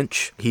 Ed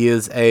French, he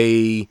is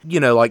a,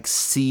 like,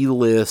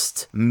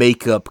 C-list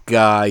makeup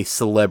guy,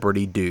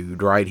 celebrity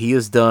dude, right? He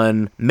has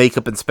done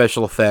makeup and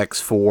special effects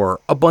for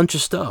a bunch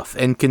of stuff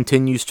and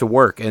continues to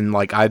work. And,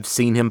 like, I've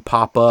seen him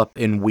pop up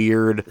in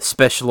weird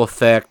special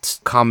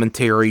effects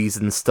commentaries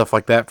and stuff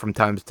like that from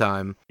time to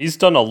time. He's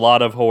done a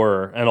lot of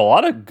horror and a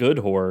lot of good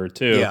horror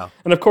too. Yeah.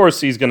 And of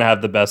course he's going to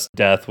have the best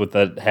death with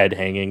the head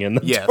hanging in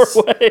the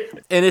doorway.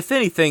 And if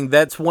anything,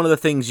 that's one of the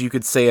things you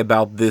could say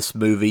about this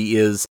movie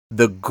is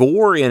the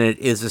gore in it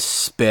is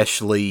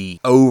especially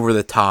over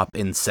the top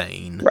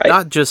insane. Right.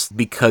 Not just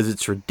because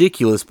it's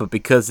ridiculous, but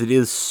because it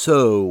is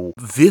so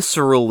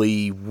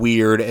viscerally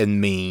weird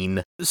and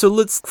mean. So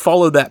let's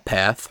follow that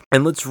path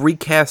and let's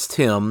recast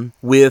him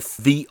with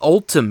the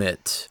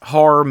ultimate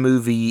horror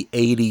movie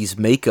 80s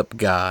makeup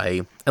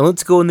guy. And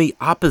let's go in the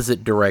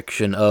opposite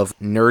direction of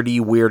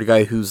nerdy, weird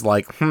guy who's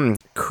like,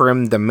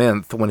 creme de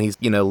menthe when he's,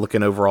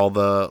 looking over all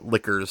the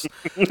liquors.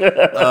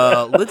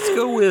 Let's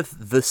go with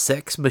the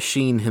sex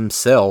machine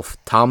himself,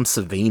 Tom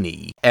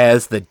Savini,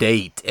 as the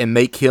date and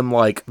make him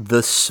like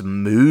the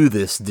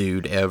smoothest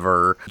dude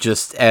ever,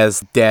 just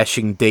as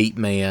dashing date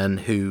man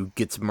who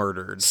gets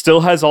murdered.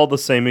 Still has all the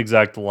same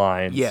exact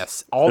lines.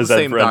 Yes, all the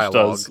same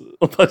dialogue.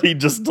 But he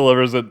just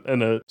delivers it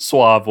in a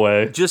suave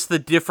way. Just the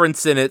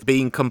difference in it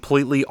being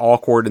completely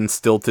awkward and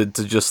stilted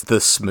to just the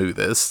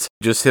smoothest.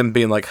 Just him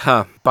being like,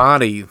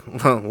 body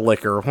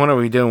liquor. What are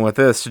we doing with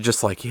this?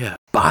 Just like, yeah,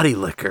 body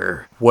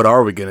liquor. What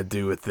are we gonna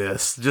do with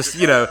this? Just,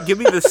 give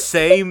me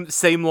the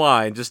same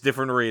line, just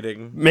different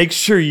reading. Make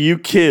sure you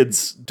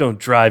kids don't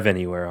drive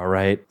anywhere, all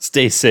right?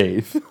 Stay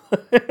safe.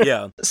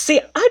 Yeah.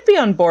 See, I'd be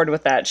on board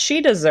with that.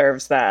 She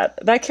deserves that.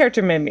 That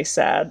character made me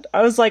sad.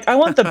 I was like, I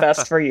want the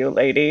best for you,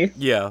 lady.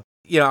 Yeah.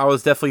 I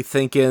was definitely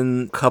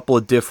thinking a couple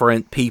of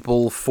different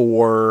people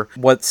for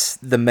what's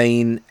the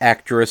main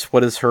actress.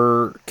 What is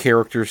her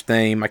character's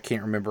name? I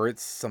can't remember.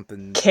 It's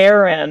something...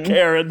 Karen.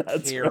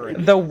 That's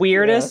right. The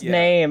weirdest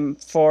name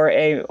for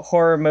a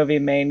horror movie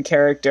main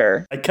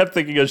character. I kept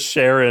thinking of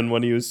Sharon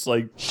when he was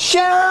like...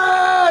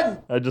 Sharon!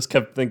 I just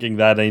kept thinking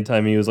that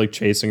anytime he was like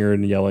chasing her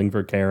and yelling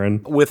for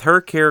Karen. With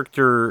her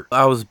character,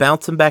 I was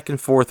bouncing back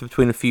and forth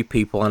between a few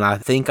people, and I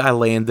think I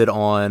landed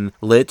on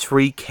let's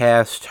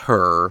recast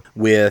her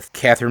with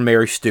Catherine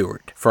Mary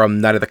Stewart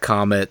from Night of the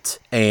Comet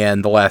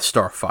and The Last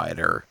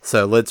Starfighter.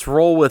 So let's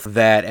roll with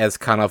that as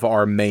kind of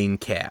our main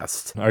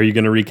cast. Are you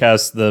going to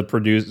recast the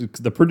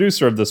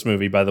producer of this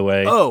movie, by the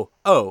way? Oh.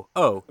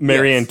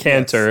 Marianne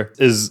Cantor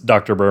is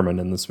Dr. Berman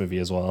in this movie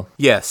as well.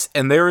 Yes,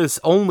 and there is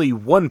only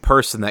one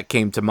person that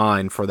came to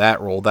mind for that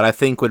role that I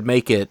think would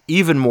make it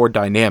even more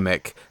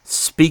dynamic.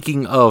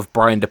 Speaking of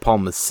Brian De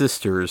Palma's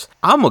sisters,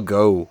 I'm gonna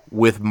go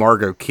with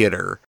Margot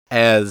Kidder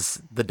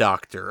as the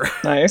doctor.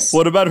 Nice.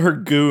 What about her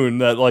goon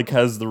that like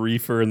has the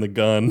reefer and the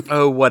gun?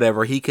 Oh,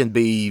 whatever. He can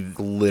be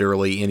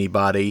literally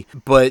anybody.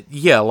 But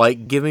yeah,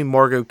 like give me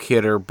Margot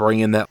Kidder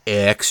bringing that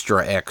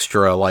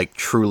extra, like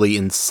truly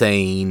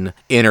insane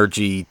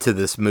energy to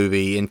this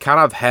movie and kind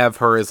of have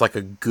her as like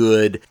a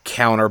good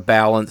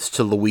counterbalance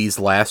to Louise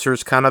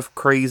Lasser's kind of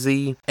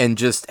crazy and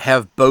just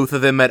have both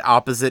of them at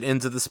opposite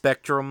ends of the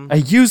spectrum. I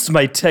used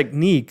my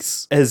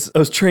techniques as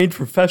a trained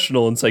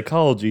professional in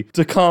psychology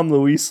to calm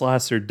Louise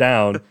Lasser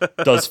down.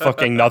 Does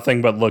fucking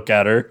nothing but look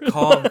at her.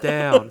 Calm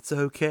down. It's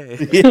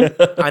okay. Yeah.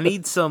 I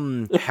need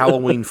some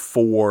Halloween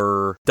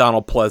 4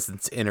 Donald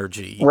Pleasance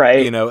energy.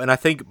 Right. And I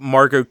think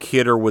Margot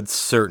Kidder would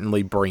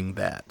certainly bring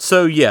that.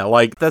 So yeah,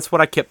 like that's what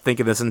I kept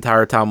thinking this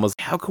entire time was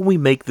how can we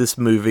make this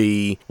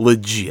movie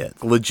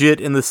legit? Legit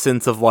in the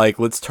sense of like,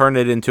 let's turn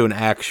it into an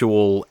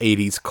actual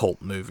 80s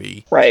cult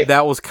movie. Right.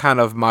 That was kind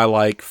of my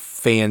like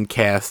fan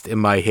cast in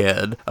my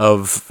head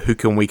of who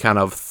can we kind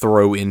of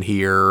throw in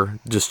here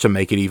just to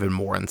make it even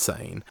more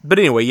insane. But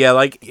anyway, yeah,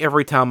 like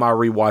every time I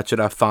rewatch it,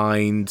 I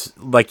find,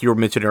 like you were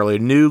mentioning earlier,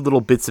 new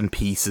little bits and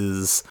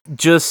pieces.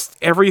 Just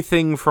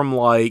everything from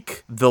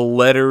like the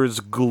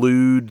letters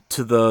glued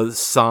to the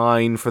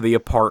sign for the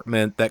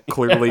apartment that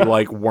clearly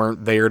like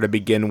weren't there to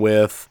begin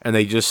with, and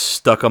they just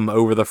stuck them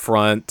over the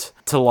front.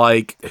 To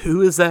like,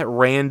 who is that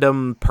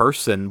random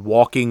person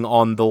walking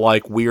on the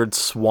like weird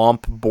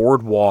swamp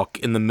boardwalk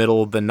in the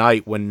middle of the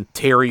night when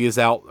Terry is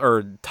out,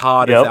 or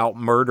Todd is out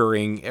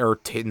murdering, or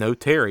Todd,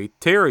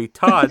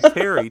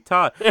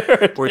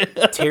 where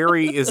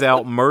Terry is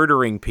out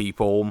murdering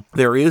people.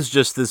 There is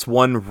just this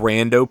one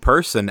rando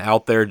person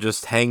out there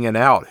just hanging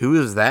out.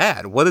 Who is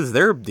that? What is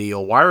their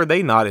deal? Why are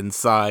they not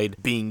inside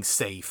being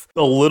safe?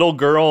 A little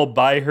girl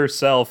by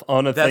herself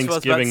on a That's what I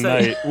was about Thanksgiving to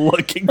say. night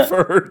looking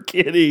for her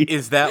kitty.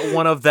 Is that one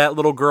one of that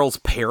little girl's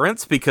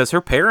parents? Because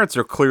her parents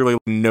are clearly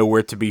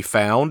nowhere to be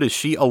found. Is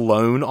she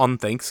alone on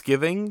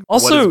Thanksgiving?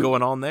 Also, what is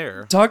going on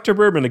there? Dr.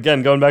 Berman,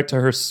 again, going back to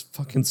her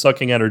fucking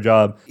sucking at her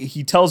job,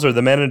 he tells her,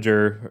 the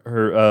manager,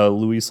 her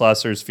Louise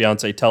Lasser's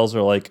fiance, tells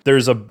her, like,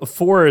 there's a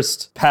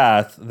forest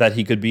path that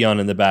he could be on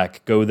in the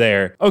back. Go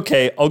there.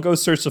 Okay, I'll go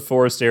search the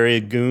forest area.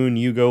 Goon,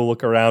 you go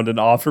look around and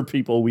offer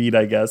people weed,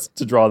 I guess,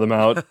 to draw them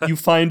out. You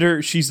find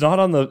her. She's not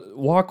on the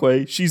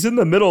walkway. She's in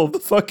the middle of the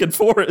fucking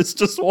forest,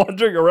 just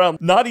wandering around.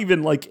 Not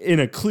even, like, in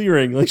a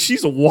clearing. Like,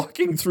 she's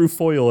walking through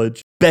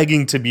foliage,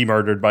 begging to be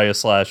murdered by a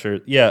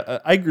slasher. Yeah,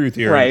 I agree with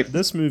you. Right.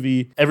 This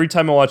movie, every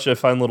time I watch it, I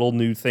find little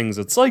new things.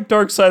 It's like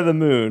Dark Side of the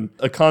Moon,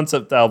 a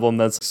concept album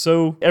that's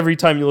so, every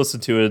time you listen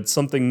to it, it's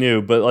something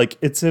new. But like,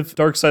 it's if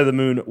Dark Side of the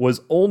Moon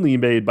was only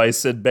made by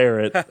Syd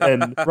Barrett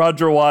and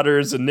Roger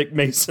Waters and Nick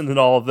Mason and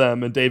all of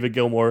them, and David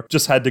Gilmour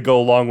just had to go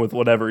along with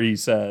whatever he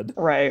said.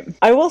 Right.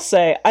 I will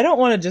say, I don't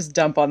want to just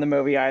dump on the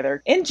movie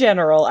either. In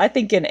general, I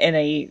think in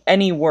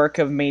any work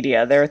of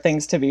media, there are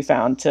things to be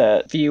found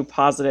to view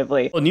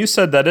positively. And you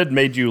said that it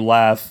made you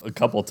laugh a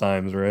couple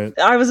times, right?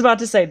 I was about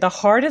to say, the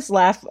hardest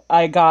laugh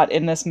I got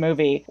in this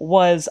movie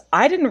was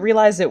I didn't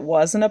realize it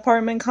was an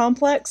apartment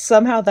complex.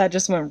 Somehow that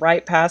just went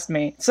right past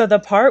me. So the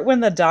part when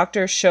the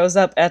doctor shows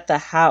up at the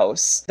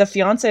house, the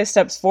fiance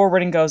steps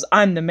forward and goes,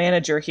 "I'm the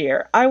manager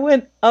here." I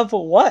went, of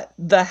what?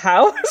 The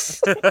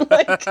house?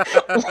 Like,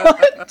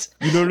 what?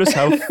 You notice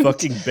how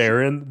fucking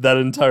barren that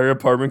entire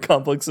apartment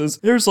complex is?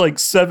 There's like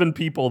 7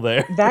 people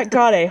there. That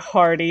got a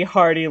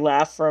hearty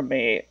laugh from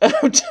me.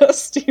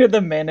 Just, you're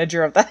the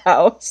manager of the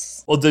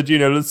house. Well, did you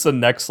notice the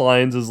next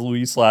lines is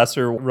Louise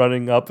Lasser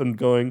running up and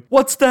going,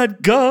 "What's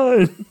that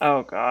gun?"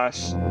 Oh,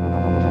 gosh.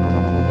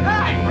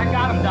 I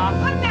got him, Doc.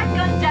 Put that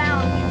gun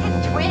down.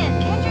 It's his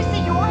twin. Can't you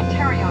see you are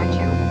Terry, aren't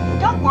you?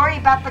 Don't worry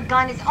about the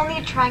gun. It's only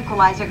a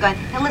tranquilizer gun.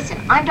 Now listen,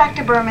 I'm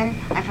Dr. Berman.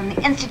 I'm from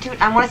the Institute.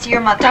 I want to see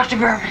your mother. Dr.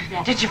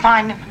 Berman, did you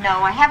find him?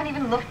 No, I haven't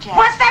even looked yet.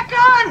 What's that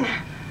gun?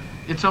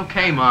 It's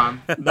okay,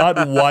 Mom.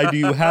 Not why do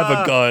you have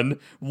a gun?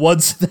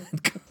 What's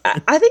that gun?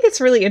 I think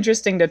it's really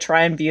interesting to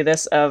try and view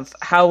this of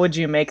how would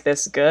you make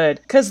this good?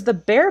 Because the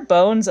bare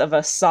bones of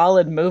a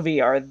solid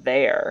movie are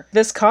there.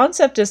 This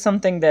concept is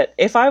something that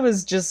if I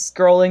was just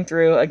scrolling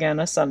through, again,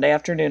 a Sunday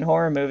afternoon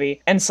horror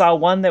movie and saw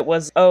one that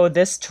was, oh,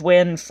 this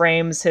twin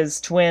frames his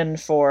twin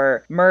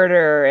for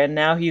murder and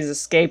now he's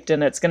escaped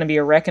and it's going to be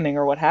a reckoning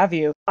or what have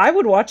you, I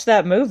would watch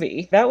that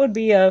movie. That would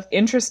be an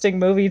interesting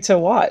movie to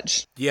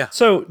watch. Yeah.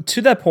 So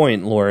to that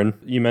point, Lauren,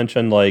 you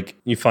mentioned like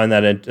you find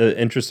that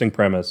interesting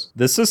premise.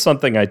 This is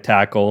something I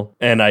tackle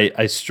and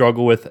I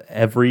struggle with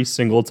every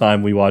single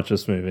time we watch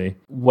this movie.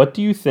 What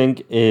do you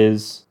think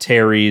is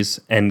Terry's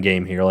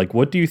endgame here? Like,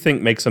 what do you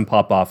think makes him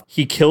pop off?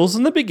 He kills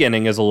in the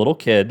beginning as a little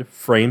kid,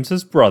 frames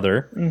his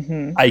brother,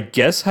 I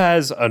guess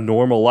has a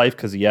normal life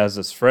because he has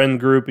this friend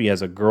group, he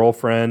has a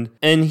girlfriend,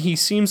 and he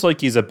seems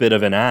like he's a bit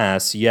of an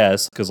ass,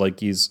 yes, because like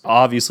he's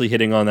obviously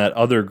hitting on that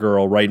other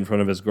girl right in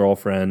front of his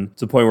girlfriend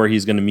to the point where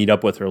he's going to meet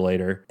up with her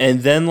later.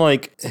 And then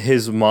like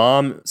his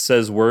mom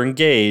says we're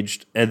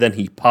engaged, and then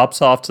he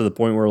pops off to the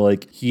point where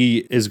like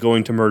he is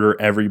going to murder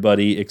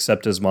everybody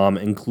except his mom,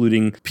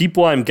 including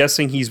people I'm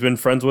guessing he's been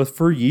friends with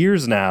for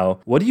years now.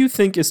 What do you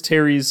think is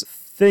Terry's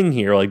thing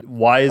here? Like,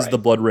 why is the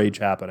blood rage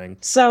happening?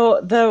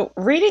 So the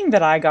reading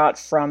that I got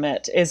from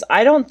it is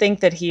I don't think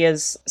that he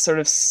is sort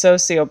of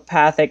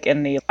sociopathic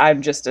in the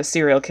I'm just a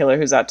serial killer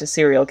who's out to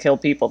serial kill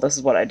people, this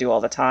is what I do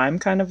all the time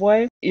kind of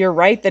way. You're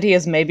right that he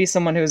is maybe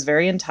someone who's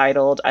very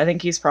entitled. I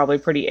think he's probably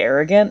pretty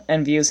arrogant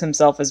and views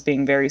himself as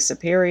being very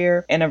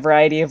superior in a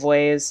variety of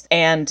ways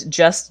and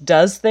just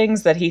does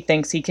things that he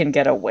thinks he can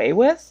get away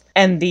with.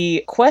 And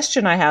the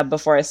question I have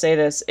before I say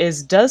this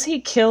is, does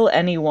he kill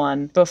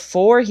anyone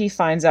before he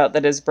finds out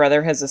that his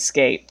brother has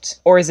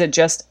escaped? Or is it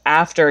just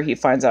after he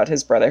finds out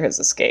his brother has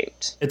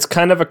escaped? It's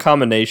kind of a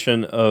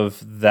combination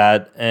of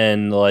that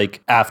and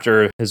like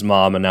after his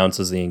mom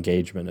announces the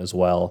engagement as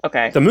well.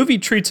 Okay. The movie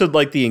treats it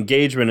like the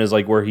engagement is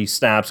like where he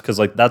snaps because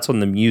like that's when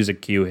the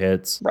music cue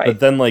hits. Right. But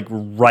then like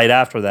right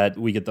after that,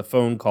 we get the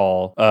phone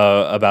call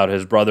about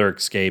his brother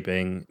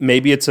escaping.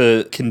 Maybe it's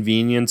a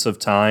convenience of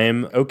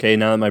time. Okay,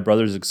 now that my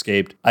brother's escaped,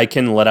 I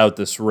can let out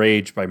this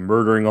rage by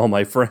murdering all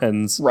my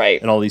friends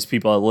and all these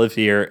people that live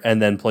here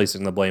and then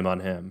placing the blame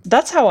on him.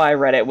 That's how I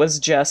read it, was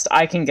just,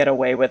 I can get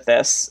away with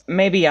this.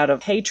 Maybe out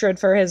of hatred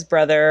for his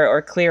brother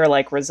or clear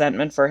like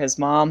resentment for his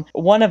mom.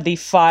 One of the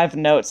 5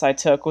 notes I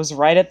took was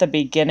right at the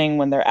beginning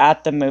when they're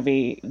at the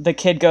movie. The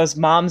kid goes,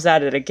 "Mom's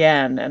at it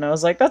again." And I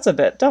was like, that's a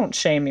bit, don't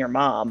shame your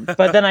mom.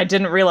 But then I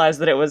didn't realize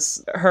that it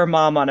was her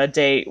mom on a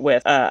date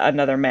with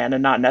another man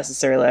and not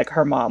necessarily like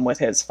her mom with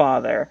his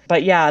father.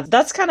 But yeah,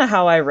 that's kind of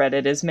how I read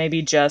it, is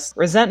maybe just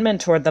resentment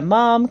toward the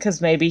mom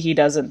because maybe he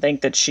doesn't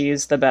think that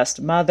she's the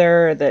best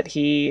mother that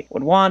he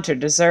would want or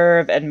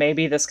deserve, and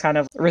maybe this kind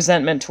of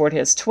resentment toward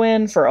his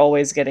twin for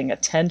always getting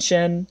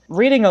attention.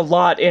 Reading a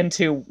lot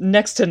into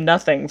next to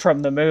nothing from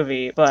the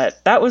movie,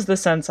 but that was the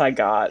sense I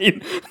got.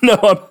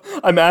 No,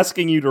 I'm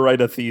asking you to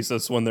write a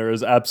thesis when there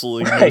is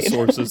absolutely Right. no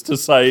sources to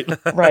cite.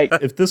 Right.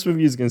 If this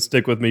movie is going to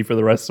stick with me for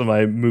the rest of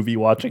my movie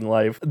watching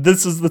life,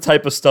 this is the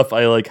type of stuff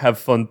I like have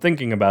fun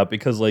thinking about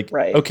because like,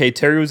 Right. okay,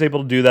 Terry was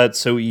able to do that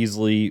so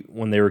easily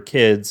when they were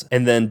kids,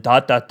 and then ...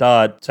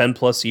 10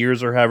 plus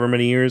years or however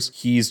many years,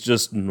 he's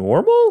just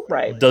normal?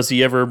 Right. Does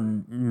he ever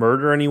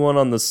murder anyone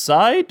on the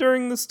side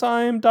during this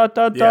time? ...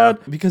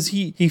 Because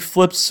he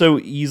flips so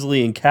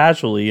easily and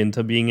casually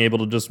into being able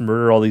to just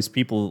murder all these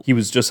people he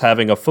was just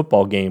having a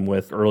football game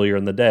with earlier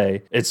in the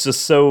day. It's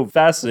just so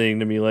fascinating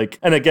to me. Like,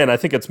 and again, I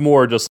think it's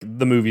more just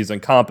the movie's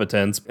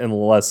incompetence and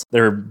less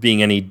there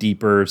being any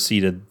deeper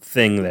seated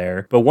thing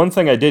there. But one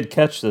thing I did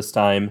catch this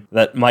time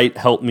that might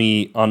help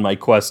me on my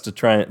quest to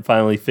try and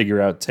finally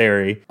figure out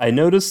Terry, I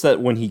noticed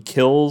that when he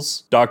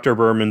kills Dr.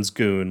 Berman's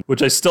goon,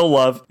 which I still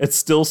love, it's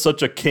still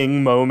such a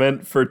king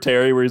moment for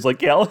Terry where he's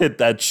like, yeah, I'll hit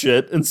that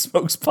shit, and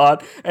smokes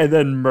pot and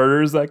then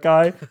murders that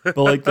guy. But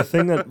like the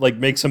thing that like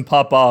makes him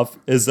pop off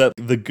is that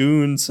the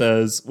goon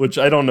says, which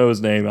I don't know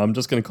his name, I'm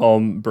just going to call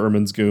him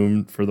Berman's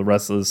goon for the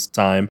rest of this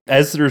time.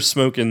 As they're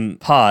smoking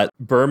pot,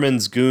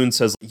 Berman's goon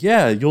says,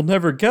 yeah, you'll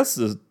never guess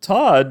this,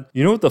 Todd.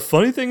 You know what the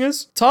funny thing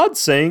is? Todd's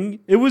saying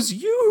it was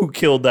you who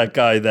killed that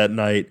guy that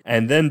night.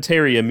 And then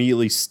Terry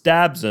immediately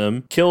stabs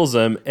him, kills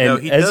him. And no,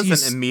 he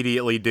doesn't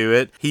immediately do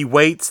it. He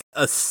waits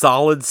a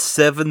solid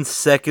 7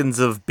 seconds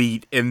of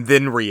beat and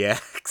then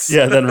reacts.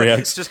 Yeah, then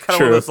reacts. It's just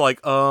kind of one of those like,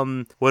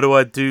 what do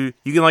I do?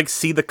 You can like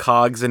see the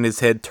cogs in his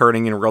head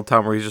turning in real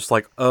time where he's just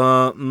like,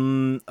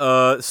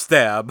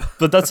 stab.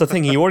 But that's the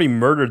thing. He already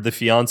murdered the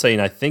fiance,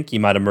 and I think he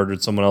might have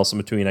murdered someone else in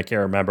between. I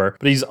can't remember.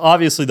 But he's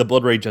obviously the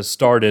blood rage has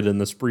started and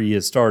the spree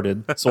has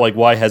started. So like,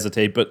 why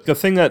hesitate? But the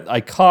thing that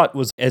I caught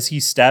was as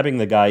he's stabbing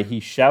the guy,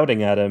 he's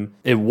shouting at him.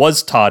 It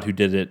was Todd who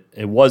did it.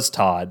 It was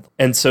Todd.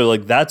 And so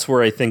like, that's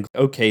where I think,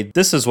 okay,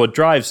 this is what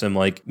drives him.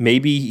 Like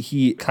maybe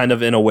he kind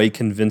of in a way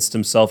convinced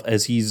himself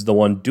as he's the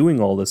one doing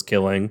all this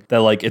killing that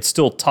like, it's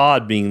still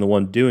Todd being the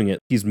one doing it.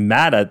 He's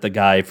mad at the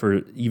guy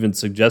for even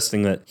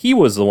suggesting that he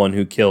was the one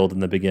who killed in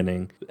the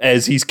beginning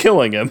as he's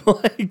killing him.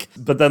 Like,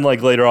 but then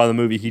like later on in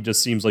the movie, he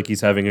just seems like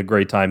he's having a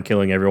great time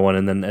killing everyone.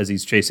 And then as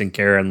he's chasing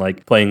Karen,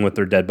 like playing with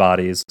their dead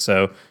bodies.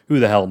 So who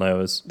the hell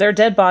knows? They're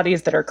dead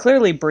bodies that are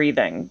clearly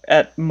breathing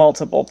at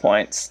multiple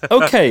points.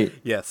 Okay.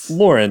 Yes.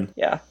 Lauren.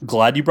 Yeah.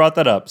 Glad you brought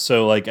that up.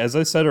 So like, as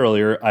I said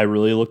earlier, I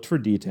really looked for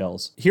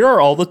details. Here are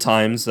all the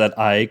times that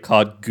I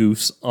caught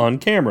goose on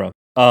camera.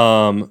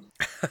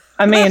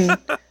 I mean,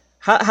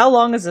 how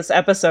long is this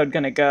episode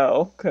going to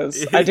go?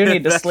 Because I do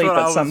need to That's sleep what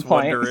I at some was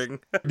point. wondering.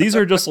 These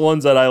are just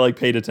ones that I like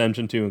paid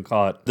attention to and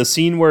caught. The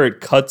scene where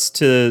it cuts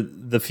to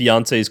the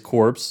fiance's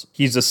corpse.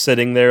 He's just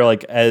sitting there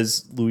like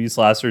as Louise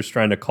Lasser's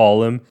trying to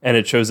call him, and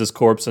it shows his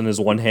corpse and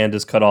his one hand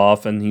is cut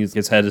off and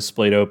his head is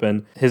splayed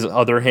open. His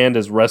other hand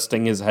is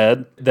resting his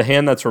head. The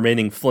hand that's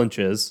remaining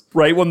flinches.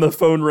 Right when the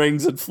phone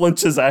rings, it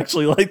flinches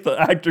actually, like the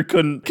actor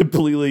couldn't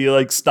completely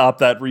like stop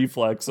that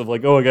reflex of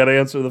like, oh, I gotta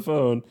answer the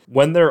phone.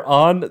 When they're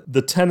on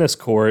the tennis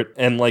court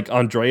and like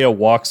Andrea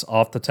walks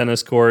off the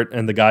tennis court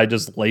and the guy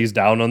just lays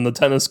down on the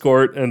tennis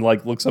court and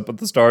like looks up at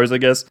the stars, I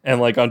guess,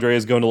 and like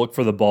Andrea's going to look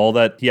for the ball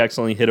that he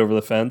accidentally hit over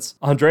the fence.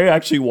 Andrea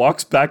actually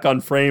walks back on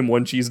frame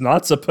when she's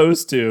not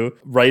supposed to,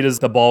 right as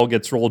the ball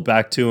gets rolled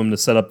back to him to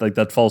set up like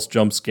that false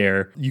jump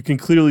scare. You can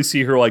clearly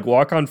see her like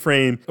walk on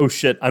frame. Oh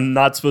shit, I'm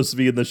not supposed to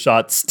be in the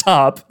shot.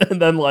 Stop. And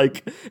then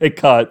like it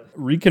cut.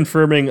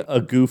 Reconfirming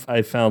a goof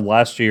I found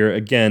last year.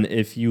 Again,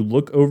 if you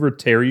look over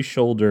Terry's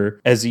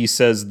shoulder as he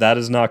says, that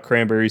is not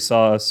cranberry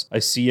sauce. I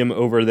see him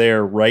over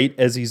there right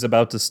as he's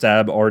about to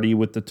stab Artie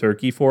with the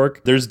turkey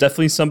fork. There's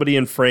definitely somebody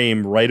in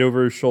frame right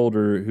over his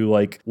shoulder who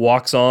like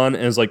walks on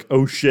and is like,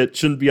 oh shit,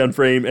 shouldn't be on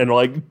frame, and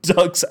like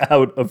ducks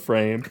out of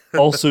frame.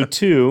 Also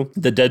too,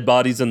 the dead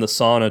bodies in the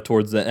sauna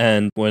towards the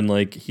end when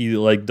like he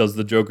like does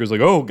the Joker's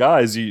like, oh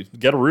guys, you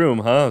get a room,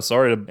 huh?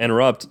 Sorry to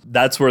interrupt.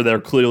 That's where they're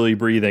clearly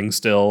breathing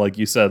still, like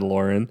you said,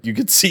 Lauren. You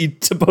could see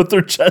to both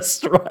their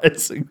chests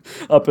rising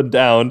up and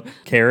down.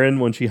 Karen,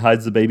 when she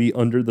hides the baby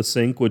under the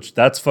sink, which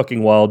that's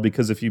fucking wild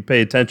because if you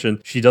pay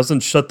attention, she doesn't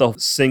shut the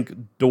sink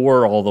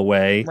door all the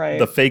way. Right.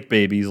 The fake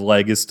baby's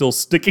leg is still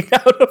sticking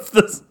out of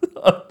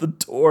the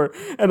door.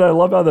 And I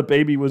love how the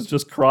baby was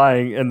just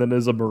crying and then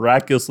is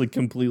miraculously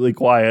completely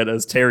quiet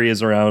as Terry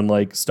is around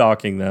like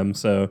stalking them.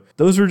 So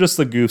those were just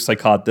the goofs I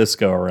caught this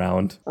go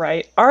around.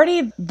 Right.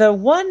 Artie, the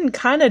one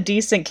kind of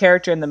decent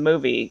character in the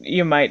movie,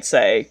 you might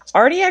say.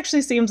 Artie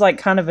actually seems like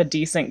kind of a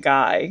decent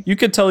guy. You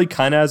could tell he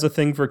kind of has a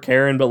thing for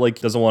Karen, but like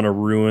doesn't want to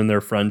ruin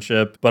their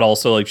friendship. But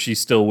also like she's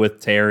still with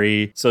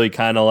Terry. So he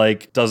kind of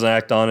like doesn't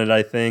act on it,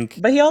 I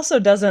think. But he also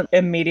doesn't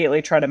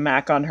immediately try to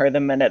mac on her the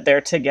minute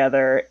they're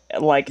together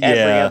like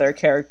every other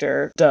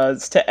character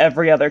does to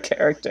every other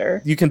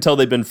character. You can tell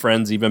they've been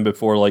friends even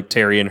before like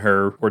Terry and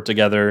her were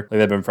together. Like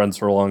they've been friends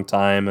for a long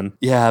time. And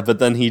yeah, but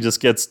then he just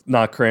gets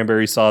not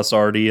cranberry sauce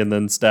Artie and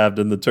then stabbed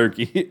in the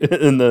turkey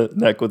in the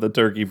neck with a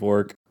turkey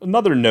fork.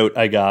 Another note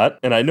I got,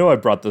 and I know I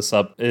brought this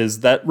up,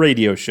 is that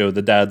radio show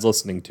the dad's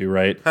listening to,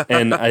 right?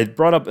 And I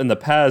brought up in the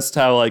past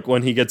how, like,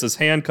 when he gets his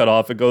hand cut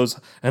off, it goes,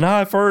 an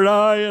eye for an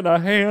eye and a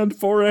hand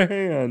for a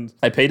hand.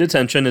 I paid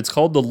attention. It's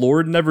called the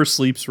Lord Never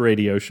Sleeps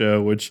radio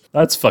show, which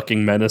that's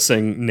fucking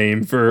menacing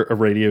name for a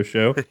radio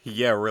show.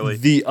 Yeah, really.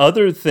 The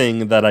other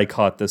thing that I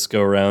caught this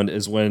go around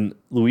is when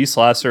Louise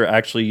Lasser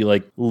actually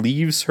like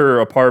leaves her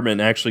apartment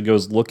and actually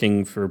goes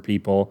looking for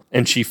people,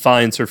 and she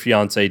finds her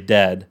fiance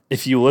dead.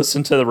 If you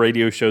listen to the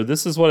radio show,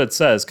 this is what it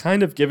says,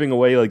 kind of giving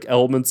away like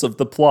elements of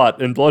the plot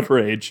in Blood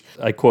Rage.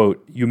 I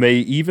quote, "You may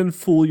even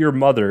fool your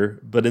mother,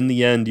 but in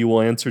the end you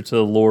will answer to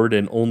the Lord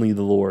and only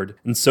the Lord.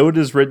 And so it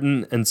is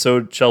written, and so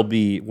it shall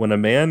be, when a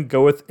man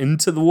goeth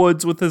into the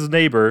woods with his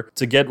neighbor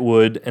to get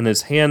wood, and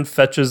his hand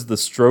fetches the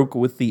stroke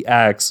with the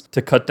axe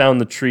to cut down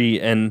the tree,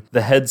 and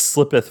the head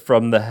slippeth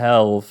from the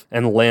helve,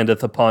 and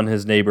landeth upon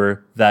his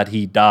neighbor, that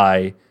he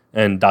die."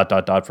 And ...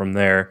 from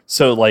there.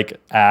 So, like,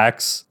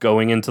 Axe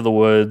going into the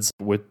woods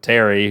with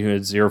Terry, who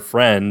is your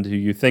friend, who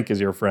you think is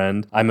your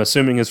friend. I'm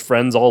assuming his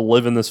friends all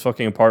live in this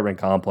fucking apartment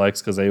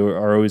complex because they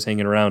are always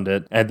hanging around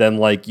it. And then,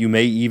 like, you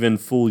may even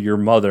fool your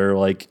mother,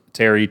 like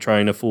Terry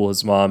trying to fool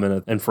his mom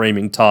and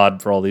framing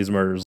Todd for all these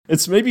murders.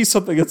 It's maybe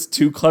something that's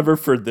too clever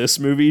for this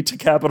movie to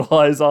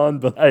capitalize on,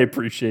 but I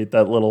appreciate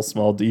that little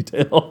small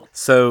detail.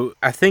 So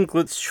I think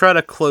let's try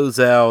to close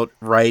out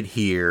right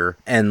here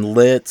and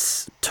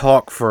let's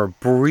talk for a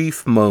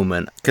brief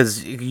moment,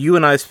 because you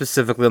and I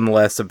specifically on the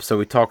last episode,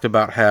 we talked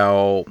about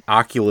how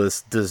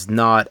Oculus does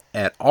not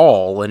at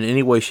all in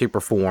any way, shape,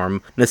 or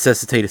form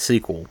necessitate a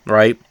sequel,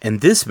 right?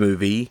 And this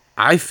movie,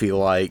 I feel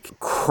like,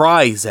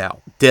 cries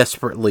out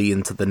desperately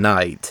into the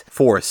night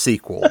for a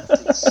sequel.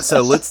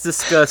 So let's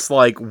discuss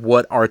like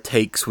what our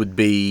takes would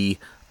be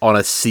on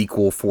a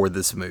sequel for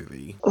this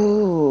movie.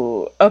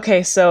 Ooh,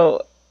 okay,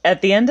 so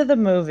at the end of the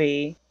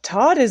movie,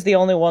 Todd is the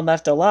only one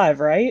left alive,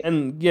 right?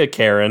 And yeah,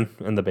 Karen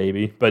and the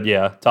baby. But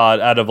yeah,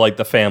 Todd, out of like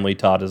the family,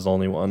 Todd is the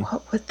only one.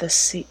 What would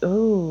the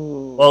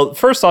Ooh. Well,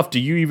 first off, do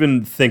you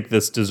even think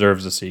this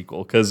deserves a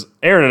sequel? Because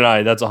Aaron and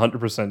I, that's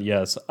 100%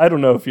 yes. I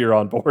don't know if you're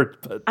on board,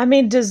 but... I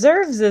mean,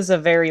 deserves is a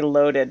very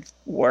loaded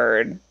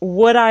word.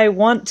 Would I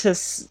want to...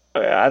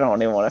 I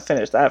don't even want to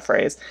finish that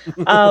phrase.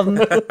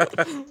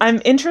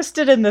 I'm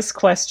interested in this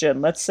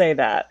question. Let's say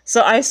that. So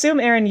I assume,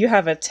 Aaron, you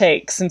have a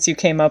take since you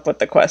came up with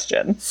the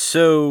question.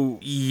 So,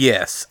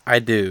 yes, I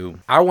do.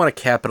 I want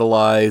to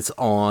capitalize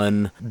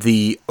on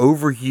the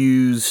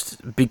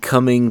overused,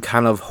 becoming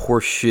kind of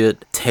horseshit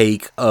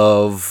take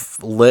of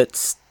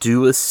let's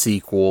do a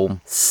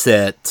sequel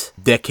set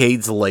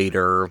decades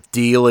later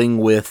dealing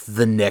with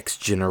the next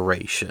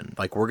generation.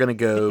 Like, we're going to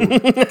go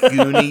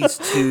Goonies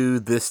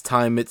 2, this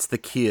time it's the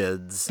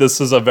kids.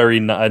 This is a very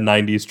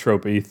 90s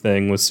tropey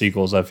thing with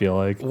sequels, I feel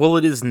like. Well,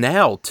 it is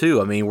now,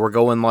 too. I mean, we're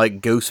going like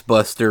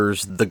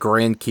Ghostbusters, the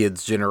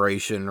grandkids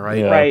generation, right?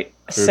 Yeah, right.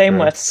 Same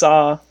true. with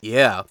Saw.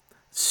 Yeah.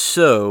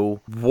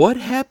 So, what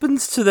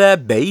happens to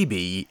that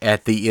baby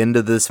at the end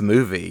of this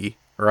movie?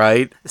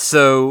 Right?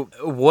 So,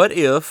 what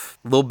if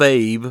Lil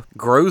Babe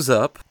grows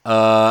up,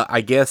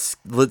 I guess,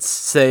 let's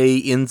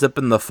say, ends up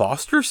in the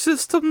foster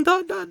system, ...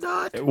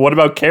 What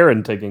about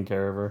Karen taking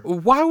care of her?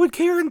 Why would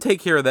Karen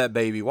take care of that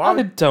baby?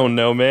 I don't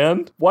know,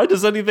 man. Why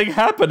does anything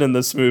happen in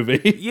this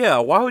movie? Yeah,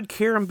 why would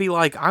Karen be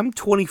like, I'm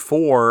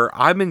 24,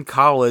 I'm in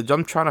college,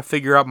 I'm trying to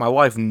figure out my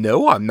life.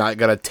 No, I'm not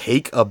gonna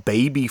take a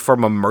baby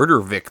from a murder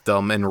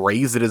victim and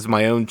raise it as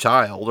my own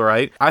child,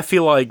 right? I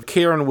feel like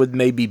Karen would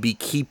maybe be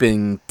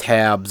keeping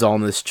tabs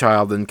on this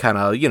child and kind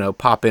of,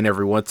 pop in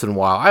every once in a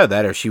while. Either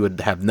that or she would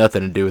have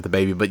nothing to do with the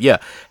baby. But yeah,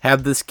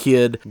 have this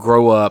kid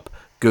grow up,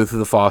 go through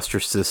the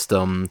foster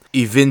system.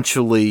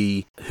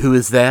 Eventually, who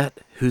is that?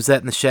 Who's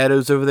that in the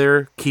shadows over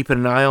there? Keeping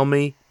an eye on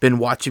me? Been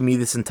watching me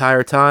this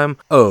entire time?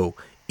 Oh,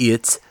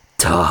 it's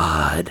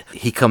Todd.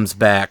 He comes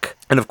back.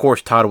 And of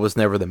course, Todd was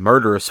never the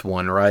murderous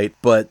one, right?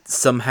 But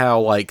somehow,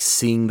 like,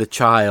 seeing the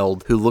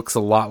child who looks a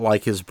lot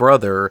like his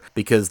brother,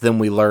 because then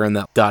we learn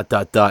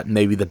that ...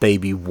 maybe the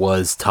baby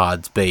was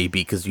Todd's baby,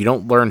 because you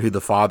don't learn who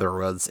the father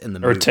was in the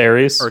movie. Or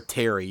Terry's. Or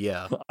Terry,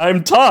 yeah.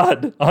 I'm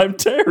Todd. I'm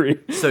Terry.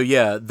 So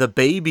yeah, the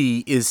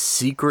baby is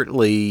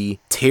secretly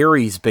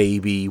Terry's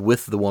baby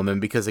with the woman,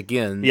 because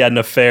again... He had an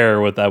affair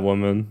with that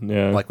woman,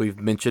 yeah. Like we've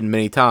mentioned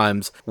many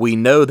times, we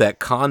know that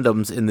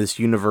condoms in this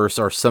universe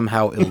are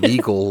somehow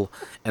illegal,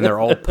 and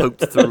they're all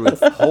poked through with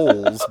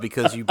holes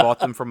because you bought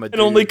them from a dude.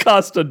 It only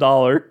cost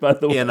 $1, by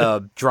the way. In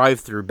a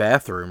drive-through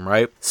bathroom,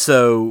 right?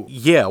 So,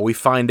 yeah, we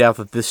find out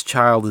that this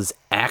child is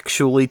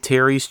actually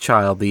Terry's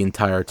child the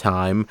entire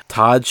time.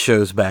 Todd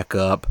shows back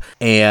up,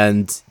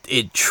 and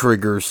it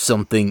triggers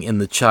something in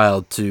the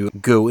child to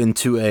go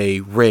into a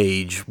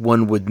rage.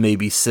 One would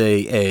maybe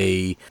say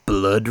a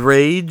blood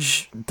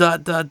rage, ... Yeah,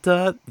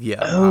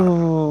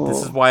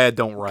 this is why I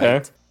don't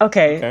write.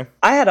 Okay,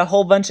 I had a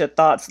whole bunch of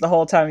thoughts the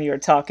whole time you were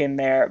talking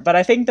there, but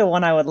I think the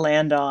one I would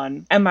land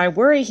on, and my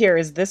worry here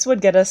is this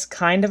would get us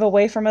kind of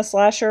away from a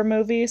slasher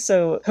movie,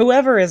 so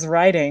whoever is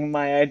writing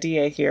my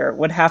idea here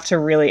would have to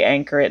really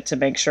anchor it to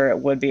make sure it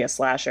would be a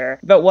slasher.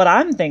 But what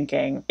I'm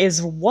thinking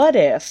is, what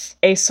if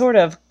a sort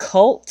of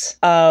cult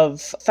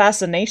of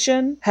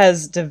fascination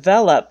has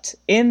developed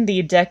in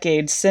the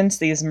decades since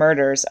these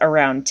murders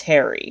around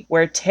Terry,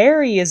 where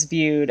Terry is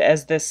viewed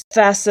as this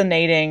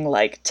fascinating,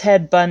 like,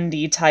 Ted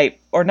Bundy type,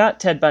 or not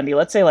Ted Bundy,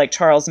 let's say like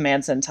Charles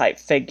Manson type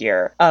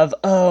figure of,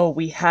 oh,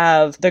 we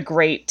have the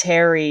great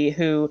Terry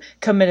who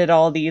committed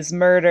all these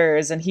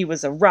murders and he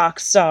was a rock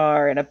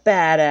star and a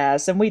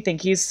badass and we think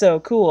he's so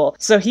cool.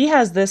 So he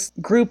has this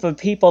group of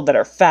people that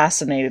are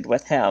fascinated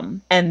with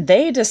him, and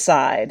they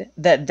decide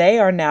that they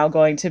are now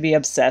going to be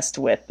obsessed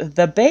with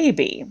the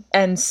baby.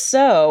 And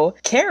so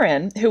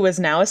Karen, who is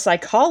now a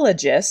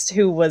psychologist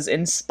who was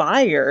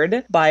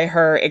inspired by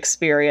her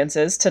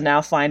experiences to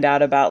now find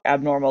out about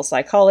abnormal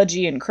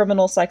psychology and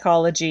criminal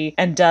psychology,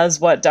 and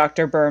does what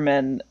Dr.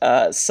 Berman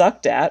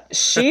sucked at,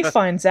 she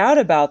finds out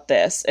about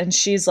this and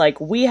she's like,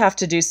 we have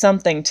to do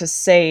something to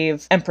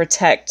save and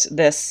protect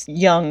this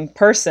young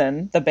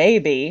person, the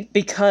baby,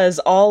 because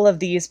all of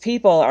these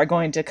people are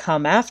going to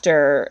come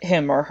after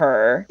him or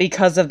her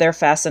because of their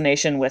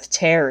fascination with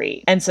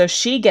Terry. And so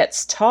she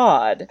gets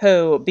Todd,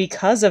 who,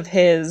 because of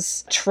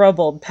his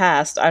troubled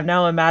past, I'm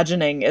now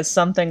imagining is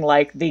something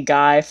like the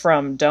guy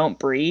from Don't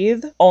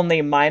Breathe,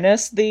 only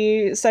minus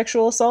the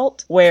sexual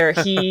assault, where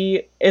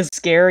he is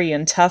scary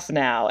and tough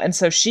now. And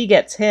so she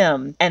gets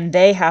him, and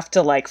they have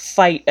to like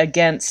fight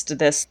against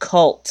this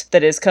cult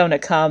that is going to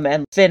come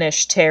and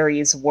finish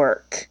Terry's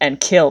work and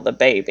kill the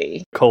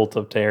baby. Cult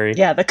of Terry.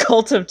 Yeah, the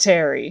cult of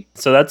Terry.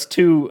 So that's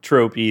two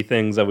tropey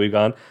things that we've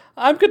gone.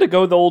 I'm going to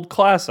go the old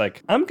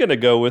classic. I'm going to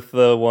go with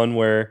the one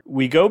where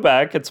we go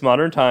back. It's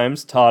modern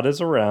times. Todd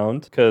is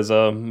around because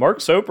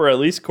Mark Soper, at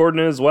least according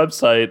to his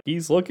website,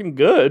 he's looking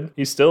good.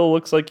 He still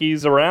looks like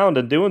he's around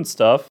and doing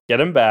stuff. Get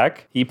him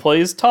back. He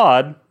plays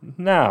Todd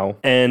now.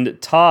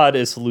 And Todd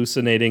is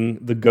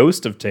hallucinating the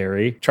ghost of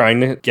Terry, trying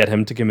to get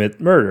him to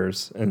commit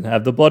murders and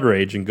have the blood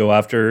rage and go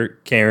after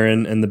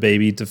Karen and the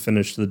baby to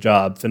finish the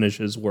job, finish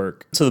his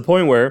work. To the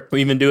point where we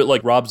even do it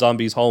like Rob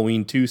Zombie's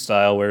Halloween 2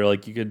 style, where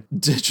like you could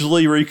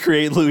digitally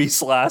recreate Louis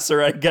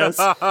Slasser, I guess,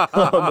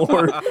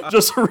 or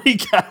just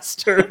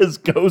recast her as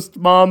Ghost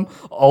Mom,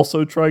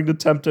 also trying to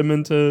tempt him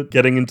into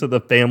getting into the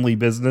family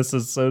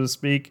businesses, so to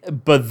speak.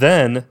 But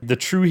then the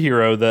true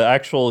hero, the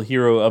actual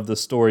hero of the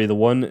story, the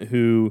one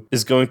who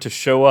is going to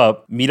show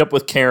up, meet up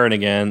with Karen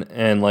again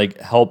and like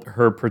help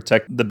her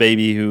protect the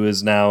baby who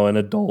is now an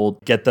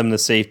adult, get them to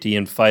safety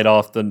and fight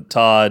off the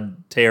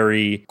Todd,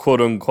 Terry, quote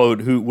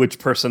unquote, which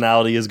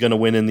personality is going to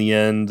win in the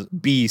end,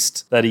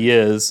 beast that he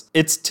is.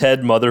 It's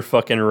Ted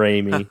motherfucking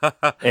Raimi.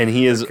 And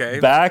he is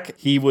back.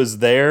 He was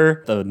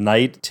there the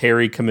night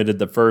Terry committed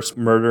the first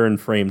murder and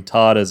framed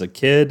Todd as a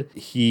kid.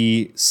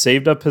 He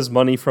saved up his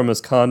money from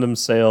his condom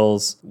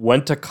sales,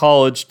 went to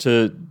college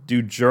to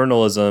do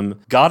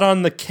journalism, got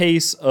on the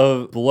case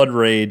of Blood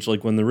Rage,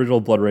 like when the original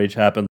Blood Rage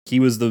happened.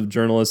 He was the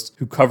journalist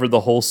who covered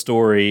the whole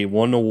story,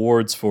 won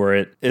awards for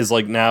it, is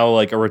like now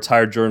like a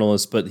retired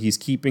journalist, but he's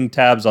keeping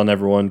tabs on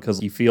everyone because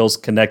he feels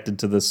connected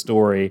to this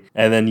story.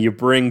 And then you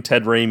bring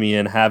Ted Raimi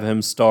and have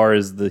him star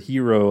as the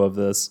hero of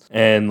this,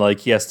 and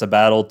like he has to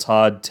battle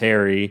Todd,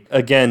 Terry.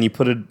 Again, you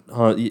put it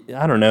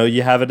I don't know,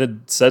 you have it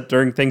set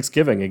during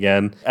Thanksgiving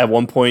again. At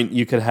one point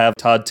you could have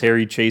Todd,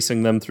 Terry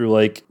chasing them through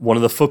like one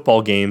of the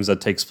football games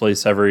that takes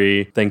place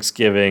every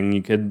Thanksgiving.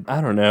 You could, I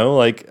don't know,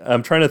 like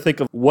I'm trying to think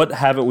of what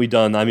haven't we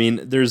done. I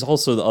mean, there's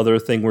also the other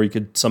thing where you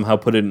could somehow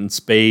put it in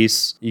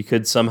space. You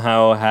could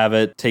somehow have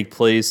it take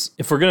place,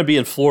 if we're going to be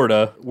in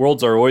Florida,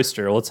 world's our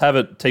oyster, let's have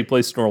it take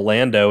place in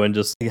Orlando and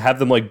just have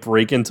them like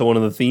break into one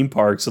of the theme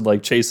parks and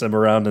like chase them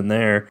around in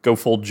there, go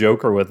full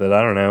Joker with it.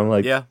 I don't know,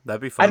 like, yeah,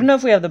 that'd be fun. I don't know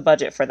if we have the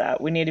budget for that.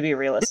 We need to be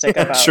realistic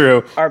about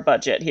our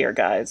budget here,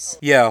 guys.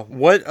 Yeah,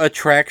 what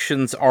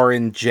attractions are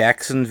in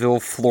Jacksonville,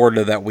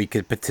 Florida that we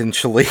could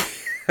potentially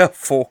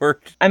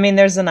afford? I mean,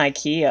 there's an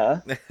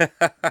IKEA.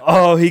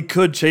 Oh, he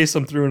could chase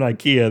them through an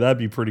IKEA. That'd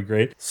be pretty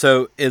great.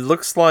 So it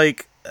looks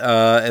like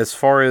as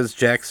far as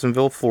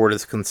Jacksonville, Florida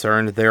is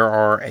concerned, there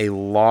are a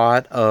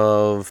lot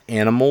of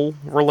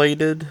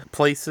animal-related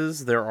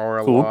places. There are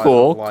a lot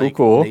of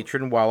nature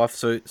and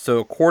wildlife. So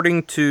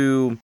according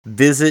to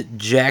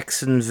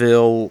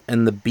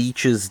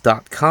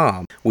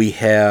visitjacksonvilleandthebeaches.com, we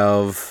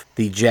have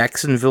the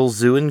Jacksonville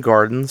Zoo and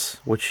Gardens,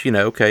 which, you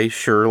know, okay,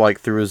 sure,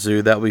 like through a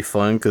zoo, that would be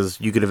fun, because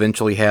you could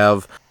eventually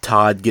have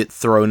Todd get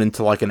thrown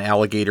into like an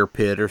alligator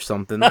pit or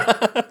something.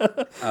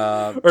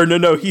 Or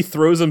no, he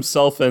throws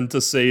himself in to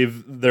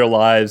save their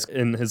lives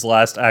in his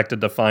last act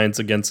of defiance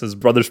against his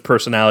brother's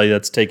personality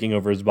that's taking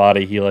over his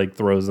body. He like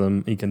throws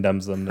them, he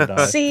condemns them to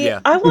die. See,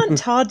 I want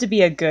Todd to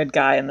be a good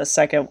guy in the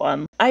second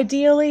one.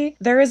 Ideally,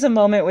 there is a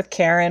moment point with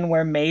Karen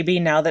where maybe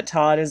now that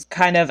Todd is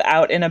kind of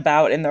out and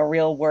about in the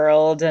real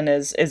world and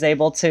is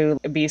able to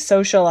be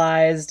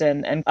socialized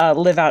and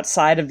live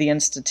outside of the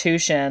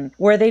institution,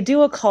 where they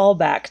do a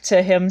callback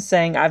to him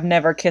saying, I've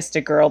never kissed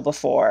a girl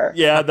before.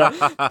 Yeah,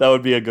 that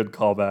would be a good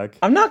callback.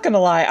 I'm not gonna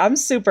lie, I'm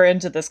super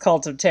into this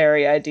Cult of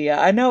Terry idea.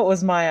 I know it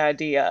was my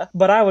idea,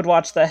 but I would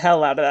watch the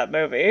hell out of that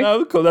movie.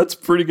 Oh, cool. That's a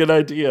pretty good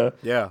idea.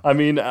 Yeah. I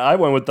mean, I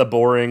went with the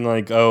boring,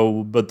 like,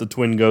 oh, but the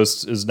twin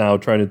ghost is now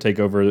trying to take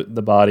over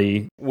the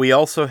body. We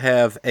also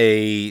have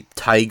a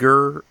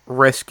tiger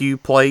rescue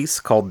place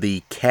called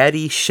the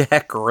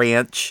Caddyshack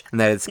Ranch, and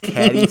that is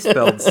Caddy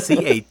spelled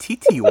Catty,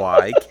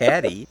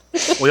 Caddy.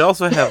 We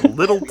also have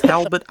Little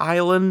Talbot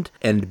Island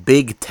and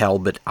Big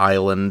Talbot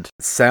Island.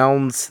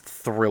 Sounds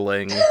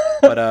thrilling,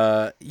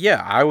 but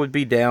yeah, I would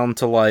be down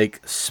to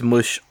like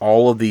smush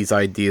all of these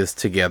ideas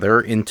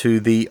together into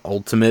the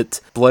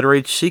ultimate Blood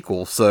Rage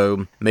sequel.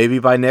 So maybe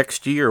by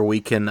next year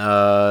we can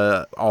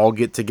all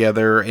get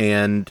together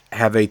and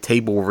have a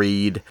table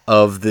read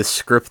of this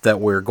script that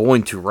we're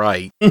going to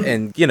write,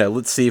 and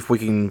let's see if we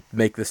can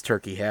make this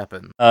turkey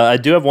happen. I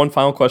do have one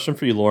final question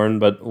for you, Lauren,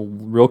 but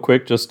real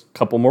quick, just a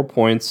couple more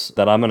points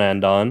that I'm going to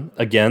end on.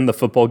 Again, the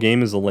football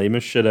game is the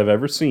lamest shit I've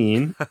ever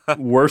seen.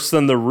 Worse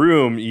than The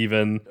Room,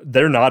 even.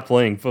 They're not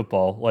playing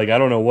football. Like, I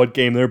don't know what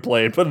game they're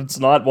playing, but it's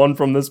not one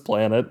from this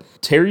planet.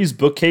 Terry's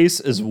bookcase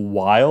is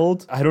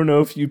wild. I don't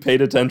know if you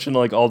paid attention to,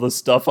 like, all the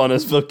stuff on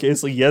his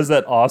bookcase. Like, he has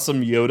that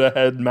awesome Yoda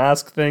head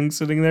mask thing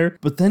sitting there,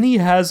 but then he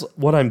has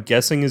what I'm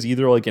guessing is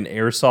either, like, an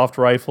airsoft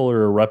rifle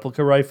or a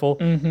replica rifle.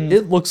 Mm-hmm.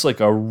 It looks like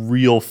a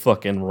real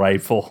fucking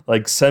rifle,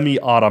 like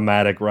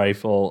semi-automatic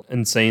rifle.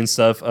 Insane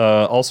stuff.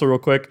 Also, real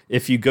quick,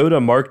 if you go to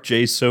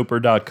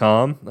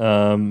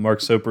markjsoper.com,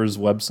 Mark Soper's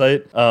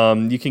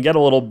website, you can get a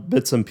little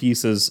bits and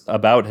pieces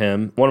about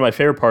him. One of my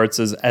favorite parts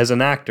is as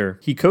an actor,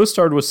 he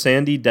co-starred with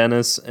Sandy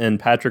Dennis and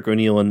Patrick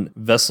O'Neill in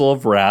Vessel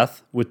of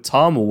Wrath, with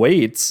Tom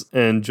Waits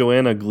and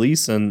Joanna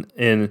Gleason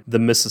in The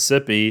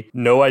Mississippi.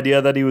 No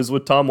idea that he was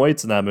with Tom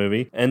Waits in that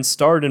movie. And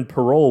starred in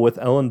Parole with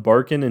Ellen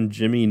Barkin and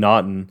Jimmy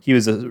Naughton. He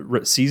was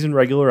a season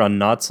regular on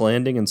Knots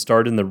Landing and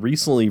starred in the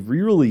recently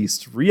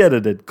re-released,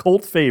 re-edited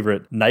cult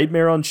favorite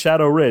Nightmare on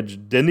Shadow Ridge.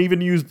 Didn't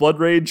even use Blood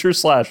Rage or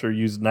Slasher,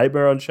 used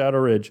Nightmare on Shadow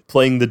Ridge,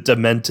 playing the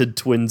demented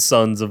twin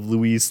sons of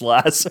Louise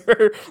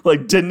Lasser.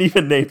 Like, didn't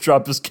even name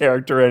drop his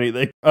character or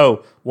anything.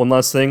 Oh, one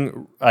last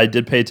thing. I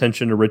did pay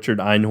attention to Richard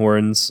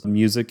Einhorn's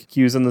music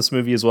cues in this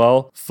movie as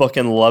well.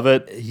 Fucking love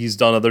it. He's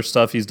done other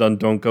stuff. He's done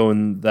Don't Go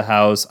in the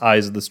House,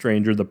 Eyes of the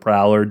Stranger, The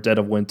Prowler, Dead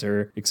of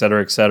Winter,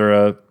 etc.,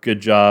 etc.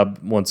 Good job.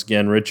 Once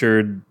again,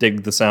 Richard,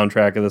 dig the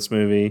soundtrack of this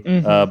movie.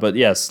 Mm-hmm. But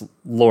yes,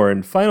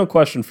 Lauren, final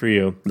question for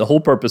you. The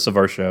whole purpose of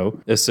our show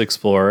is to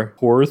explore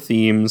horror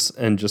themes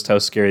and just how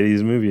scary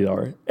these movies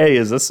are. A,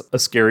 is this a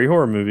scary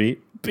horror movie?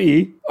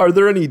 B, are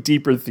there any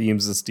deeper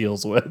themes this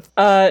deals with?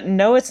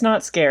 No, it's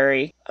not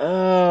scary.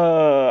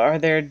 Are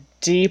there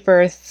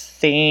deeper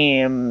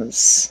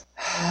themes?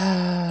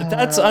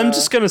 I'm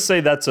just gonna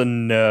say that's a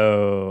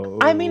no.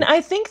 I mean,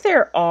 I think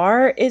there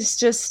are.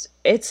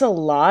 It's a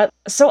lot.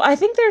 So I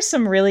think there's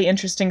some really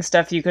interesting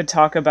stuff you could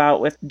talk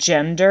about with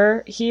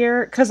gender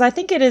here, because I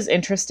think it is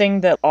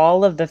interesting that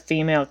all of the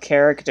female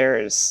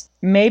characters,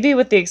 maybe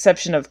with the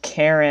exception of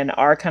Karen,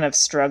 are kind of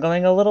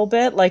struggling a little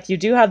bit. Like, you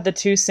do have the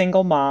two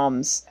single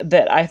moms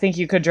that I think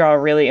you could draw a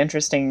really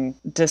interesting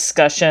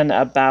discussion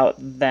about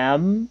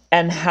them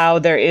and how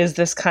there is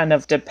this kind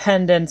of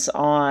dependence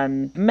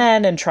on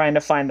men and trying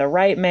to find the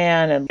right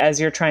man. And as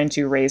you're trying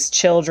to raise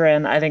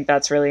children, I think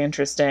that's really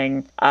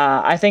interesting.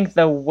 I think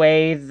the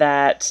way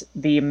that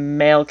the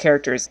male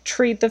characters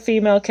treat the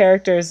female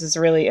characters is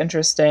really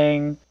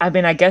interesting. I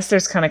mean, I guess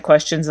there's kind of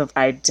questions of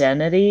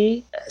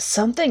identity.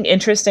 Something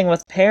interesting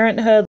with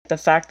parenthood, the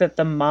fact that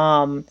the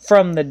mom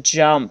from the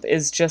jump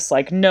is just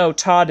like, no,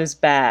 Todd is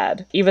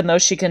bad. Even though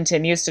she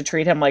continues to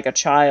treat him like a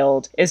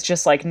child, is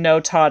just like, no,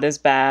 Todd is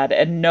bad.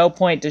 At no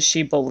point does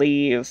she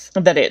believe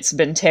that it's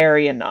been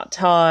Terry and not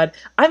Todd.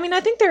 I mean,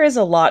 I think there is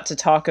a lot to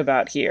talk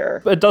about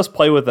here. It does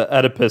play with the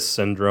Oedipus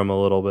syndrome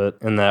a little bit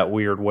in that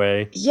weird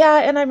way.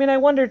 Yeah, and I mean, I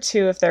wonder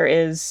too if there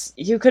is,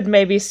 you could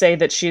maybe say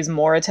that she's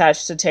more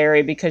attached to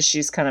Terry because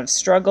she's kind of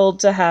struggled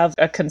to have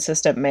a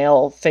consistent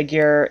male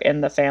figure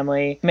in the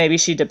family. Maybe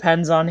she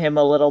depends on him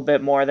a little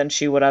bit more than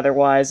she would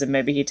otherwise, and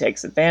maybe he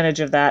takes advantage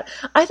of that.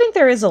 I think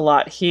there is a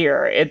lot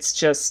here. It's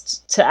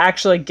just, to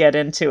actually get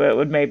into it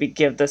would maybe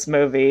give this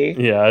movie...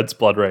 Yeah, it's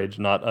Blood Rage,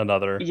 not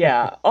another.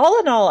 Yeah. All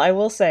in all, I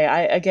will say,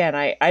 I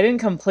didn't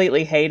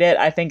completely hate it.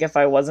 I think if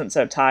I wasn't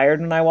so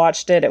tired when I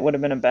watched it, it would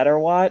have been a better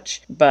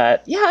watch.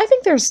 But yeah, I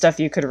think there's stuff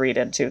you could read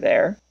into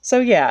there. So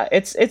yeah,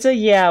 it's a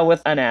yeah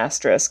with an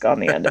asterisk on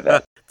the end of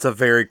it. It's a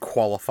very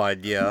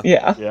qualified yeah.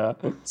 Yeah.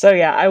 So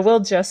yeah, I will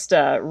just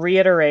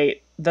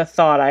reiterate the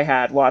thought I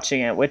had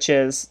watching it, which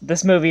is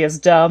this movie is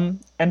dumb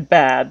and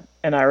bad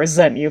and I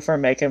resent you for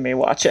making me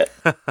watch it.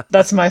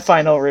 That's my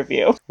final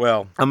review.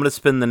 Well, I'm going to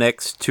spend the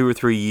next 2 or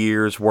 3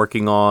 years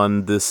working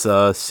on this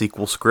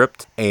sequel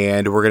script,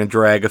 and we're going to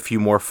drag a few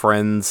more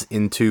friends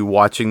into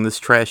watching this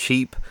trash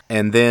heap,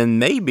 and then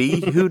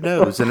maybe, who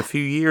knows, in a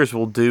few years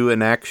we'll do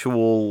an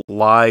actual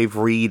live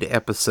read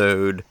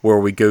episode where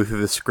we go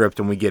through the script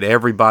and we get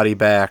everybody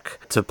back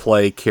to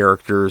play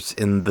characters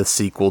in the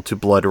sequel to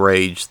Blood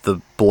Rage.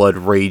 The Blood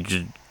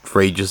Rage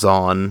rages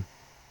on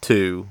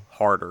 2.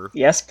 Harder.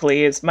 Yes,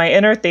 please. My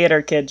inner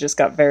theater kid just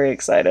got very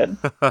excited.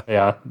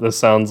 Yeah, this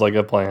sounds like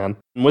a plan.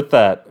 And with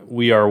that,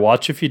 we are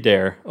Watch If You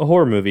Dare, a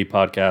horror movie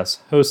podcast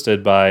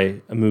hosted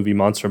by a movie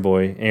monster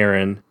boy,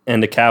 Aaron,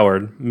 and a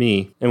coward,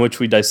 me, in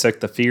which we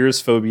dissect the fears,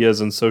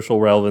 phobias, and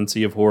social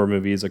relevancy of horror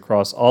movies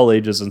across all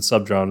ages and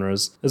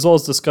subgenres, as well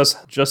as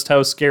discuss just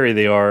how scary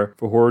they are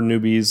for horror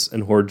newbies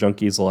and horror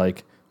junkies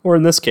alike. Or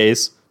in this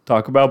case,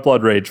 talk about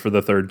Blood Rage for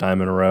the 3rd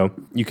time in a row.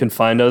 You can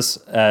find us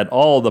at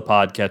all the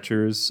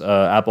podcatchers,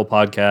 Apple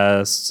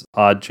Podcasts,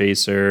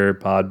 Podchaser,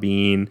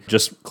 Podbean.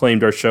 Just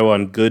claimed our show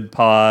on Good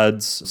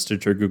Pods,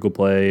 Stitcher, Google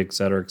Play,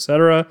 etc.,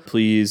 etc.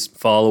 Please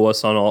follow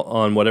us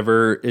on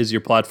whatever is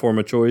your platform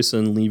of choice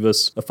and leave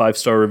us a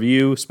 5-star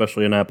review,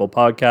 especially on Apple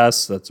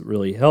Podcasts. That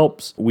really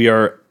helps. We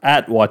are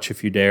at Watch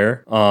If You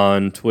Dare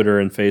on Twitter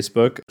and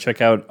Facebook.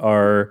 Check out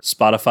our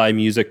Spotify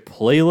music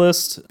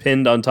playlist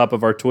pinned on top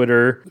of our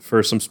Twitter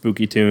for some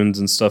spooky tunes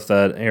and stuff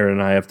that Aaron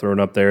and I have thrown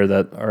up there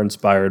that are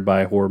inspired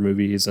by horror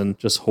movies and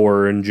just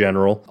horror in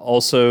general.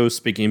 Also,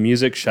 speaking of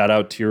music, shout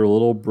out to your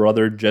little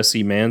brother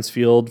Jesse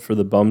Mansfield for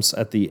the bumps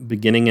at the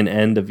beginning and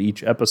end of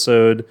each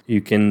episode.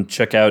 You can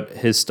check out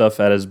his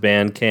stuff at his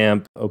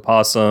Bandcamp,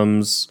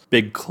 Opossums,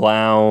 Big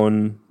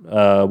Clown.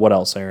 What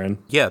else, Aaron?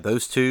 Yeah,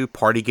 those 2,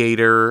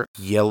 Partygator,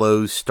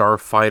 Yellow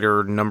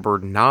Starfighter number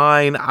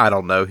 9. I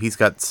don't know. He's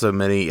got so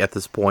many at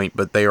this point,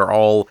 but they are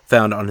all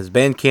found on his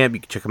Bandcamp. You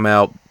can check them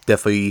out.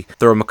 Definitely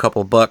throw him a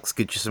couple of bucks,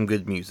 get you some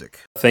good music.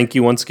 Thank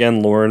you once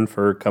again, Lauren,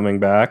 for coming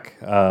back.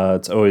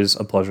 It's always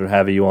a pleasure to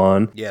have you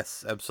on.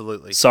 Yes,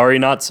 absolutely. Sorry,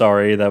 not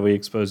sorry that we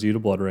exposed you to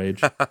Blood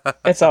Rage.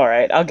 It's all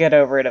right. I'll get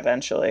over it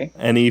eventually.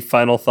 Any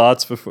final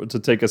thoughts to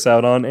take us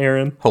out on,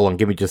 Aaron? Hold on,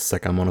 give me just a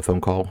sec. I'm on a phone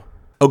call.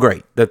 Oh,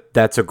 great.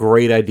 That's a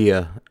great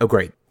idea. Oh,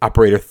 great.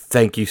 Operator,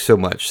 thank you so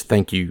much.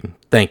 Thank you.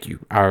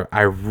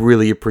 I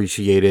really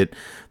appreciate it.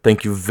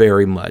 Thank you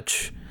very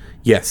much.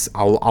 Yes,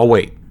 I'll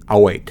wait.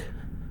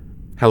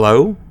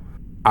 Hello?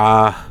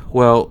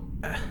 Well,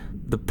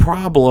 the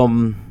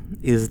problem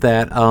is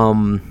that,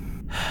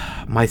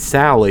 my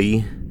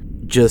Sally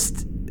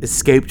just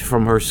escaped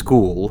from her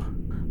school.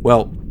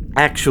 Well,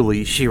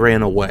 actually, she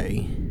ran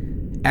away.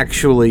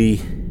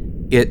 Actually,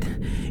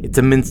 it's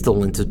a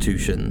mental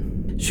institution.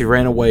 She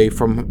ran away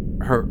from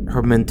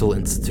her mental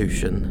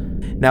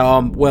institution. Now,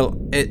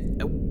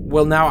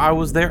 now I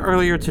was there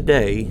earlier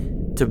today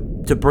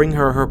to bring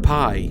her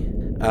pie.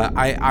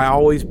 I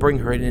always bring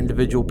her an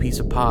individual piece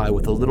of pie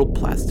with a little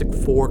plastic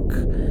fork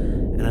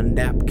and a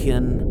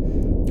napkin,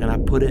 and I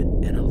put it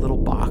in a little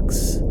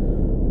box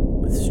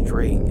with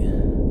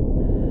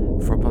string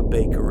from a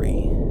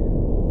bakery.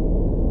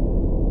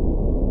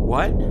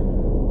 What?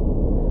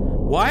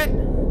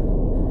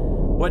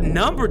 What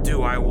number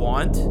do I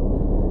want?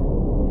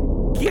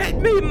 Get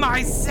me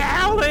my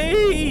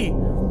Sally!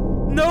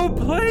 No,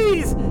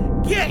 please!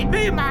 Get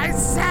me my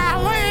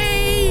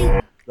Sally!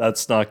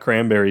 That's not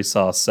cranberry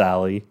sauce,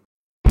 Sally.